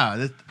movie.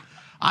 yeah.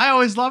 I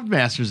always loved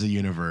Masters of the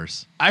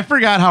Universe. I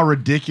forgot how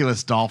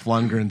ridiculous Dolph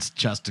Lundgren's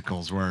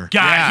chesticles were.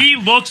 God, Yeah. he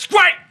looks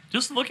great.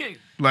 Just look at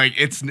Like,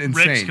 it's Rick's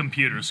insane.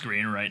 computer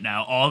screen right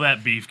now. All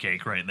that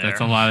beefcake right there. That's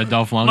a lot of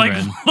Dolph Like,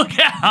 Lundgren. look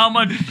at how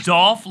much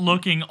Dolph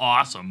looking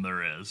awesome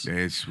there is. Yeah,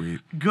 it's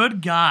sweet.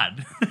 Good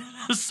God.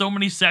 So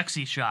many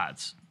sexy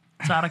shots.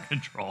 It's out of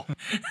control.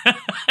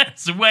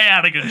 It's way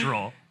out of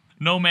control.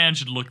 No man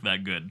should look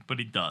that good, but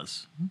he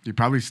does. He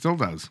probably still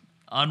does.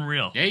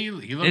 Unreal. Yeah, he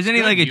looks Isn't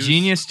he good. like a was-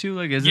 genius too?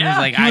 Like, isn't Yeah, he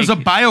like He was a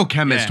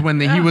biochemist yeah. when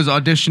he was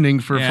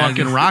auditioning for Yeah,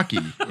 fucking just- Rocky.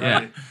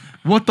 Yeah,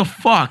 What the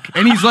fuck?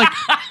 And he's like,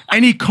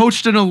 and he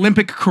coached an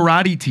Olympic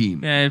karate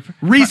team yeah.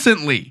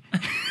 recently.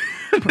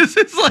 This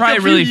is like Probably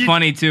a really few-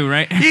 funny too,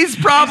 right? He's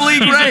probably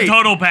He's great. a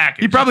total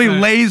package. He probably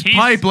lays He's-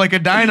 pipe like a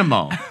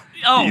dynamo.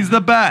 Oh, He's the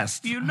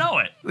best. you know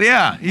it.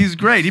 Yeah, he's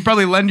great. He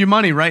probably lend you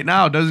money right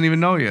now. Doesn't even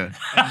know you.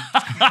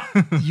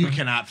 You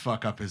cannot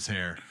fuck up his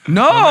hair.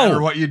 No matter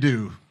No, what you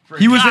do.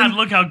 he was God, in.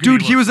 look how good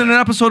dude, he he was looks in an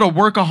episode of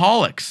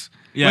Workaholics.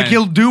 Yeah. Like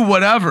he'll do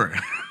whatever.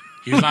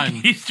 He was on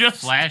He's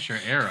just Flash or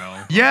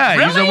Arrow. Yeah,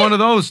 he's in Really? one of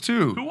those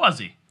too. Who was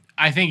he?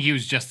 I think he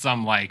was just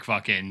some like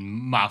fucking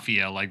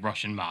mafia, like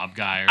Russian mob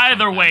guy. Or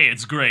Either something. way,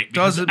 it's great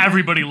because Doesn't-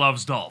 everybody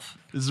loves Dolph.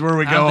 This is where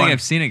we I go. don't think on-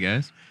 I've seen it,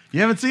 guys.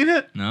 You haven't seen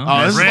it? No.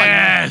 Oh, this is like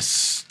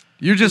Yes.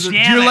 You're just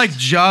Damn you're it. like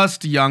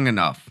just young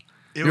enough.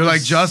 it You're like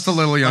was just a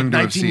little young like to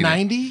have seen it.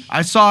 1990.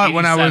 I saw it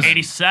when I was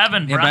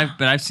 87, Yeah, bro.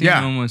 but I've seen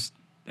Yeah. it almost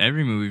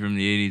Every movie from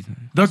the 80s.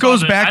 That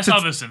goes back I to. saw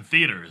this in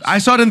theaters. I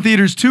saw it in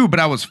theaters too, but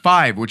I was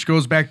 5, which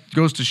goes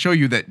to show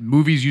you that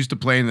movies used to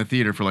play in the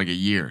theater for like a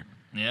year.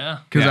 Yeah.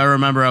 Because I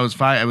remember I was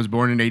 5. I was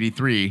born in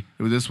 '83.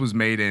 This was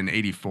made in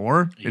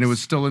 '84, and it was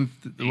still in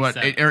what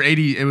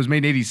 80? It was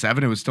made in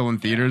 '87. It was still in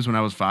theaters when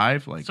I was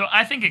 5. Like So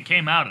I think it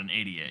came out in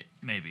 '88,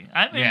 maybe.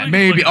 Yeah.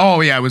 maybe.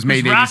 Oh yeah, it was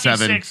made in Rocky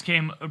 '87.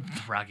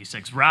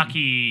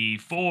 Rocky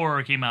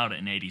 4 came out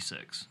in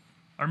 '86,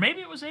 or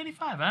maybe it was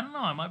 '85. I don't know.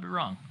 I might be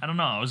wrong. I don't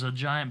know. I was a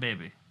giant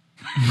baby.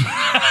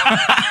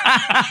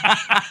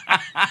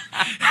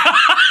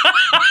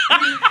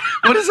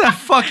 What does that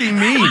fucking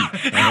mean?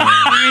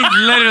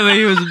 Literally,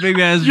 he was a big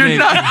ass You're baby.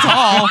 not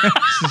tall.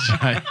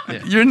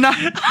 Yeah. You're not.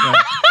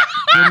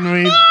 Didn't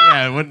we?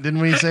 Yeah, didn't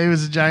we say he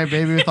was a giant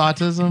baby with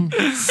autism?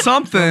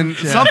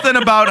 Something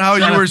about how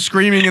you were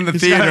screaming in the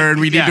theater, and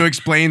we need to yeah.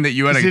 explain that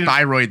you had a He's-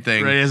 thyroid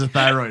thing. Right, he has a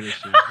thyroid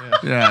issue. Yeah.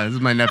 Yeah, this is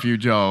my nephew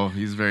Joe.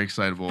 He's very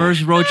excitable.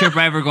 First road trip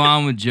I ever go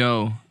on with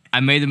Joe, I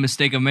made the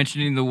mistake of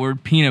mentioning the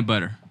word peanut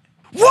butter.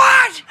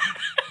 What?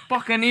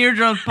 Fucking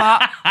eardrums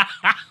pop.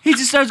 He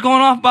just starts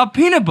going off about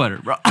peanut butter,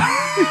 bro.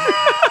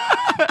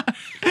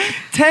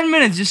 10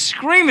 minutes just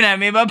screaming at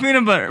me about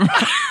peanut butter.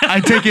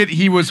 I take it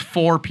he was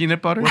for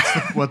peanut butter.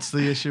 What's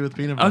the issue with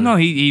peanut butter? Oh no,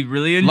 he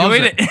really Loves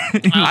enjoyed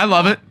it. I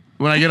love it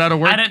when I get out of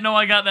work. I didn't know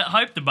I got that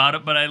hyped about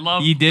it, but I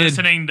love You did.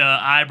 listening to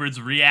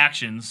Iberd's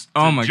reactions to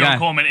Oh my Joe God.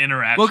 Coleman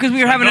interactions. Well, because we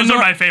were Like, having those a are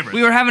my favorites.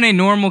 we were having a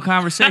normal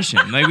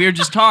conversation. Like we were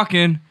just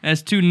talking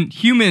as two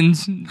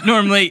humans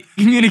normally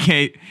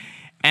communicate,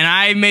 and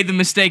I made the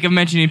mistake of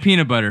mentioning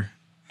peanut butter,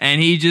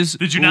 and he just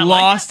Did you not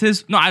lost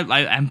his. No,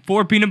 I'm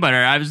for peanut butter.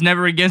 I was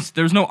never against.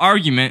 There was no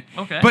argument.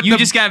 Okay. But You the-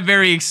 just got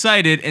very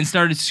excited and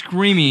started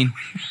screaming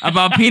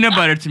about peanut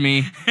butter to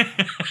me, and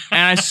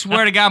I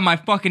swear to God, my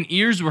fucking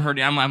ears were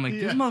hurting. I'm like,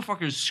 this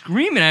motherfucker's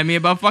screaming at me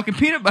about fucking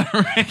peanut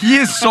butter. He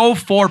is so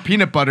for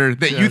peanut butter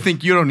that you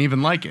think you don't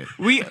even like it.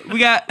 we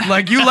got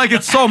Like you like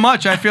it so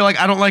much, I feel like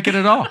I don't like it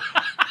at all.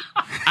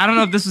 I don't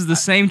know if this is the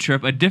same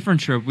trip, a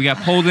different trip. We got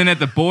pulled in at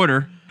the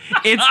border.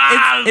 This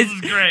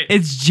is great.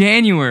 It's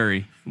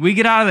January. We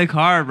get out of the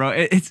car, bro.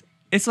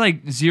 It's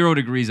like 0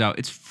 degrees out.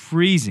 It's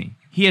freezing.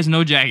 He has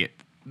no jacket.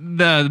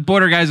 The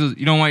border guys goes,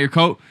 "You don't want your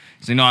coat?"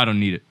 He's like, "No, I don't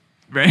need it."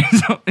 Right?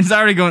 So it's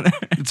already going.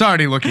 It's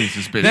already looking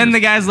suspicious. Then the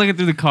guy's looking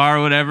through the car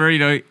or whatever. You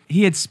know,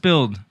 he had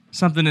spilled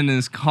something in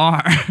his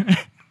car.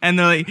 And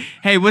they're like,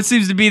 "Hey, what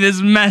seems to be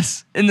this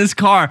mess in this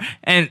car?"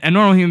 And a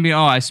normal human being,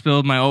 "Oh, I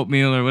spilled my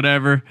oatmeal or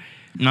whatever."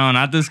 No,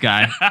 not this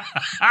guy.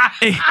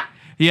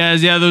 Yeah,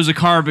 there was a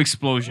carb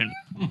explosion.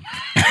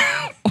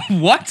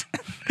 What?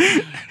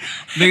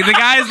 The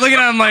guy's looking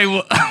at him like,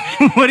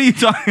 what are you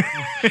talking?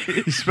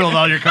 You spilled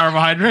all your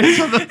carbohydrates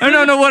on the.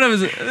 No, what it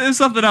was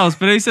something else,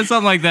 but he said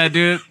something like that,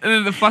 dude. And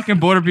then the fucking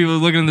border people are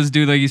looking at this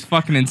dude like he's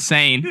fucking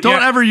insane.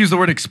 Don't ever use the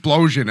word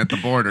explosion at the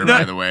border,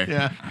 by the way.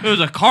 Yeah. It was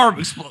a carb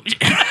explosion.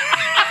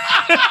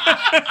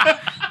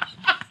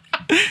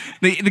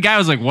 The guy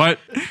was like, "What?"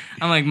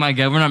 I'm like, "My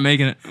God, we're not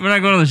making it. We're not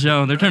going to the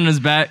show. They're turning us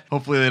back."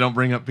 Hopefully they don't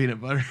bring up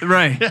peanut butter.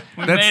 Right.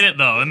 We made it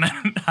though, and then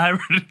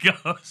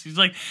Iberd goes. He's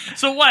like,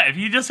 "So what? If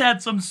you just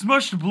had some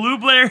smushed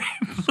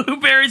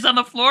blueberries on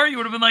the floor, you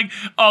would have been like,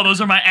 oh, those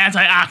are my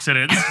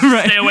antioxidants.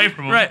 Right. Stay away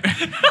from them." Right.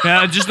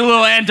 Yeah, just a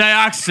little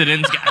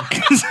antioxidants,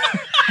 guys.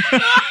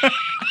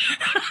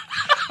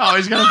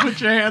 Always gotta put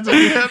your hands on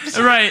your hips.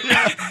 Right.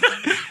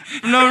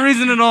 For no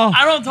reason at all.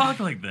 I don't talk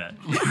like that.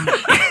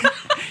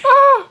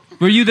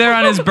 Were you there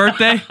on his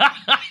birthday?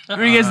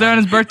 Were you guys there on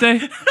his birthday?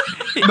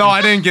 No,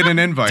 I didn't get an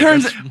invite.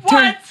 Turns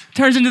That's-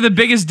 turns into the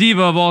biggest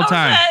diva of all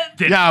time.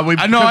 Yeah, we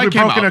I know, I we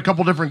came broke in out. a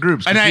couple different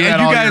groups. And And I- you had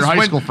and you all guys your high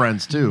went- school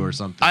friends too, or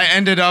something. I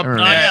ended up Oh, at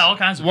yeah, all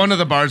kinds of one of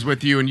the bars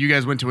with you, and you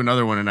guys went to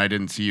another one, and I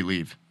didn't see you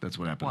leave. That's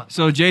what happened.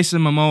 So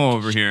Jason Momoa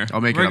over here.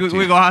 I'll make it up to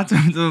We you. go out to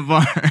the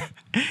bar,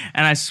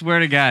 and I swear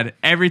to God,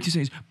 every 2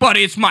 seconds,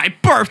 buddy, it's my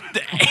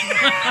birthday.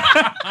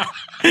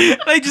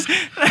 Like just,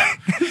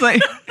 it's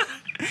like,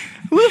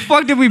 who the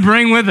fuck did we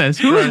bring with us?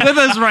 Who is with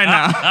us right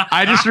now?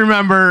 I just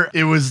remember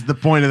it was the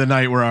point of the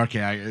night where,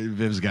 okay,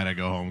 Viv's got to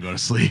go home, go to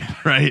sleep,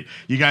 right?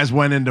 You guys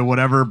went into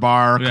whatever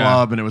bar, Yeah.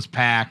 club, and it was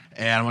packed.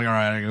 And I'm like, all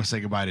right, I gotta go say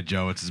goodbye to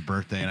Joe. It's his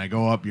birthday. And I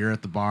go up, you're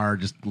at the bar,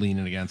 just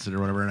leaning against it or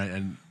whatever.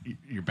 And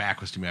your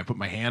back was to me. I put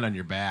my hand on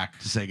your back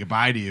to say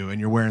goodbye to you. And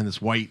you're wearing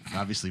this white,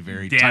 obviously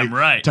very Damn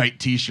right. tight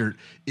t-shirt.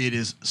 It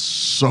is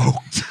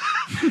soaked,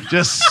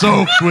 just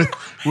soaked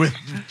with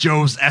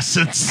Joe's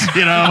essence,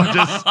 you know,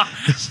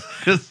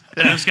 just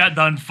I just got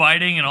done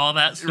fighting and all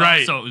that stuff.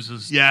 Right. So it was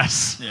just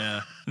yes.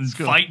 yeah,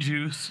 cool. fight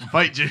juice.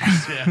 Fight juice,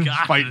 yeah.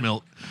 God. Fight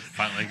milk.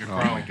 Fight like a Oh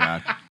crow. my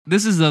god.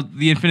 This is the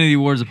Infinity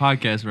Wars of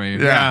podcast right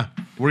here. Yeah.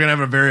 We're going to have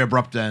a very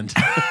abrupt end.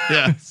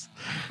 Yes.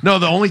 No,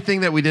 the only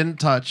thing that we didn't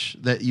touch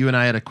that you and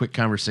I had a quick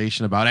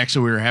conversation about,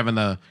 actually, we were having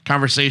the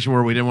conversation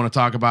where we didn't want to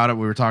talk about it.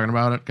 We were talking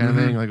about it kind of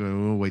thing. Like,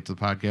 we'll wait till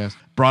the podcast.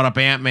 Brought up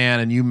Ant-Man,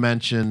 and you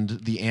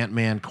mentioned the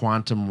Ant-Man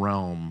quantum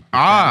realm.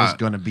 That was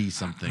going to be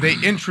something. They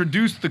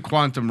introduced the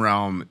quantum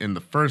realm in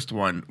the first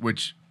one,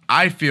 which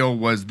I feel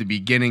was the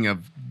beginning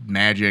of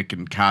magic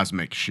and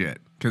cosmic shit.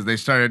 Because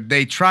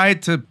they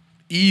tried to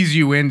ease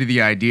you into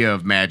the idea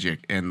of magic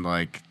and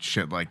like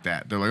shit like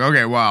that. They're like,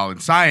 okay, well, in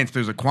science,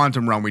 there's a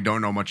quantum realm we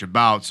don't know much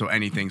about, so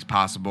anything's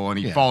possible. And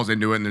he falls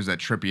into it, and there's that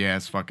trippy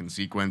ass fucking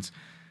sequence.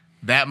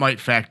 That might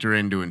factor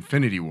into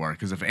Infinity War,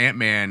 because if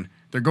Ant-Man,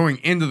 they're going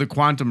into the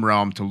quantum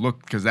realm to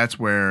look, because that's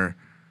where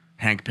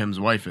Hank Pym's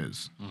wife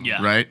is.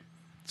 Yeah. Right?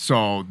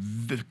 So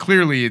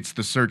clearly it's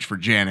the search for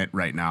Janet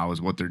right now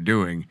is what they're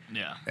doing.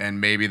 Yeah.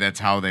 And maybe that's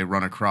how they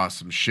run across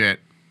some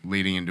shit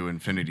leading into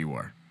Infinity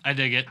War. I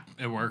dig it.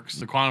 It works.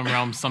 The quantum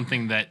realm's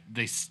something that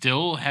they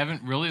still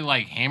haven't really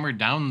like hammered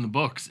down in the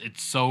books.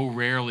 It's so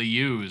rarely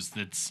used.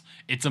 It's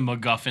a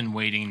MacGuffin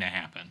waiting to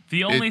happen.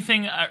 The only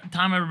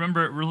time I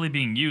remember it really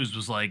being used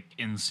was like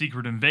in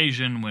Secret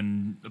Invasion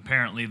when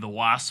apparently the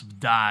Wasp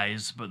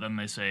dies, but then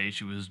they say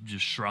she was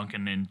just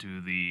shrunken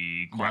into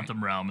the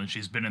quantum realm and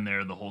she's been in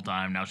there the whole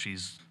time. Now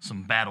she's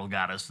some battle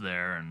goddess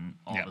there and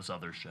all this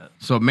other shit.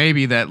 So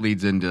maybe that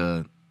leads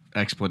into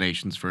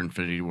explanations for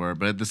Infinity War,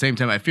 but at the same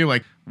time, I feel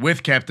like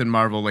with Captain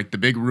Marvel, like the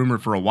big rumor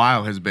for a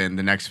while has been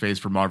the next phase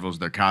for Marvel is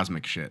their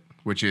cosmic shit,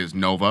 which is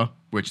Nova,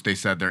 which they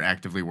said they're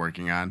actively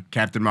working on.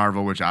 Captain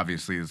Marvel, which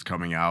obviously is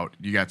coming out.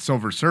 You got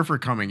Silver Surfer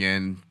coming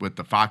in with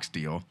the Fox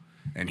deal,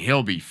 and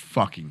he'll be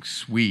fucking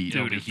sweet.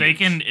 Dude, if they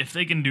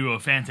can do a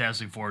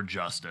Fantastic Four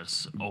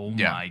justice,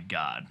 my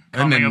god.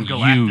 And Coming then of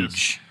Galactus.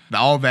 huge.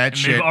 All that And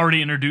shit. they've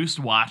already introduced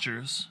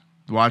Watchers.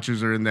 The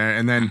Watchers are in there,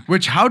 and then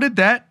how did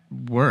that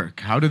work?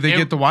 How did they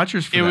get the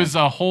Watchers for It that? was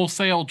a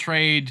wholesale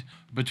trade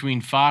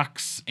between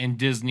Fox and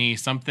Disney.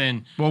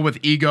 Something well with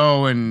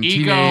Ego and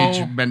Teenage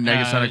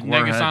Negasonic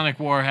Warhead. Negasonic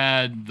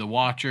Warhead, the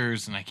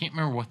Watchers, and I can't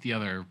remember what the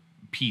other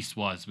piece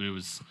was, but it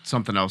was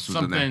Something else was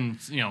in there.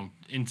 something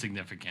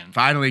insignificant.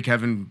 Finally,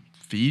 Kevin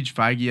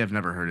Feige, I've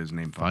never heard his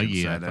name.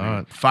 Feige, I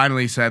thought.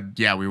 Finally said,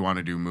 yeah, we want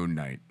to do Moon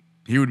Knight.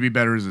 He would be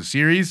better as a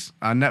series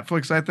on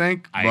Netflix, I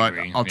think. I but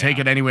agree, I'll take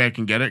yeah. it any way I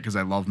can get it because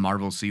I love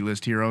Marvel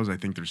C-list heroes. I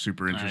think they're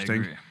super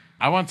interesting.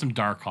 I want some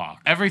Darkhawk.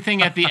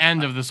 Everything at the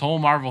end of this whole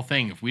Marvel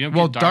thing. If we don't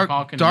Well, get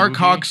Darkhawk in the movie-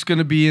 Darkhawk's going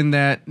to be in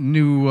that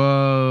new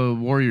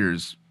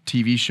Warriors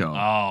TV show.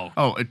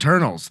 Oh,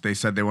 Eternals. They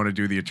said they want to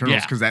do the Eternals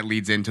Yeah. because that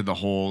leads into the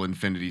whole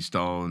Infinity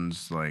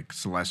Stones, like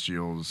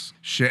Celestials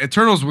shit.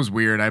 Eternals was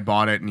weird. I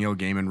bought it. Neil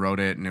Gaiman wrote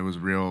it, and it was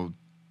real.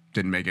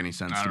 Didn't make any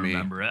sense I to me.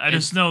 remember it. I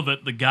just know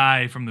that the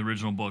guy from the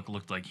original book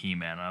looked like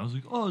He-Man. And I was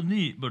like, oh,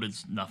 neat, but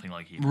it's nothing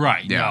like He-Man.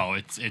 right. Yeah. No,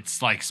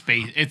 it's like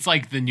space. It's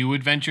like the New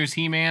Adventures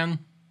He-Man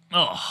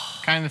Oh,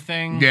 kind of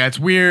thing. Yeah, it's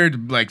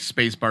weird, like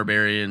space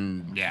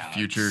barbarian Yeah,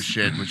 future it's-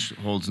 shit, which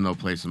holds no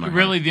place in my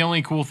Really, heart. the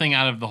only cool thing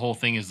out of the whole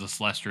thing is the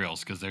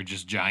Celestials because they're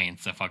just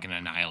giants that fucking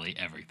annihilate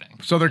everything.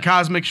 So their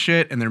cosmic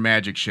shit and their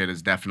magic shit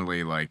is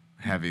definitely like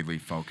heavily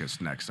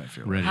focused next, I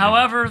feel. Ready.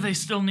 however, they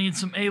still need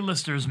some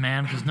A-listers,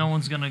 man, because no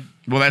one's gonna.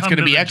 Well, that's come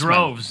gonna to be the X-Men.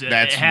 droves.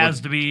 That's it has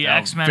what- to be yeah,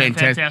 X-Men and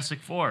fantastic- Fantastic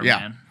Four, Yeah.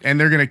 man. And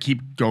they're going to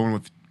keep going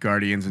with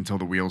Guardians until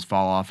the wheels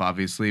fall off,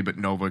 obviously, but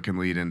Nova can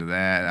lead into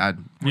that.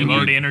 They've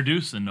already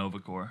introduced the Nova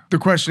Corps. The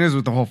question is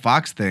with the whole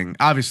Fox thing,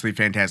 obviously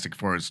Fantastic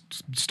Four is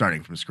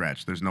starting from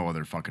scratch. There's no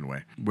other fucking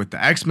way. With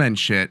the X-Men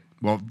shit,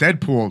 well,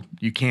 Deadpool,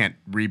 you can't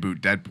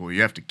reboot Deadpool.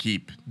 You have to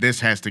keep, this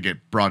has to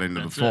get brought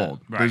into That's the fold.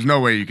 it. There's no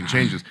way you can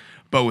change this.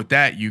 But with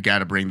that, you got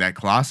to bring that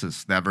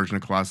Colossus. That version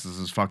of Colossus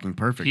is fucking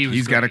perfect. He was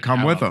He's got to great. come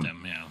I with loved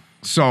him. Yeah.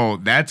 So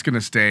that's going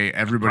to stay.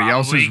 Everybody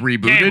else is Probably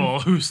rebooted. Cable,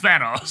 who's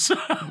Thanos?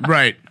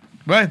 Right.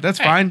 But that's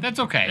Hey, fine. That's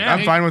okay.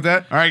 I'm fine with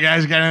that. All right,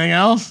 guys, got anything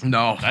else?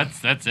 No.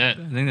 That's it.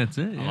 I think that's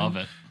it. I Yeah. love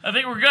it. I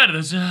think we're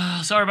good.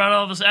 Sorry about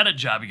all this edit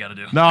job you got to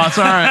do. No, it's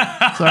all right.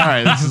 It's all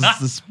right.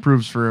 This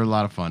proves for a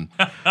lot of fun.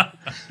 All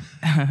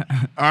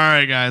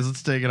right, guys,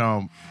 let's take it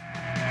home.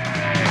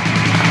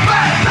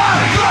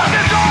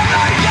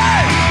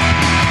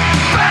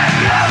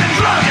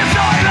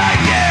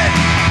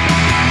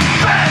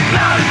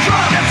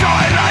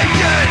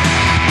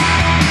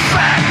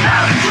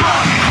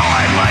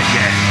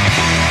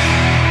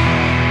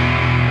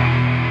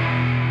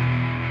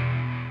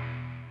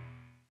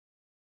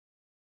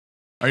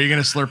 Are you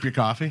gonna slurp your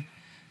coffee?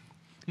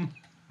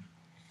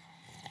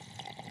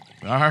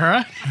 All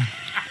right.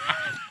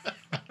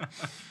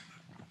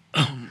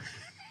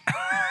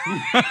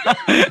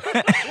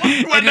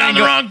 Went down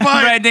the wrong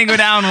pipe. Right, didn't go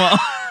down well.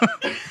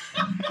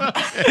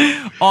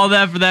 All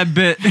that for that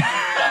bit.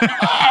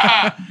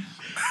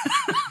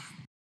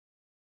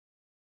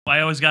 I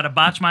always got to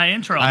botch my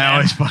intro, I man.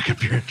 always fuck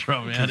up your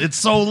intro, man. It's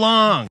so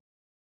long.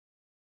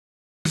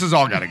 This has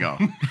all got to go.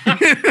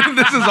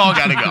 This has all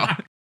got to go.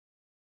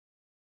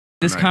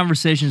 This Right.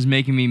 conversation is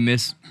making me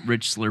miss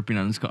Rich slurping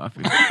on his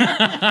coffee.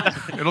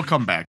 It'll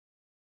come back.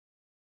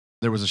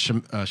 There was a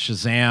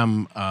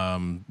Shazam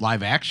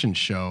live action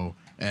show,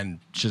 and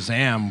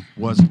Shazam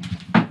was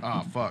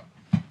fuck.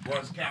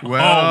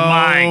 Well, Oh,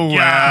 my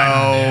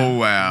God.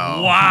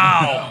 Well.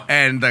 Wow.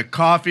 And the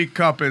coffee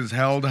cup is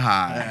held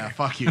high. Yeah,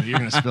 fuck you. You're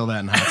gonna spill that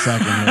in a hot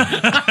second.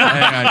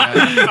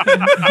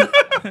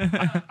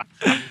 Here.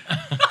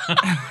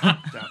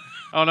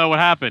 Oh no, what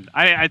happened?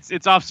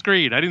 It's off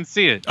screen. I didn't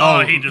see it. Oh,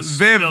 he just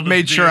Viv spilled his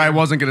made sure I beer.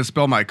 wasn't going to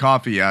spill my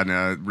coffee on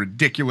a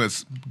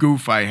ridiculous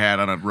goof I had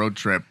on a road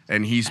trip,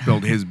 and he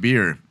spilled his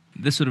beer.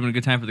 this would have been a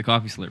good time for the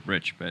coffee slurp,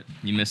 Rich, but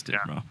you missed it,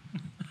 bro.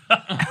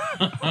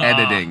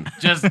 Editing.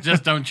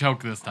 Just don't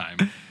choke this time.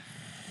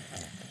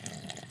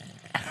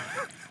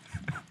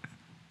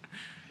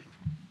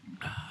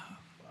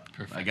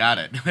 Perfect. I got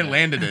it. I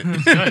landed it.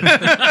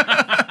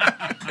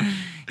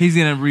 He's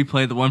gonna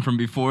replay the one from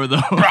before,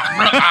 though.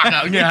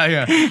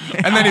 yeah.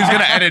 And then he's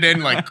gonna edit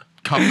in like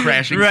cup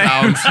crashing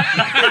sounds.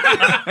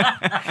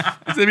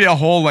 It's gonna be a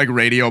whole like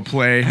radio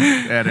play.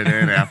 Edit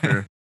in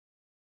after.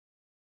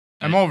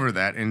 I'm over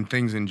that and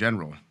things in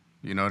general.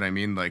 You know what I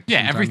mean? Like Yeah,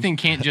 sometimes- everything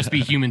can't just be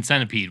Human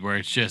Centipede, where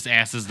it's just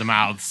asses to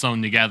mouth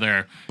sewn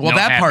together. Well, no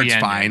that happy part's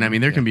ending. fine. I mean,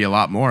 there can be a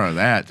lot more of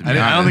that. To be I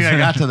don't think I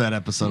honest. got to that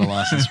episode of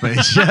Lost in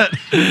Space yet.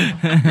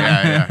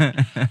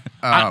 Yeah.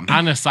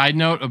 On a side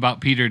note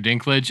about Peter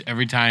Dinklage,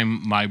 every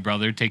time my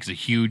brother takes a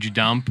huge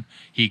dump,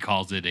 he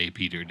calls it a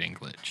Peter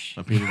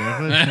Dinklage. Peter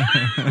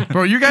Dinklage?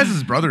 Bro, you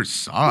guys' brothers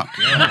suck.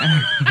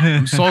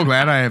 I'm so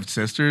glad I have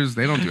sisters.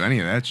 They don't do any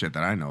of that shit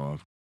that I know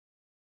of.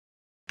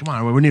 Come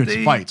on, we need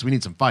some fights. We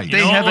need some fights. You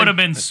know what haven't- would have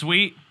been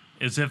sweet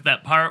is if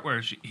that part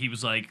where he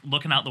was like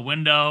looking out the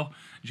window,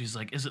 and she's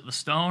like, "Is it the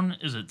stone?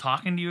 Is it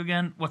talking to you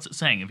again? What's it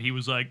saying?" If he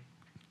was like,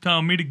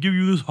 "Telling me to give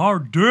you this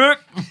hard dick,"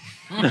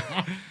 Again,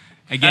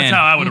 that's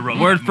how I would have wrote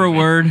word that for movie.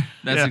 word.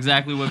 That's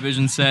exactly what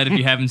Vision said. If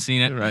you haven't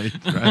seen it, Right.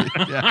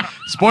 Yeah.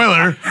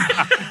 Spoiler.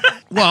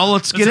 Well,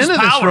 let's get This is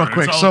into this power. real It's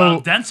quick. all So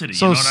about density,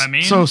 So you know what I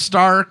mean? So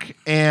Stark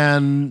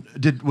and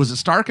was it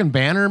Stark and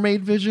Banner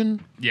made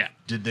Vision? Yeah.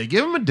 Did they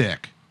give him a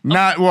dick?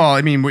 Not well.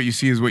 I mean, what you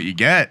see is what you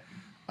get.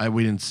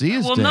 We didn't see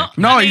his Well, dick.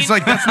 No, I he's mean-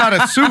 like that's not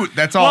a suit.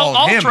 That's all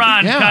Well, him.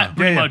 Ultron Yeah.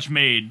 pretty Yeah. much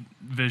made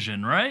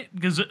Vision, right?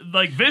 Because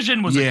like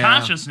Vision was Yeah. a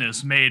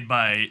consciousness made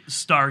by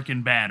Stark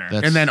and Banner.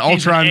 That's- And then He's an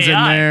Ultron's in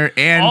AI. there,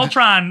 and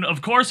Ultron,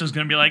 of course, is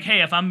going to be like,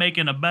 "Hey, if I'm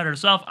making a better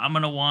self, I'm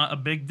going to want a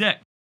big dick."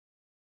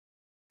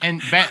 And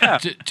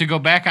to go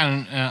back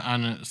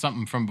on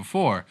something from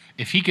before,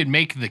 if he could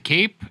make the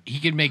cape, he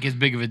could make as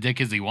big of a dick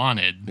as he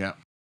wanted. Yeah.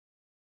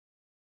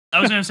 I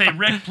was going to say,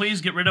 Rick,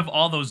 please get rid of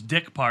all those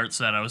dick parts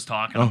that I was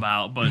talking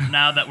about. But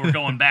now that we're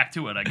going back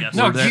to it, I guess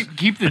No, it's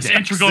keep the dick.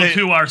 integral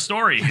to our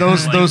story.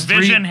 Those three-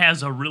 Vision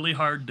has a really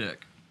hard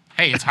dick.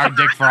 Hey, it's hard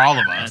dick for all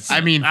of us. I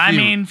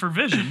mean, for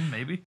Vision,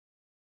 maybe.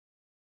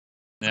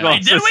 Yeah.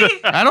 Wait, did we?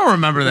 I don't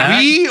remember that.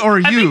 We or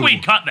you? I think we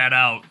cut that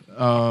out.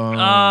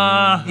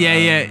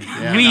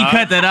 yeah. We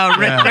cut that out.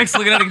 Yeah. Rick's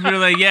looking at it and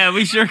like, yeah,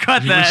 we sure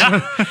cut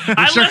that.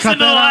 I sure listened cut to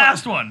the that out.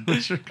 last one.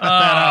 Sure cut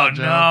that out,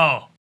 Joe.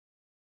 no.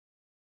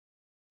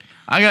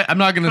 I'm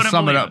not going to Couldn't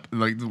sum it believe up.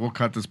 Like we'll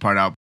cut this part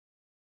out.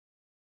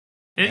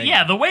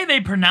 Yeah, the way they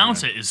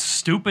pronounce it is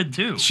stupid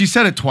too. She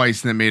said it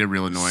twice, and it made it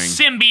real annoying.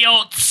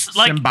 Symbiotes,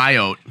 like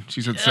Symbiote.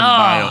 She said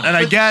symbiote, and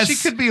I But guess she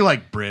could be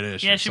like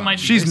British. Yeah, or she might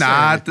something. be. she's They say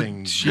not.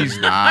 everything She's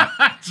weird. not.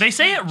 they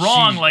say it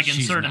wrong, She- like in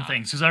she's certain not.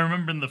 things. Because I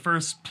remember in the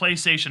first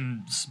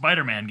PlayStation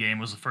Spider-Man game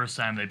was the first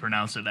time they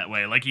pronounced it that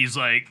way. Like he's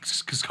like,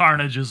 because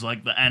Carnage is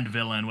like the end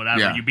villain, whatever.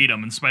 Yeah. You beat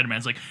him, and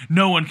Spider-Man's like,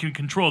 no one can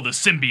control the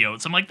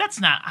symbiotes. I'm like,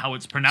 that's not how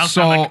it's pronounced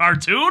So- on the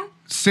cartoon.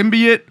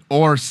 Symbiote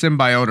or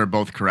symbiote are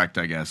both correct,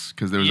 I guess,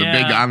 because there was a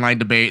big Yeah. online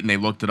debate, and they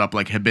looked it up.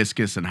 Like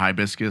hibiscus and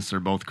hibiscus are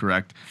both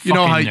correct. You fucking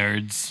know how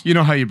nerds. you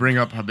know how you bring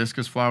up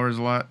hibiscus flowers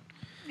a lot.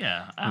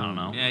 Yeah, I don't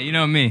know. Yeah, you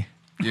know me.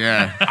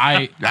 Yeah,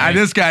 I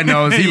this guy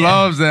knows. He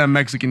loves them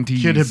Mexican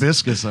teas. Kid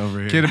Hibiscus over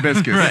here. Kid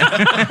hibiscus.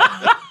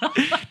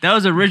 That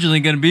was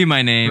originally going to be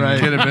my name. Right.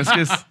 Kid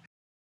hibiscus.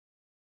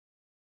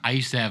 I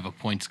used to have a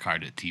points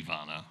card at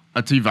Tivana.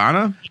 A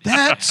Tivana.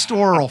 That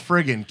store will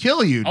friggin'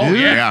 kill you, dude. Oh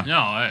yeah.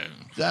 Yeah.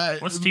 No,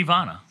 What's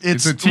Tivana?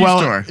 It's a tea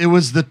store. It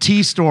was the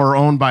tea store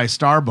owned by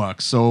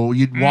Starbucks. So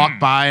you'd walk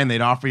by and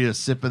they'd offer you a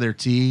sip of their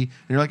tea, and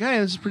you're like, "Hey,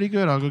 this is pretty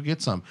good. I'll go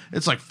get some."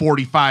 It's like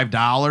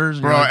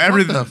 $45. Bro,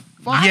 everything. The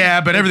fuck?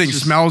 Yeah, but It's everything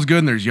just- smells good,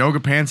 and there's yoga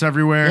pants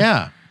everywhere.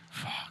 Yeah,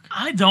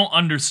 I don't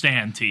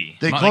understand tea.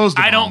 they Like, closed.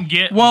 them I all. don't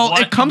get Well,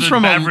 what it comes the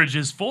from a- beverage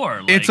is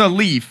for. Like, It's a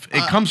leaf.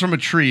 It comes from a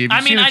tree. Have you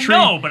I seen mean, a I tree?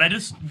 know, but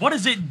what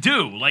does it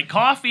do? Like,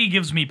 coffee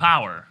gives me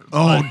power.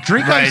 Oh, But-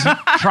 drink ice.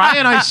 Try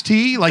an iced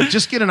tea. Like,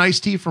 just get an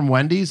iced tea from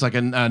Wendy's, like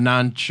a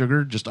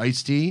non-sugar, just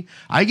iced tea.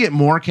 I get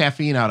more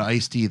caffeine out of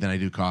iced tea than I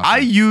do coffee. I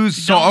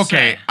use Don't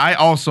okay. say. I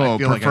also I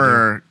feel like I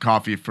prefer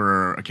coffee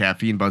for a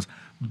caffeine buzz,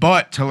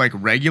 but to like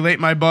regulate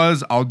my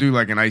buzz, I'll do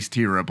like an iced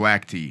tea or a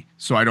black tea,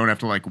 so I don't have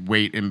to like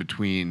wait in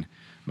between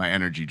my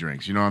energy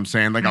drinks. You know what I'm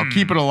saying? Like I'll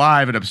keep it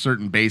alive at a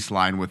certain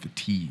baseline with the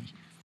tea.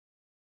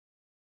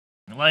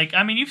 Like,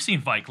 I mean, you've seen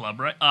Fight Club,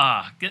 right?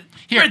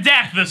 Here.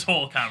 Redact this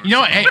whole conversation. you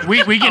know what? Hey,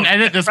 we can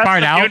edit this part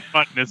Press the out. mute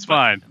button. It's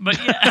fine. But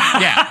yeah,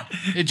 Yeah.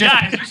 It just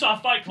guys, you saw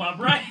Fight Club,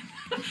 right?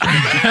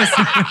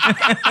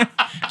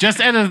 just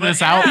edit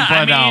this out. yeah,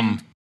 I But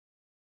mean-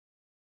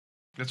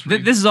 That's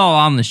This is all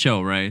on the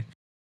show, right?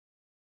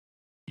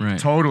 Right.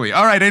 totally.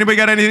 All right. Anybody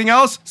got anything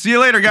else? See you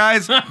later,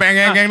 guys. Bang,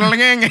 gang, gang,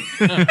 gang,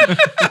 gang.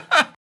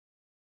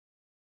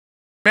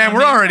 Man,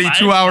 we're already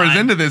 2 hours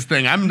into this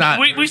thing. I'm not.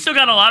 We still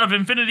got a lot of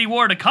Infinity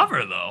War to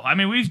cover, though. I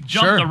mean, we've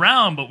jumped Sure.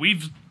 around, but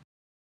we've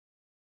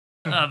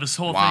this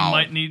whole Wow. thing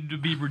might need to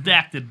be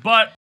redacted.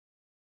 But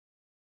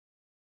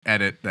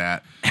edit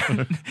that.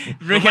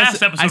 The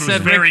last episode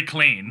was very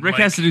clean. Rick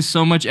has to do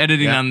so much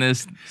editing Yeah. on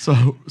this.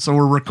 So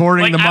we're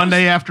recording Like, the I was-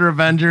 Monday after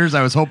Avengers.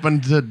 I was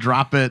hoping to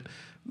drop it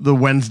the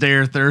Wednesday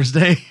or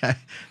Thursday.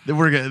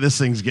 This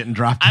thing's getting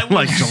dropped I in was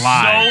like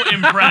July. so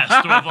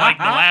impressed with like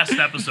the last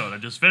episode. I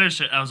just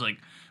finished it. I was like,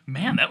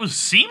 man, that was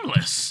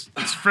seamless.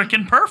 It's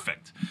freaking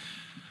perfect.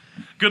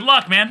 Good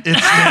luck, man.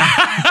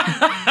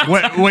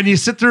 when you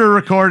sit through a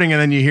recording and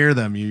then you hear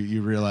them,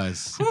 you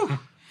realize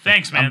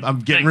Thanks, man. I'm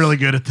getting Thanks. really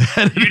good at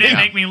that. You didn't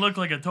make me look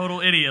like a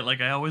total idiot like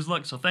I always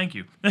look, so thank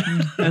you.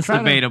 That's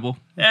debatable.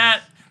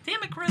 Damn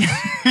it, Chris.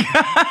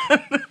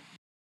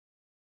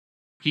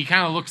 He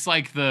kind of looks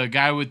like the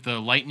guy with the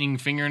lightning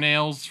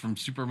fingernails from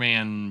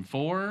Superman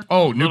 4.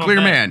 Oh, Little Nuclear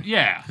bit. Man.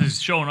 Yeah.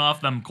 He's showing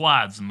off them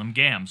quads and them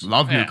gams.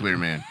 Love Yeah. Nuclear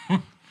Man.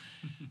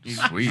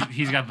 Sweet.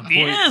 He's got the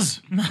He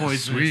is.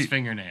 poisonous Sweet.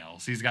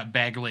 fingernails. He's got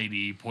bag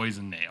lady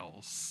poison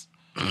nails.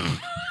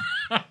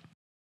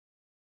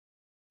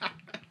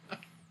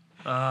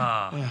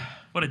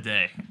 What a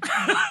day.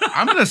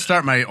 I'm gonna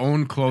start my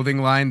own clothing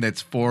line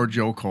that's for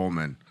Joe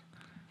Coleman.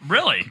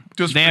 Really?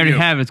 Just They for already you.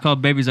 have it. It's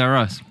called Babies Are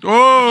Us. Oh,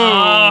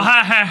 Oh,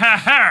 ha ha ha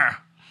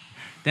ha.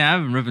 Damn,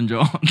 I've been ripping Joe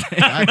all day.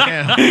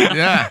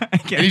 yeah.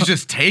 And he's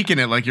just taking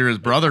it like you're his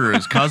brother or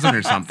his cousin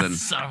or something.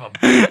 Son of a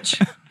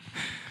bitch.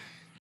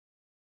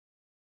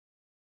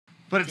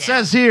 But it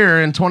says here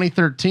in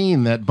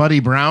 2013 that Buddy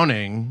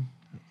Browning,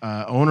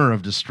 owner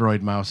of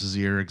Destroyed Mouse's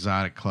Ear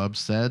Exotic Club,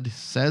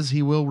 says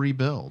he will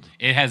rebuild.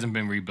 It hasn't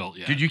been rebuilt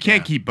yet. Dude, you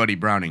can't keep Buddy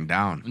Browning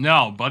down.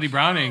 No, Buddy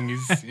Browning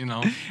is, you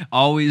know.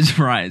 Always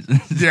rises.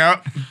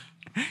 Yep.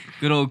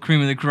 Good old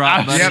cream of the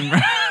crop. buddy.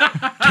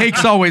 Yep.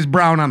 Cake's always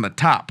brown on the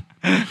top.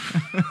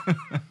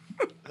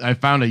 I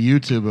found a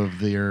YouTube of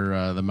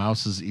the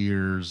Mouse's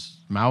Ear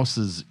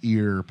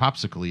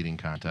popsicle eating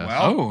contest.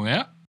 Well, Oh,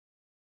 yeah.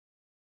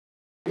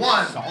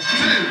 1, 2, 3, go!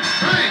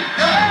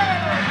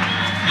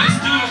 Let's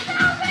do it. All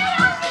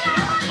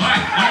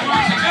right, pop it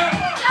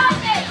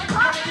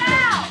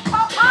out.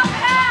 Pop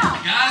it out.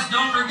 Guys,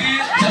 don't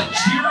forget to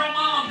cheer them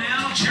on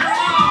now. Cheer them on.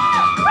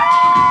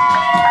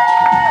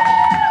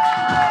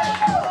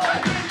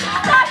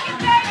 Rock it,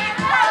 baby.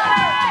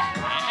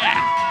 Rock it.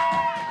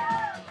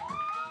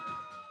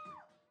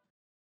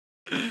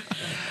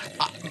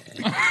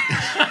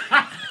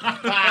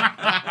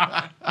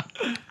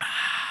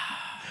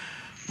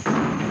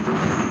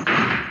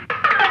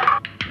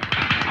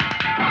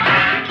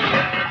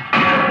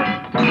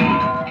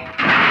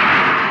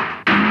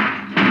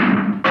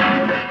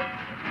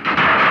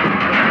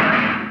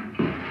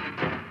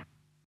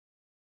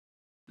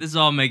 This is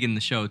all making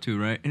the show too,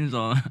 right? It's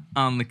all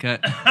on the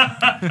cut.